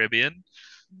with Caribbean.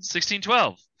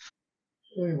 1612.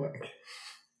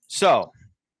 So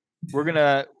we're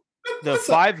gonna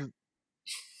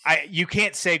you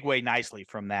can't segue nicely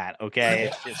from that,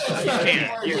 okay? It's just,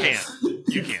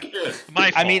 You can't. My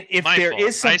fault. I mean, if My there fault.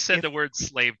 is some, I said the word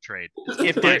slave trade.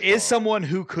 if there is someone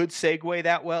who could segue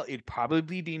that well, it'd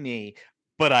probably be me,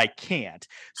 but I can't.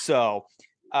 So,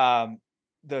 the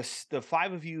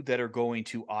 5 of you that are going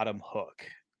to Autumn Hook,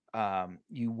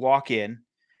 you walk in,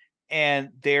 and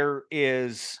there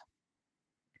is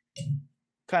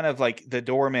kind of like the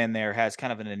doorman there has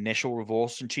kind of an initial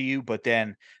revulsion to you, but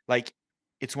then like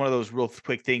it's one of those real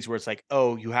quick things where it's like,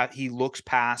 oh, he looks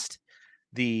past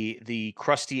the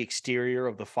crusty exterior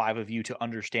of the 5 of you to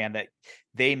understand that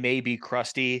they may be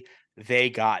crusty, they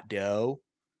got dough.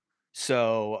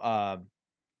 So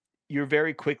you're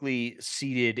very quickly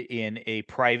seated in a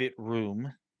private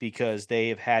room because they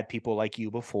have had people like you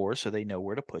before, so they know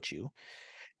where to put you.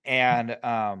 And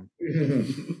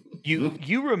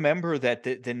you remember that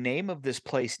the name of this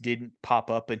place didn't pop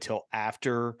up until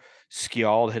after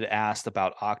Skjald had asked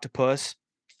about octopus.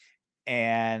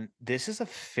 And this is a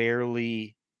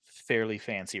fairly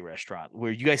fancy restaurant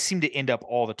where you guys seem to end up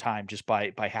all the time just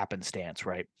by happenstance,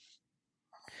 right?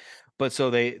 But so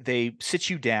they sit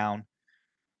you down,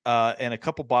 and a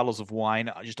couple bottles of wine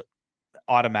just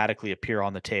automatically appear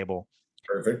on the table.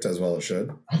 Perfect, as well it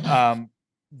should.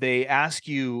 They ask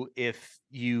you if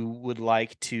you would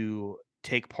like to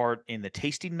take part in the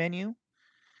tasting menu,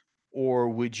 or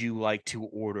would you like to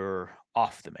order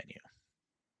off the menu?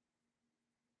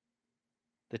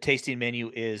 The tasting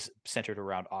menu is centered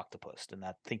around octopus, and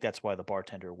I think that's why the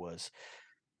bartender was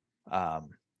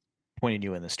pointing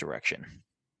you in this direction.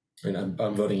 I mean,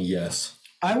 I'm voting yes.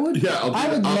 I would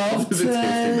love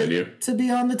to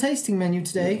be on the tasting menu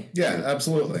today. Yeah,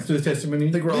 absolutely. Do the tasting menu.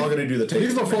 I think we're all going to do the tasting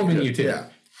menu. Here's the full menu too. Yeah.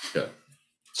 Yeah.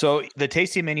 So the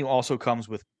tasting menu also comes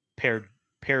with paired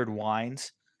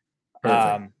wines.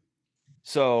 Perfect.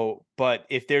 But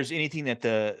if there's anything that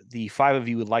the 5 of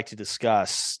you would like to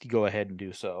discuss, go ahead and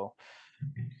do so.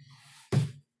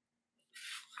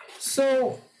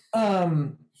 So,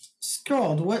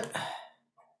 Skjald, what?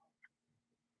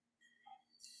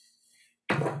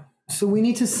 So we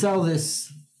need to sell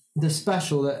the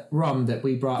special rum that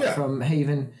we brought from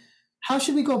Haven. How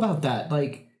should we go about that?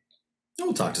 Like,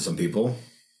 we'll talk to some people.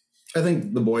 I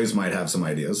think the boys might have some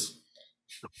ideas.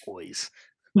 The boys.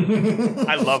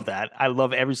 I love that. I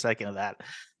love every second of that.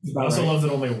 I also love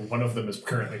that only one of them is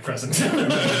currently present.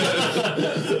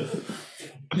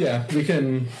 Yeah, we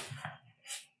can.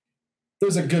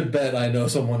 There's a good bet I know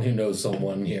someone who knows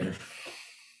someone here.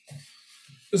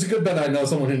 There's a good bet I know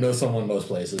someone who knows someone most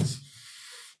places.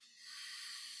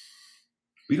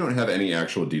 We don't have any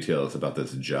actual details about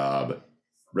this job,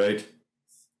 right?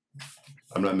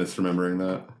 I'm not misremembering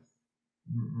that.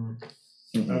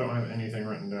 I don't have anything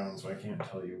written down, so I can't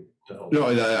tell you.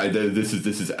 No, this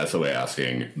is SOA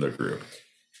asking the group.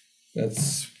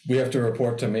 We have to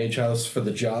report to Mage House for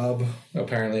the job.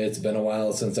 Apparently, it's been a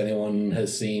while since anyone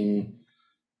has seen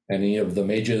any of the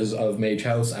mages of Mage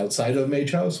House outside of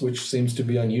Mage House, which seems to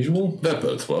be unusual. That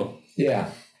bodes well.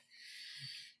 Yeah.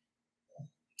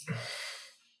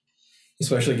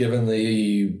 Especially given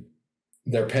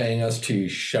they're paying us to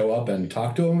show up and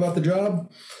talk to them about the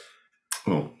job.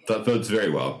 Well, that bodes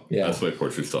very well. Yeah. That's why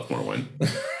Portrait stuff more win.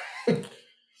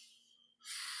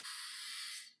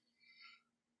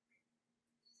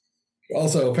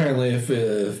 Also, apparently,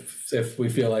 if we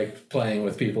feel like playing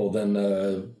with people, then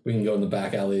we can go in the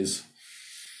back alleys.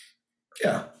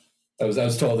 Yeah. I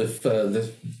was told if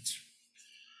it's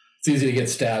easy to get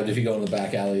stabbed if you go in the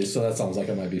back alleys, so that sounds like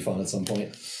it might be fun at some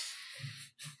point.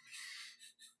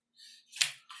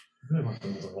 I really want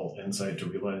them to roll insight to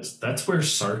realize that's where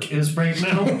Sark is right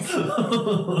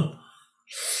now.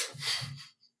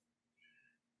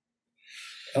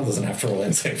 Al doesn't have to roll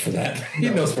insight for that. He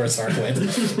knows where Sark went.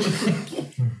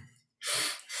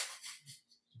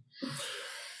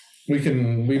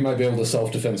 We might be able to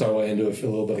self-defense our way into a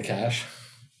little bit of cash.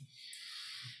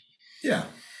 Yeah.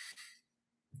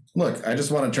 Look, I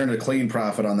just want to turn a clean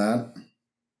profit on that.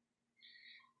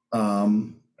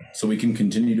 So we can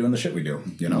continue doing the shit we do,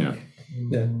 you know?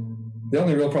 Yeah. The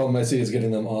only real problem I see is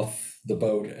getting them off the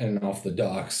boat and off the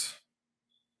docks.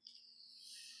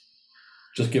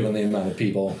 Just given the amount of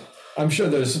people. I'm sure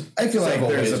I feel like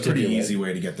there's a pretty easy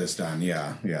way to get this done.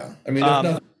 Yeah. I mean, if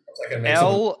nothing else, I can make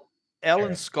Elle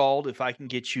and Skjald, if I can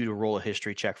get you to roll a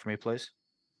history check for me, please.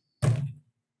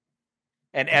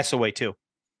 And SOA too.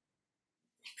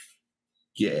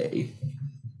 Yay.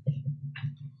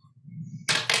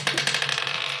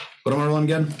 What am I rolling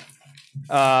again?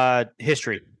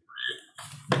 History.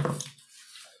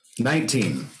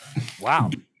 19. Wow.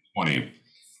 20.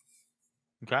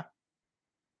 Okay.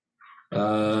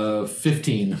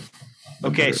 15.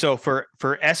 Okay, so for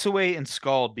SOA and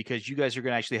Scald, because you guys are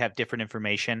going to actually have different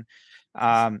information,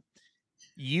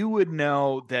 you would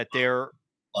know that there's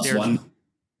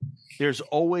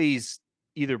always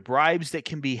either bribes that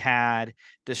can be had,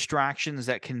 distractions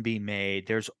that can be made.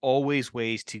 There's always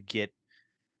ways to get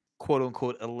quote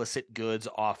unquote illicit goods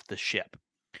off the ship,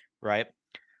 right?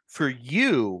 For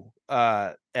you,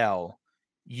 L,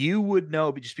 you would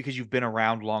know just because you've been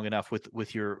around long enough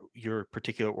with your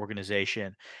particular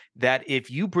organization that if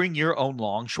you bring your own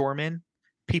longshoremen,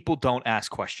 people don't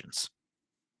ask questions.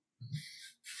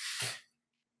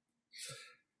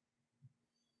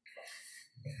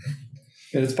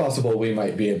 And it's possible we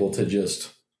might be able to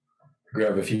just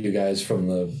grab a few guys from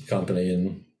the company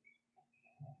and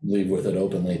leave with it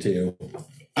openly too.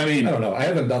 I mean, I don't know. I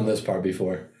haven't done this part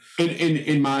before.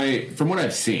 In my, from what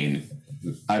I've seen,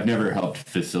 I've never helped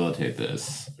facilitate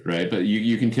this, right? But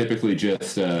you can typically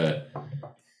just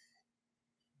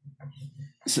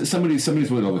somebody's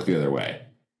willing to look the other way,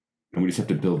 and we just have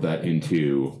to build that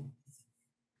into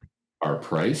our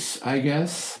price, I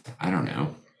guess. I don't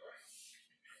know.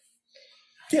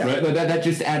 Yeah, right? But that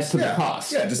just adds to the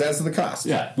cost. Yeah, it just adds to the cost.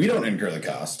 Yeah, we don't incur the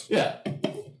cost. Yeah.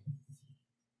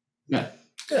 Yeah.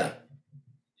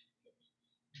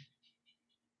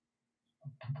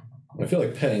 I feel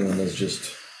like paying them is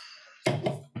just,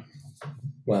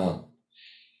 well,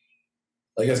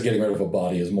 I guess getting rid of a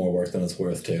body is more work than it's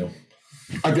worth too.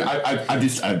 I've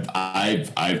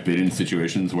been in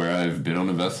situations where I've been on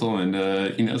a vessel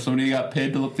and somebody got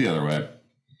paid to look the other way.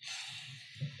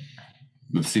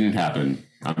 I've seen it happen.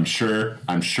 I'm sure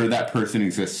that person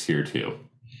exists here too.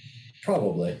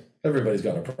 Probably. Everybody's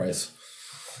got a price.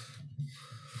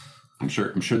 I'm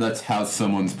sure that's how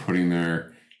someone's putting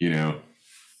their,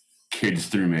 kids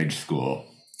through mage school.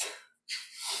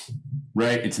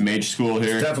 Right? It's mage school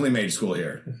here. It's definitely mage school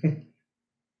here.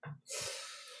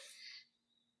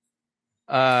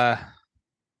 Like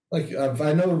I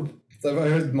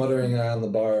heard muttering around the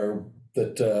bar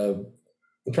that the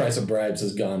price of bribes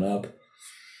has gone up,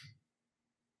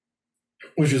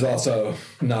 which is also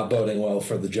not boding well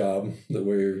for the job that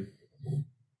we're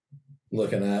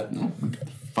looking at.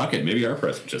 Fuck it, maybe our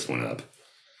price just went up.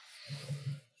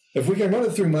 If we can run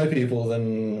it through my people,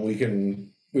 then we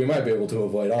might be able to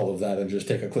avoid all of that and just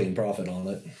take a clean profit on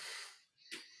it.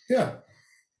 Yeah.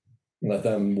 Let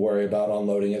them worry about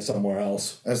unloading it somewhere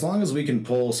else. As long as we can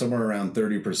pull somewhere around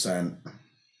 30%,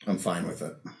 I'm fine with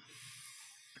it.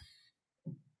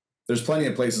 There's plenty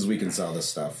of places we can sell this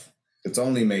stuff. It's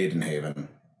only made in Haven,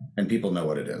 and people know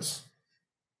what it is.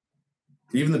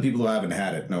 Even the people who haven't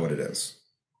had it know what it is.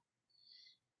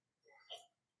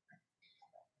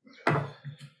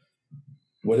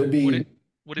 Would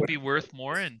it be worth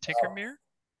more in Tinkermere?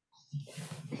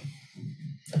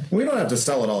 We don't have to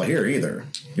sell it all here either,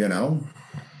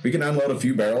 We can unload a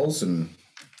few barrels and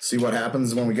see what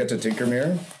happens when we get to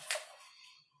Tinkermere.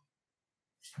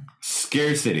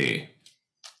 Scarcity.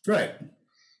 Right.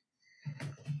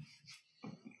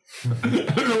 I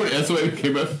don't know what SOA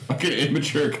became a fucking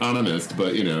immature economist,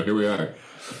 but here we are.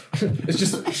 It's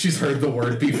just she's heard the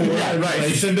word before. Yeah,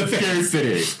 right.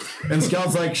 Scarcity. And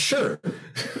Scald's like, sure.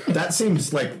 That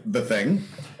seems like the thing.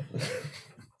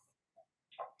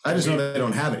 I just know they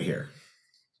don't have it here.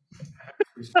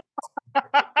 Exactly.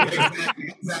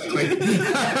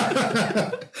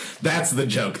 That's the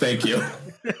joke. Thank you.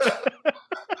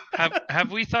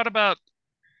 Have we thought about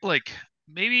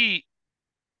maybe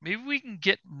we can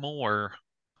get more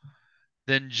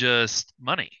than just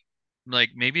money?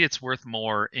 Maybe it's worth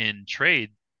more in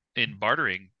trade, in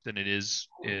bartering, than it is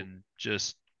in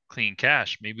just clean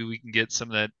cash. Maybe we can get some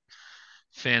of that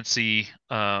fancy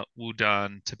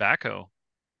Wudang tobacco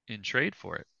in trade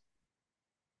for it.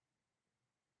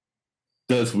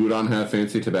 Does Wudang have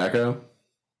fancy tobacco?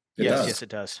 Yes, it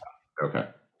does. Okay.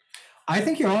 I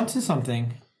think you're onto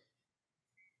something.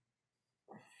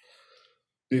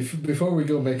 Before we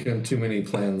go making too many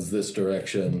plans this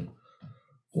direction,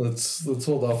 let's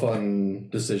hold off on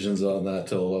decisions on that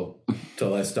till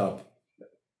I stop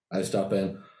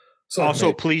in. So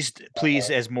also, please,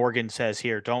 as Morgan says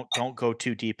here, don't go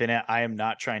too deep in it. I am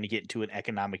not trying to get into an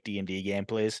economic D&D game,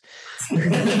 please.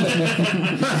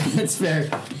 That's fair.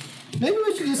 Maybe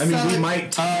we should just. We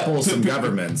might topple some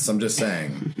governments. I'm just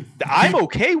saying. I'm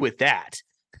okay with that.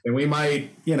 And we might,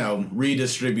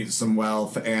 redistribute some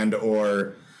wealth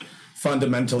or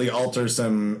fundamentally alter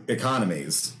some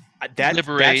economies.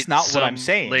 Liberate that's not what I'm some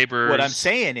saying. laborers. What I'm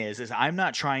saying is I'm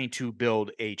not trying to build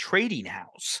a trading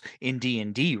house in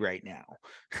D&D right now.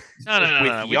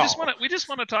 No. We just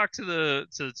want to talk to the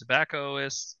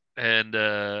tobaccoists,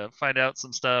 and find out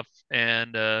some stuff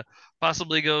and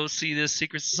possibly go see this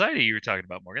secret society you were talking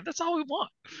about, Morgan. That's all we want.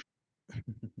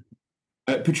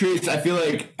 Patrice, I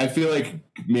feel like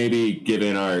maybe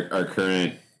given our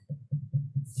current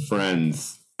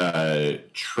friends,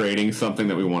 trading something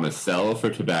that we want to sell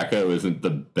for tobacco isn't the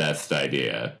best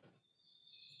idea.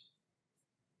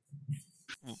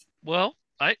 Well,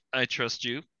 I trust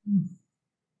you.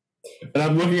 And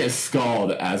I'm looking at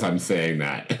Scald as I'm saying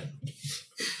that.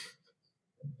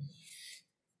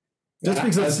 Just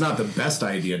because it's not the best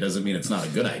idea doesn't mean it's not a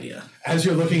good idea. As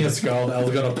you're looking at Scald,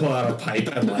 El's going to pull out a pipe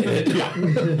and light it.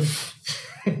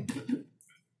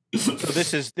 So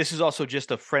this is also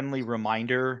just a friendly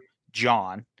reminder,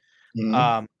 John.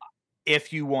 Mhm.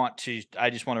 If you want to, I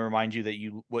just want to remind you that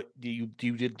you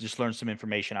did just learn some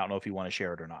information. I don't know if you want to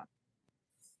share it or not.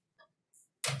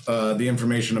 The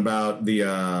information about the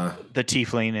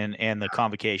tiefling and the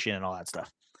convocation and all that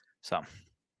stuff. So,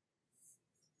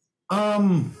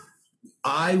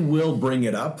 I will bring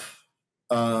it up.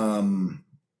 But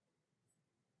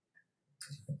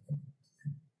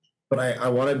I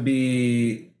want to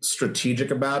be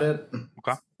strategic about it.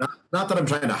 Okay. Not that I'm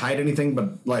trying to hide anything,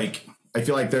 but like I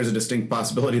feel like there's a distinct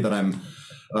possibility that I'm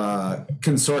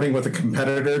consorting with a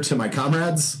competitor to my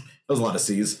comrades. That was a lot of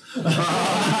C's.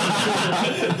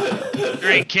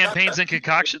 Great campaigns and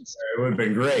concoctions. It would have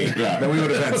been great. Yeah. Then we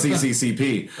would have had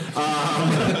CCCP.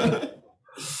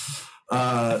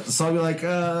 So I'll be like,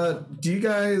 do you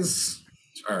guys...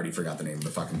 I already forgot the name of the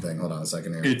fucking thing. Hold on a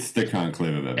second here. It's the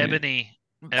Conclave of Ebony.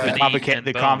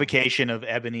 The convocation of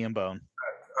Ebony and Bone.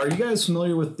 Are you guys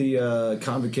familiar with the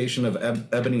convocation of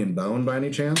Ebony and Bone by any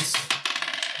chance?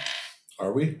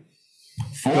 Are we?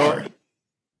 4.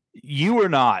 You are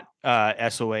not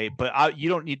SOA, but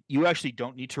you actually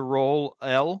don't need to roll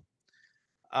L.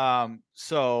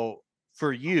 So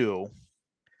for you,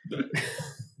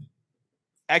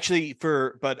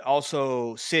 but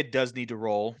also Sid does need to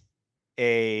roll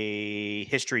a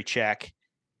history check.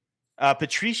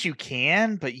 Patrice, you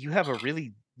can, but you have a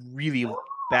really, really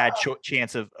bad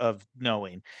chance of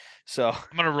knowing. So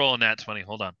I'm gonna roll a nat 20.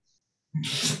 Hold on.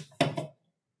 I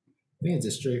think it's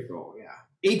a straight roll. Yeah,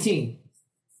 18.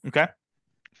 Okay.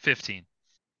 15.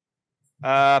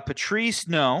 Patrice,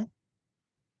 no.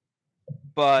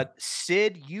 But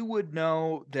Sid, you would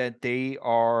know that they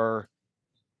are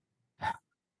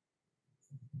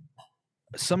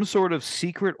some sort of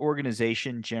secret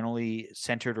organization, generally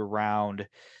centered around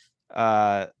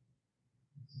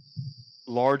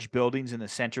large buildings in the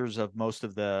centers of most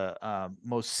of the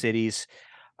most cities.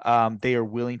 They are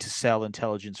willing to sell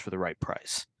intelligence for the right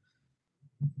price.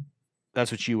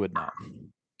 That's what you would know.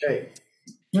 Okay.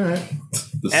 All right.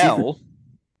 The L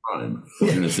crime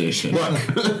organization. Look,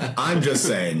 I'm just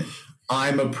saying,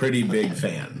 I'm a pretty big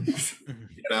fan.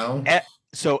 You know?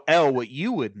 So L, what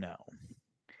you would know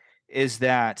is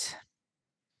that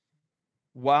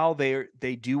while they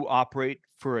do operate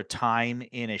for a time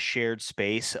in a shared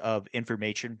space of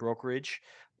information brokerage,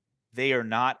 they are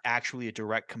not actually a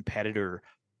direct competitor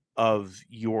of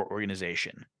your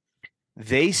organization.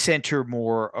 They center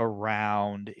more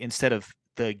around, instead of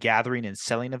the gathering and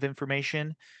selling of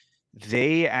information,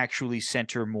 they actually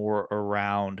center more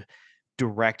around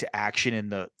direct action in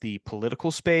the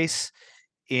political space,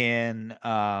 in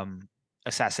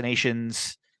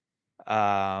assassinations,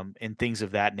 and things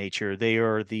of that nature. They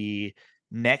are the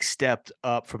next step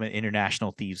up from an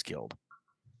international thieves guild.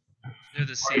 They're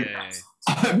the CIA.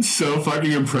 I'm so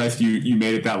fucking impressed you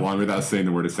made it that long without saying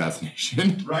the word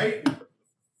assassination. Right?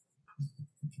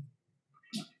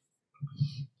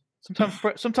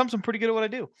 Sometimes I'm pretty good at what I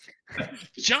do.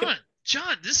 John,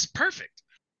 this is perfect.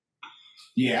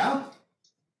 Yeah?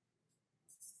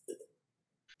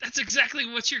 That's exactly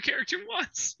what your character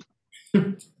wants.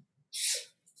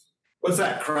 What's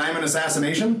that? Crime and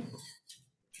assassination?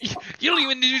 You don't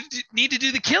even need to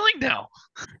do the killing now.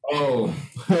 Oh,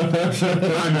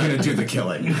 I'm going to do the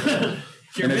killing.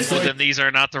 Then these are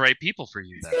not the right people for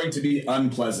you. It's going to be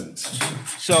unpleasant.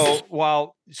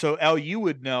 So L, you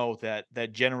would know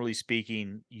that generally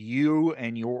speaking, you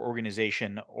and your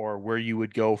organization are where you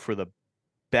would go for the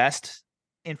best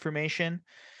information.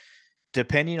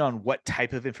 Depending on what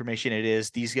type of information it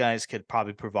is, these guys could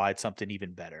probably provide something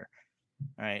even better.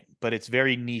 All right. But it's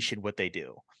very niche in what they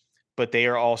do. But they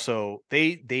are also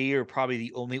they are probably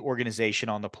the only organization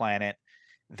on the planet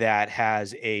that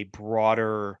has a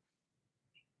broader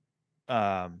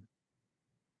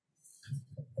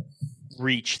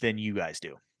reach than you guys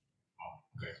do.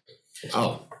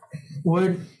 Oh.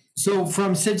 So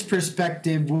from Sid's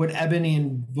perspective, would Ebony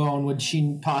and Bone, would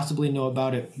she possibly know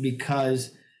about it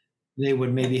because they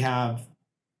would maybe have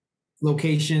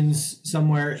locations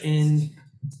somewhere in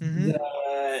the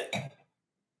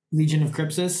Legion of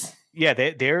Crypsis? Yeah,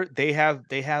 they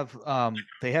have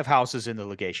houses in the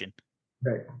legation.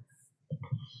 Right.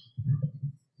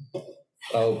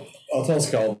 I'll tell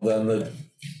Skull then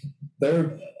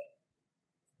that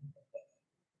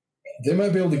they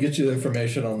might be able to get you the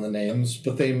information on the names,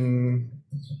 but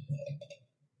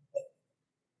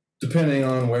depending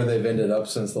on where they've ended up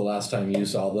since the last time you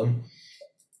saw them,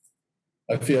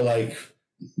 I feel like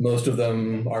most of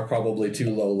them are probably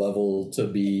too low level to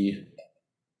be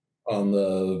on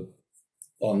the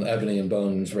Ebony and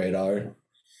Bones radar.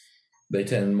 They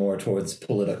tend more towards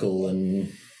political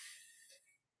and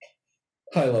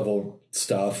high level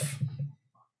stuff,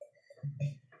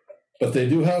 but they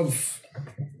do have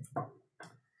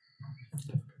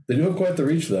quite the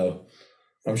reach, though.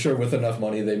 I'm sure with enough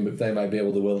money, they might be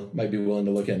willing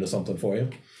to look into something for you.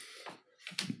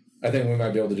 I think we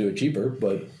might be able to do it cheaper,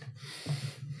 but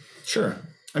sure.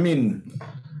 I mean,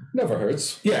 never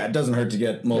hurts. Yeah, it doesn't hurt to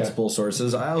get multiple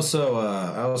sources. I also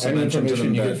any mentioned to them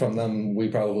information you that, get from them, we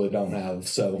probably don't have.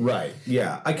 So right,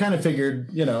 yeah, I kind of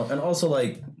figured, and also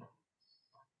like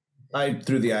I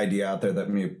threw the idea out there that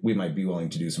we might be willing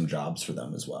to do some jobs for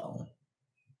them as well.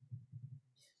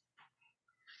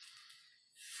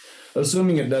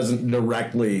 Assuming it doesn't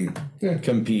directly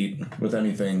compete with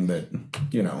anything that,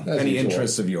 any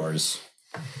interests of yours.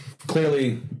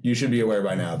 Clearly, you should be aware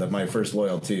by now that my first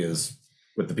loyalty is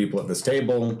with the people at this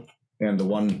table and the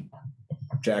one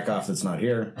jack-off that's not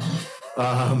here.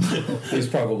 He's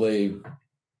probably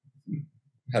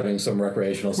having some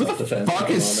recrecreational self-defense. What the fuck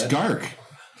is Skark?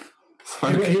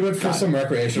 He went for some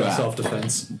recreational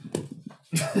self-defense.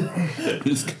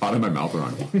 Just caught in my mouth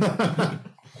wrong.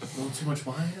 A little too much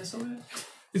wine, I saw it.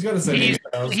 He's got to say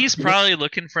he's probably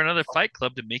looking for another fight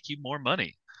club to make you more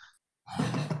money.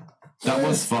 That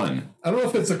was fun. I don't know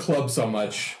if it's a club so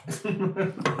much.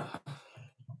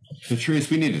 Patrice,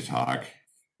 we need to talk.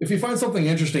 If you find something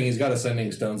interesting, he's got a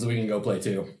sending stone, so we can go play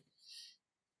too.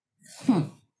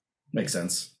 Makes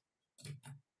sense.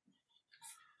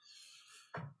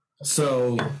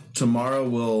 So tomorrow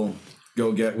we'll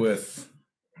go get with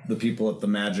the people at the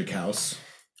Magic House.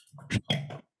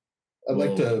 I'd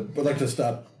like to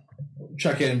stop,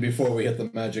 check in before we hit the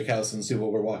Magic House and see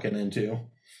what we're walking into.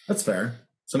 That's fair.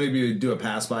 So maybe we do a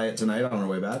pass by it tonight on our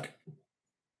way back.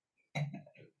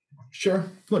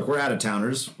 Sure. Look, we're out of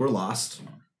towners. We're lost.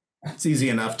 It's easy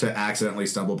enough to accidentally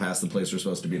stumble past the place we're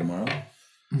supposed to be tomorrow.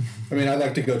 I mean, I'd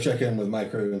like to go check in with my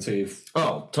crew and see if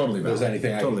totally there's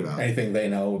anything anything they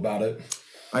know about it.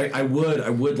 I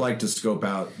would like to scope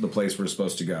out the place we're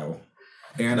supposed to go.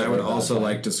 And I would also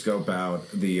like to scope out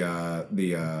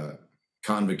the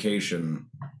Convocation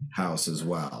house as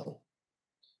well.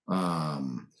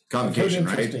 Convocation,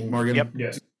 right, Morgan? Yep.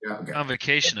 Yes. Yeah, okay.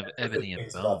 Convocation of Ebony and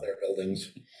About Bone. their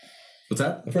buildings. What's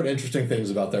that? I've heard interesting things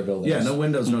about their buildings. Yeah, no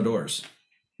windows, no doors.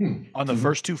 On the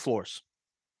first 2 floors.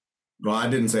 Well, I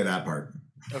didn't say that part.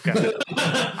 Okay.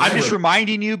 I'm just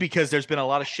reminding you because there's been a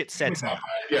lot of shit said tonight.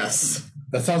 Yes.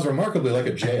 That sounds remarkably like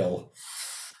a jail.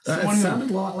 It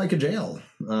sounded a lot like a jail.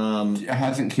 It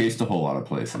hasn't cased a whole lot of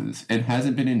places and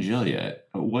hasn't been in jail yet.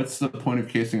 What's the point of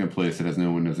casing a place that has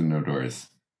no windows and no doors?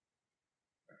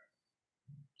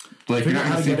 Like, you're not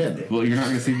going to get in. Well, you're not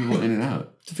going to see people in and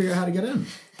out. To figure out how to get in.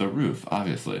 The roof,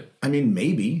 obviously. I mean,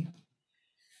 maybe.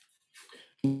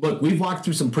 Look, we've walked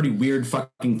through some pretty weird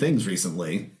fucking things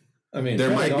recently. I mean,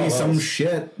 there might be some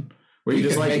shit where you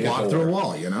just like walk through a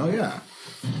wall, Yeah.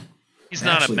 He's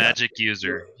not a magic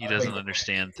user. He doesn't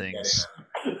understand things.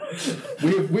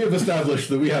 We have established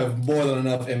that we have more than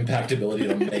enough impactability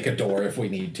to make a door if we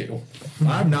need to.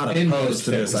 I'm not opposed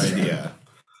to this idea.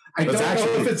 I don't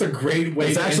know if it's a great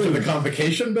way to enter the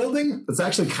Convocation building. That's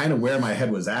actually kind of where my head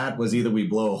was at, was either we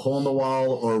blow a hole in the wall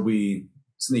or we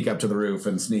sneak up to the roof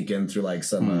and sneak in through like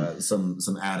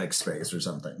some attic space or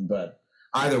something. But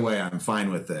either way, I'm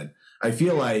fine with it. I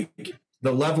feel like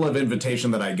the level of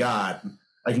invitation that I got,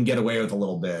 I can get away with a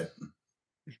little bit.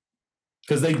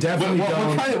 Because they definitely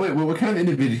don't... What kind of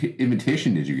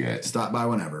invitation did you get? Stop by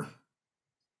whenever.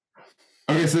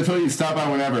 Okay, so they told you to stop by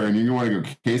whenever, and you want to go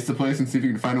case the place and see if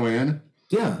you can find a way in?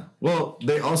 Yeah. Well,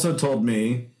 they also told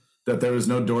me that there was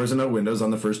no doors and no windows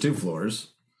on the first 2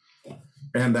 floors,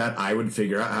 and that I would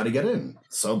figure out how to get in.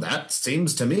 So that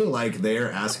seems to me like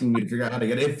they're asking me to figure out how to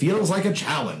get it. It feels like a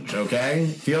challenge, okay?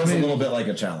 Feels a little bit like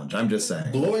a challenge. I'm just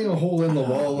saying. Blowing a hole in the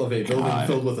wall of a building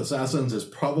filled with assassins is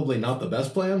probably not the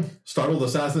best plan. Startled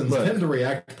assassins tend to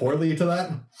react poorly to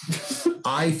that.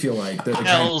 I feel like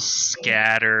they'll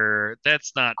scatter.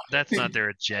 That's not their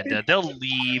agenda. They'll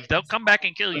leave. They'll come back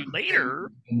and kill you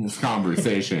later. In this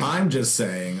conversation. I'm just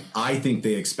saying, I think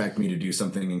they expect me to do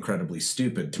something incredibly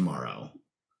stupid tomorrow.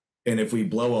 And if we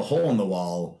blow a hole in the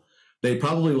wall, they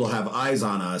probably will have eyes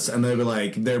on us, and they'll be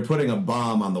like, they're putting a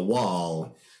bomb on the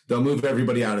wall. They'll move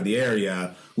everybody out of the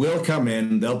area. We'll come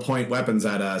in, they'll point weapons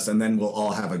at us, and then we'll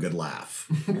all have a good laugh.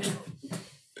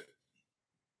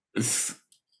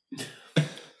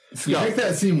 You make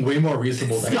that seem way more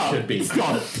reasonable than it should be.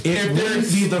 Scott, if they're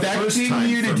expecting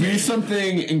you to do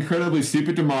something incredibly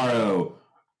stupid tomorrow,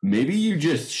 maybe you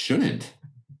just shouldn't.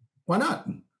 Why not?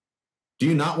 Do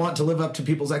you not want to live up to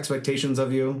people's expectations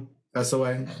of you,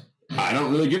 SOA? I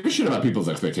don't really give a shit about people's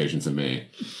expectations of me.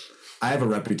 I have a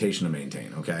reputation to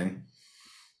maintain, okay?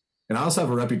 And I also have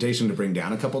a reputation to bring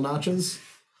down a couple notches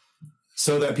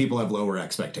so that people have lower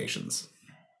expectations.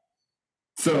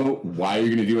 So why are you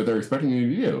going to do what they're expecting you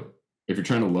to do if you're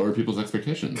trying to lower people's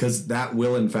expectations? Because that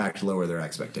will, in fact, lower their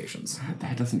expectations.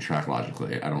 That doesn't track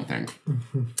logically, I don't think.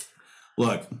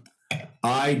 Look,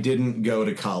 I didn't go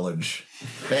to college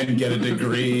and get a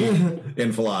degree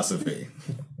in philosophy.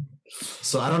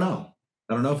 So I don't know.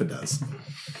 I don't know if it does.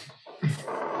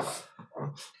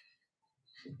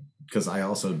 Because I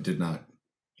also did not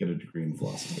get a degree in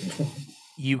philosophy.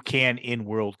 You can, in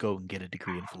world, go and get a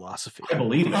degree in philosophy. I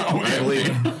believe it. I believe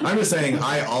it. I'm just saying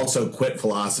I also quit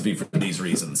philosophy for these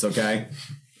reasons, okay?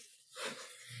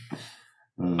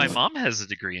 My mom has a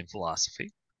degree in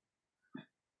philosophy.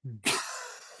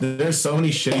 There's so many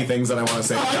shitty things that I want to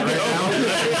say right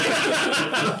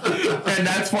now. And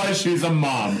that's why she's a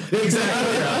mom.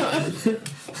 Exactly.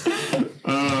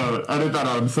 I did that.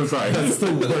 I'm so sorry. That's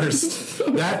the worst.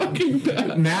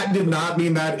 That Matt did not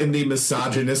mean that in the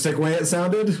misogynistic way it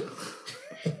sounded.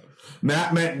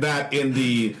 Matt meant that in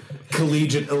the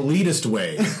collegiate elitist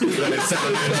way that it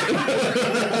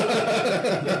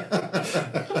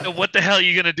sounded. What the hell are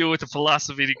you going to do with a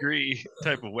philosophy degree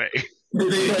type of way?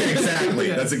 Exactly.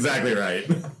 That's exactly right.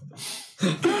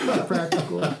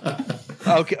 Practical.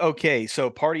 Okay. So,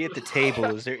 party at the table.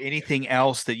 Is there anything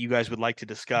else that you guys would like to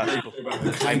discuss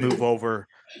before I move over?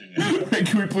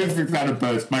 Can we please fix that in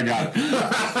post? My God, I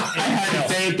had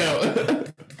to say it though.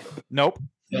 Nope.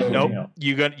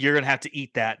 You're gonna have to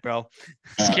eat that, bro.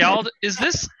 Skald, is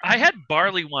this? I had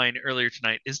barley wine earlier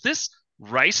tonight. Is this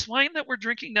rice wine that we're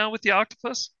drinking now with the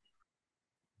octopus?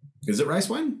 Is it rice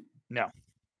wine? No.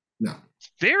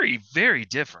 Very, very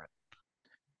different.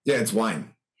 Yeah, it's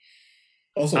wine.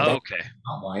 Also, okay.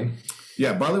 Not wine.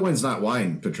 Yeah, barley wine's not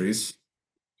wine, Patrice.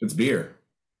 It's beer.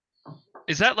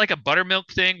 Is that like a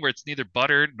buttermilk thing where it's neither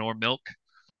butter nor milk?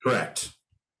 Correct.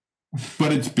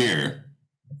 But it's beer.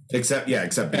 Except beer.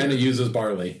 And it uses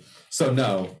barley. So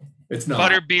no, it's not.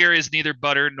 Butter beer is neither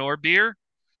butter nor beer?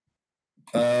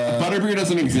 Butterbeer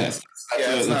doesn't exist.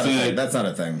 That's not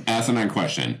a thing. Asinine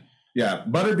question. Yeah,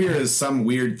 butterbeer is some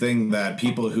weird thing that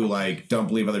people who don't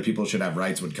believe other people should have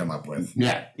rights would come up with.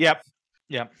 Yeah. Yep.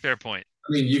 Fair point.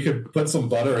 I mean, you could put some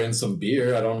butter in some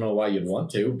beer. I don't know why you'd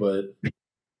want to, but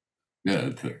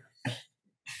Yeah.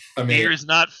 I mean, beer is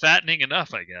not fattening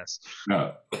enough, I guess.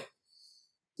 No.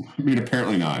 I mean,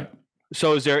 apparently not.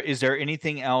 So, is there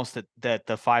anything else that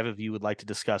the five of you would like to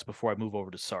discuss before I move over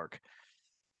to Sark?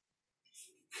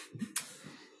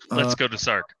 Let's go to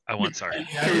Sark. I want Sark.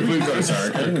 Can we please go to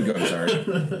Sark? I didn't go to Sark.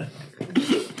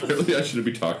 Apparently, I shouldn't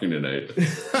be talking tonight.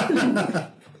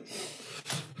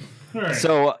 All right.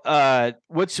 So,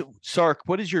 Sark?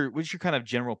 What is your kind of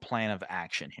general plan of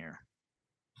action here?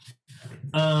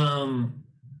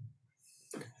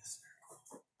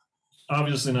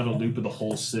 Obviously not a loop of the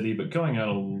whole city, but going out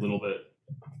a little bit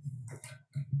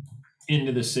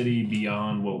into the city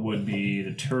beyond what would be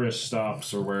the tourist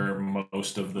stops or where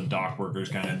most of the dock workers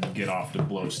kind of get off to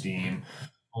blow steam.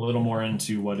 A little more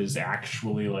into what is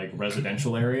actually like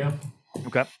residential area.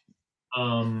 Okay.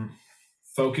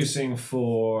 Focusing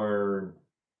for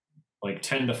like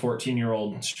 10 to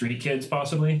 14-year-old street kids,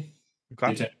 possibly.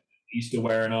 Okay. At least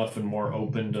aware enough and more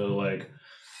open to like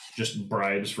just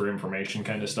bribes for information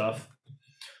kind of stuff.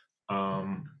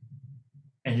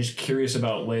 And just curious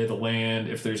about lay of the land,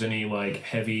 if there's any like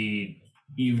heavy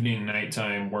evening,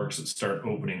 nighttime works that start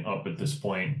opening up at this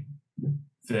point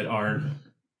that aren't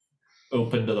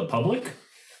open to the public.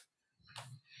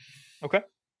 Okay.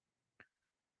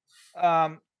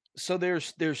 So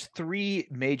there's three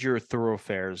major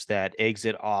thoroughfares that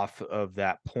exit off of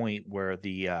that point where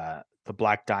the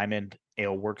Black Diamond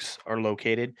Ale Works are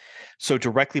located. So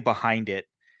directly behind it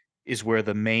is where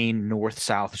the main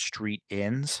north-south street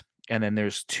ends, and then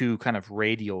there's two kind of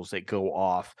radials that go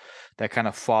off that kind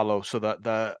of follow. So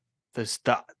the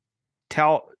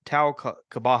Tal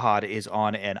Kabahad is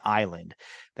on an island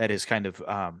that is kind of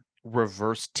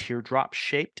reverse teardrop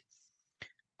shaped,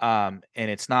 and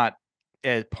it's not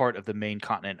as part of the main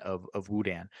continent of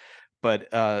Wudan, but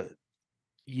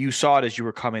you saw it as you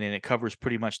were coming in. It covers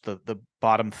pretty much the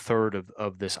bottom third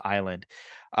of this island.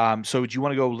 So do you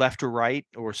want to go left or right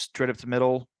or straight up the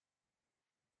middle?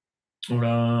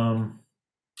 I'll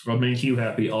make you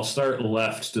happy. I'll start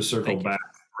left to circle back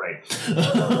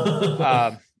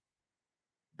right.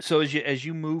 So as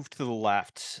you move to the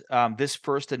left, this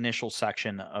first initial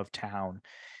section of town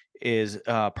is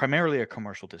primarily a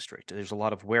commercial district. There's a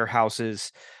lot of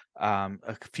warehouses,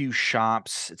 a few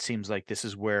shops. It seems like this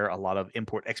is where a lot of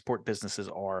import-export businesses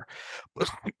are.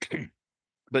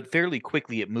 But fairly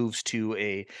quickly it moves to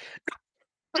a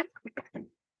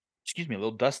excuse me, a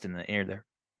little dust in the air there.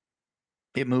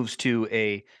 It moves to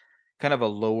a kind of a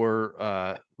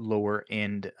lower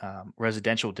end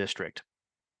residential district.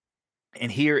 And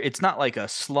here it's not like a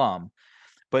slum,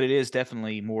 but it is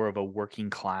definitely more of a working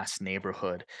class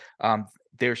neighborhood.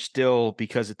 They're still,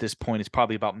 because at this point it's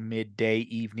probably about midday,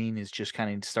 evening is just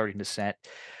kind of starting to set.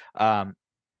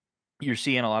 You're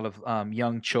seeing a lot of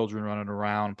young children running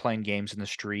around, playing games in the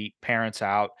street, parents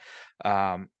out.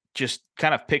 Just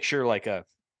kind of picture like a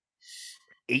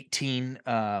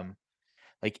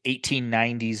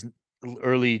 1890s,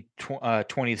 early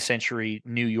 20th century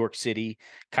New York City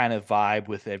kind of vibe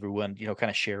with everyone, kind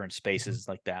of sharing spaces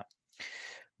like that.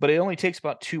 But it only takes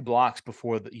about 2 blocks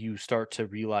before you start to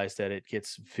realize that it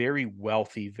gets very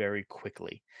wealthy very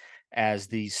quickly, as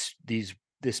this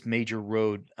major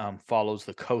road follows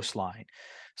the coastline.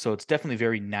 So it's definitely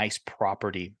very nice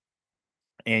property.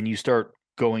 And you start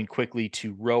going quickly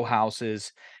to row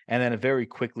houses and then very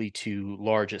quickly to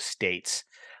large estates,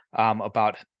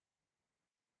 about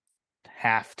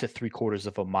half to 3/4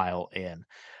 of a mile in.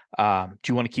 Do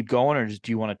you want to keep going, or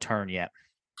do you want to turn yet?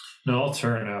 No, I'll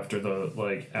turn after at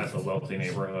the wealthy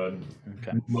neighborhood.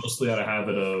 Okay. Mostly out of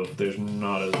habit of there's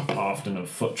not as often of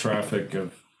foot traffic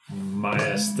of my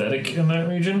aesthetic in that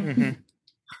region.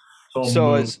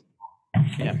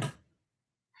 Mm-hmm.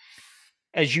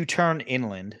 As you turn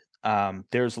inland,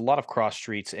 there's a lot of cross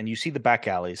streets, and you see the back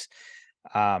alleys.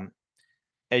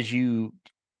 As you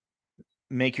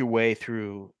make your way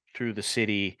through the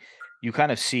city, you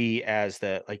kind of see as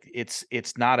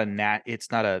it's not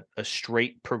a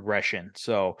straight progression.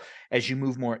 So as you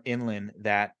move more inland,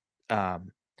 that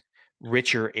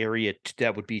richer area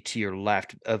that would be to your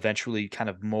left eventually kind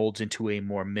of molds into a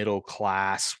more middle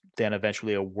class, then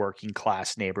eventually a working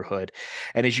class neighborhood.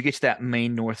 And as you get to that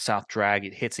main north-south drag,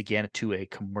 it hits again to a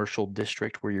commercial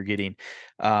district where you're getting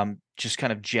just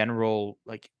kind of general,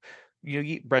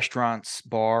 restaurants,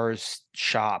 bars,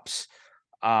 shops.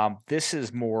 This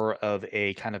is more of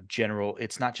a kind of general.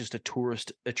 It's not just a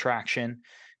tourist attraction,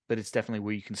 but it's definitely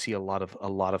where you can see a lot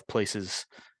of places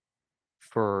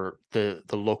for the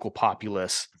local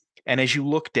populace. And as you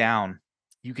look down,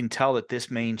 you can tell that this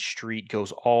main street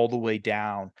goes all the way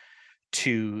down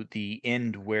to the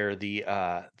end where the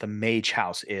Mage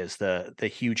House is,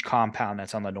 the huge compound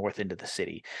that's on the north end of the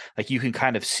city. Like, you can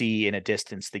kind of see in a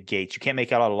distance the gates. You can't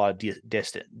make out a lot of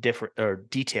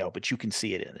detail, but you can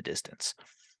see it in the distance.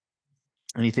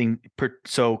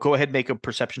 So go ahead and make a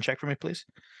perception check for me, please.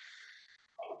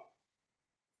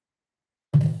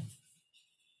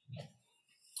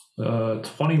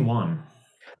 21.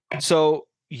 So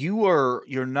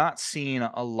you're not seeing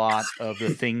a lot of the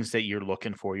things that you're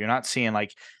looking for. You're not seeing,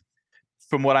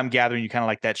 from what I'm gathering, you kind of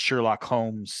like that Sherlock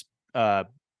Holmes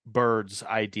birds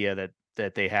idea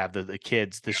that they have, the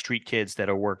kids, the street kids that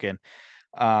are working.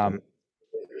 Yep.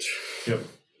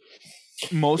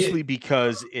 Mostly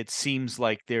because it seems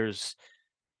like there's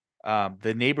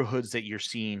the neighborhoods that you're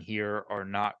seeing here are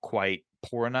not quite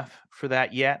poor enough for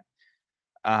that yet.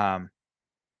 And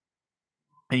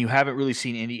you haven't really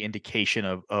seen any indication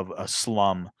of a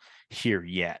slum here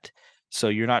yet. So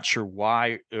you're not sure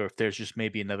why, or if there's just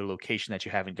maybe another location that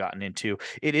you haven't gotten into.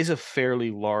 It is a fairly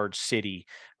large city.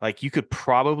 Like, you could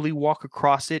probably walk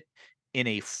across it in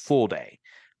a full day,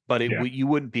 but you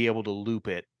wouldn't be able to loop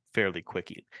it fairly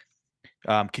quickly.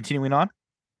 Continuing on.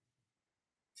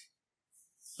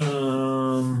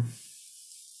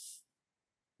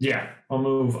 Yeah, I'll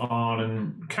move on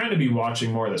and kind of be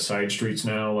watching more of the side streets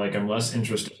now. Like, I'm less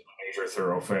interested in the major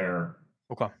thoroughfare.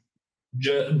 Okay.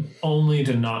 Only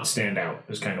to not stand out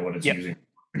is kind of what it's using.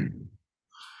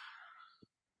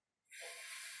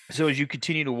 So as you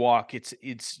continue to walk,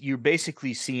 it's you're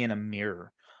basically seeing a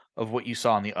mirror of what you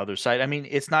saw on the other side. I mean,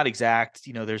 it's not exact.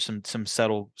 There's some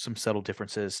subtle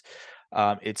differences.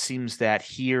 It seems that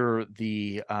here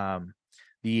the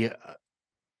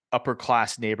upper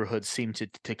class neighborhoods seem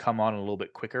to come on a little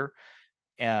bit quicker.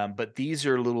 But these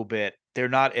are a little bit. They're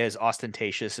not as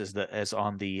ostentatious as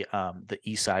on the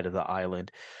east side of the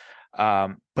island.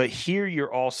 But here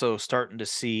you're also starting to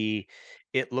see.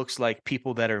 It looks like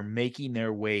people that are making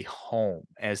their way home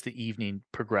as the evening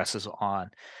progresses on.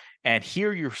 And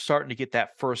here you're starting to get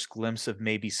that first glimpse of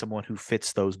maybe someone who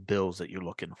fits those bills that you're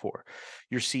looking for.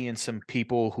 You're seeing some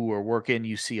people who are working.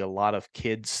 You see a lot of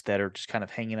kids that are just kind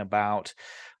of hanging about,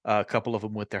 a couple of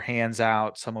them with their hands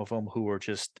out, some of them who are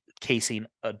just casing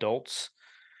adults,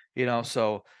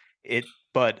 so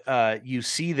but you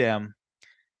see them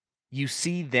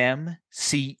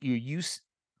see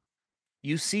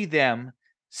you see them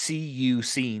see you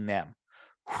seeing them.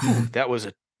 Whew, that was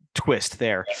a twist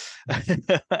there.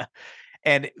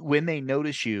 And when they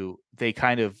notice you, they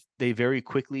very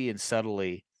quickly and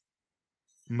subtly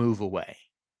move away,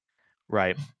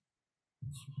 right?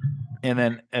 And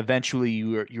then eventually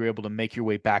you're able to make your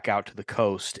way back out to the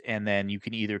coast, and then you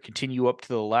can either continue up to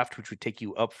the left, which would take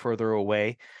you up further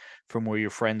away from where your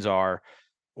friends are,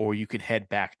 or you can head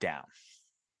back down.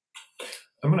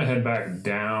 I'm gonna head back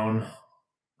down.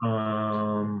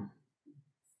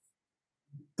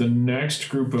 The next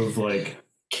group of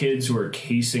kids who are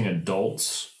casing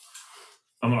adults,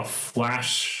 I'm gonna play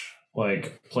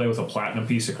with a platinum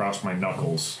piece across my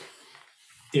knuckles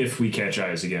if we catch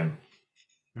eyes again.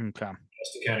 Okay.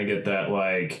 Just to kind of get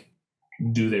that,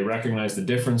 do they recognize the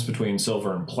difference between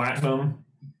silver and platinum?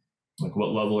 What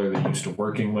level are they used to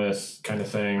working with, kind of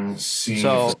thing.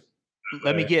 So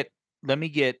let me get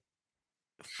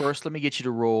first. Let me get you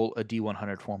to roll a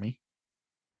D100 for me.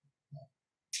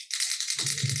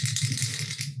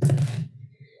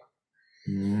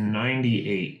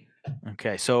 98.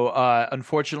 Okay, so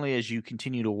unfortunately, as you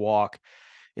continue to walk,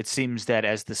 it seems that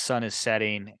as the sun is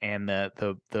setting and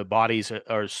the bodies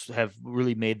have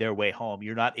really made their way home,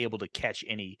 you're not able to catch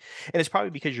any. And it's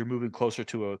probably because you're moving closer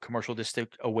to a commercial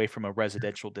district away from a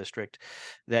residential district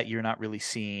that you're not really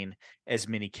seeing as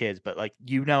many kids. But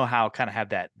how kind of have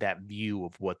that view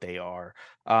of what they are.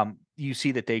 You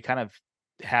see that they kind of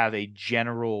have a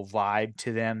general vibe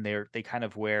to them. They kind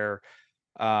of wear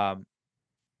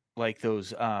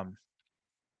those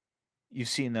you've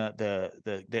seen the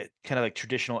kind of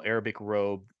traditional Arabic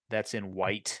robe that's in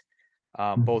white.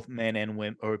 Both men and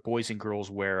women, or boys and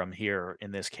girls, wear them here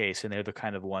in this case, and they're the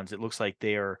kind of ones. It looks like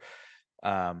they are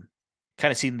kind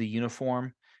of seeing the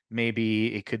uniform.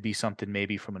 Maybe it could be something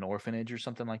maybe from an orphanage or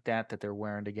something like that they're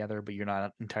wearing together, but you're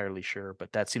not entirely sure.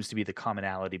 But that seems to be the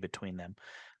commonality between them,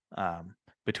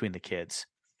 between the kids.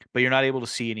 But you're not able to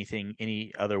see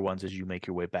any other ones as you make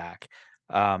your way back.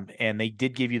 And they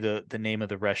did give you the name of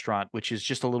the restaurant, which is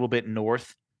just a little bit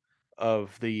north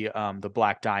of the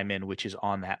Black Diamond, which is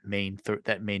on that main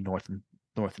north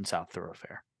and south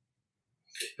thoroughfare.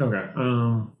 Okay.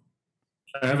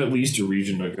 I have at least a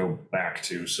region to go back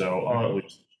to, so I'll at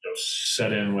least go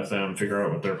set in with them, figure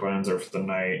out what their plans are for the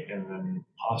night, and then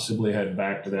possibly head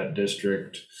back to that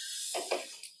district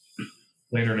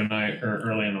later tonight or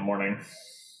early in the morning.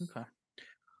 Okay.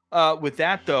 With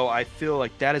that, though, I feel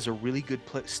like that is a really good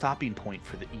stopping point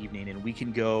for the evening, and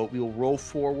we'll roll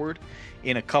forward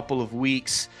in a couple of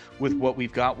weeks with what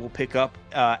we've got. We'll pick up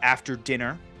after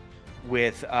dinner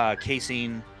with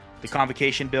casing the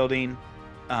Convocation Building,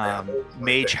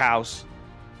 Mage House.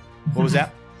 What was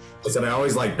that? I said I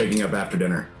always like picking up after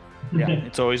dinner. Yeah,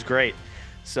 it's always great.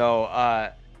 So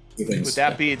with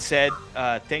that being said,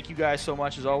 thank you guys so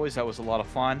much as always. That was a lot of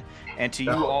fun. And to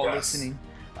you all listening,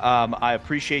 I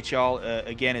appreciate y'all.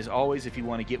 Again, as always, if you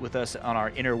want to get with us on our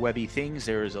interwebby things,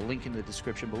 there is a link in the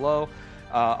description below.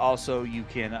 Also, you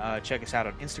can check us out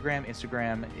on Instagram.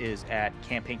 Instagram is at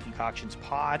Campaign Concoctions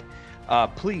Pod.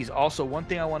 Please, also, one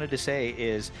thing I wanted to say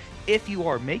is if you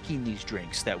are making these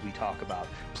drinks that we talk about,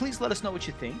 please let us know what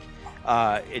you think.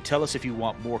 Tell us if you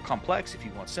want more complex, if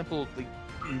you want simple.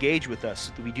 Engage with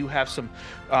us. We do have some.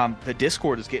 The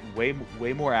Discord is getting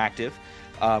way more active.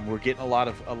 We're getting a lot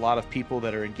of people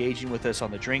that are engaging with us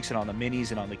on the drinks and on the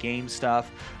minis and on the game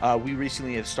stuff. We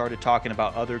recently have started talking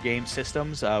about other game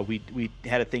systems. We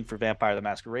had a thing for Vampire the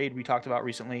Masquerade we talked about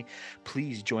recently.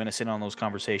 Please join us in on those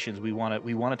conversations. We want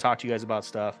to talk to you guys about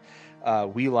stuff.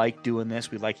 We like doing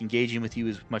this. We like engaging with you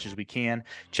as much as we can.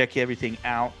 Check everything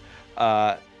out.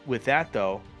 With that,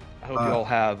 though, I hope you all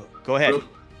have. Go ahead.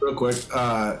 Real quick,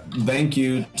 thank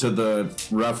you to the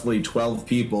roughly 12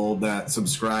 people that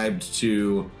subscribed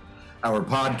to our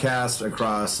podcast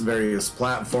across various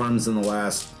platforms in the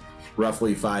last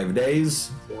roughly 5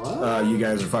 days. You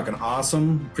guys are fucking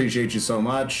awesome. Appreciate you so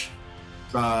much.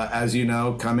 As you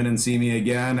know, come in and see me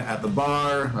again at the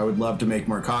bar. I would love to make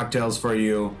more cocktails for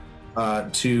you.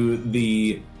 To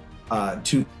the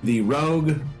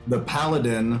rogue, the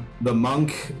paladin, the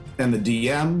monk, and the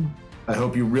DM. I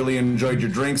hope you really enjoyed your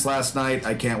drinks last night.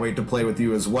 I can't wait to play with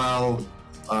you as well.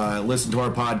 Listen to our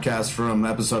podcast from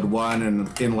episode 1,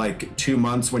 and in like 2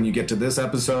 months when you get to this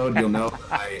episode, you'll know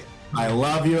I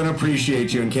love you and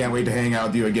appreciate you and can't wait to hang out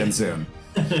with you again soon.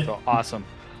 So awesome.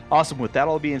 Awesome. With that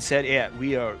all being said, yeah,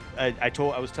 we are. I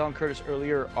was telling Curtis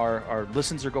earlier, our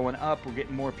listens are going up. We're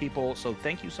getting more people. So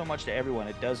thank you so much to everyone.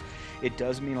 It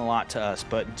does mean a lot to us.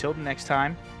 But until the next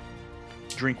time,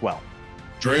 drink well.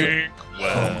 Drink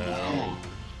well.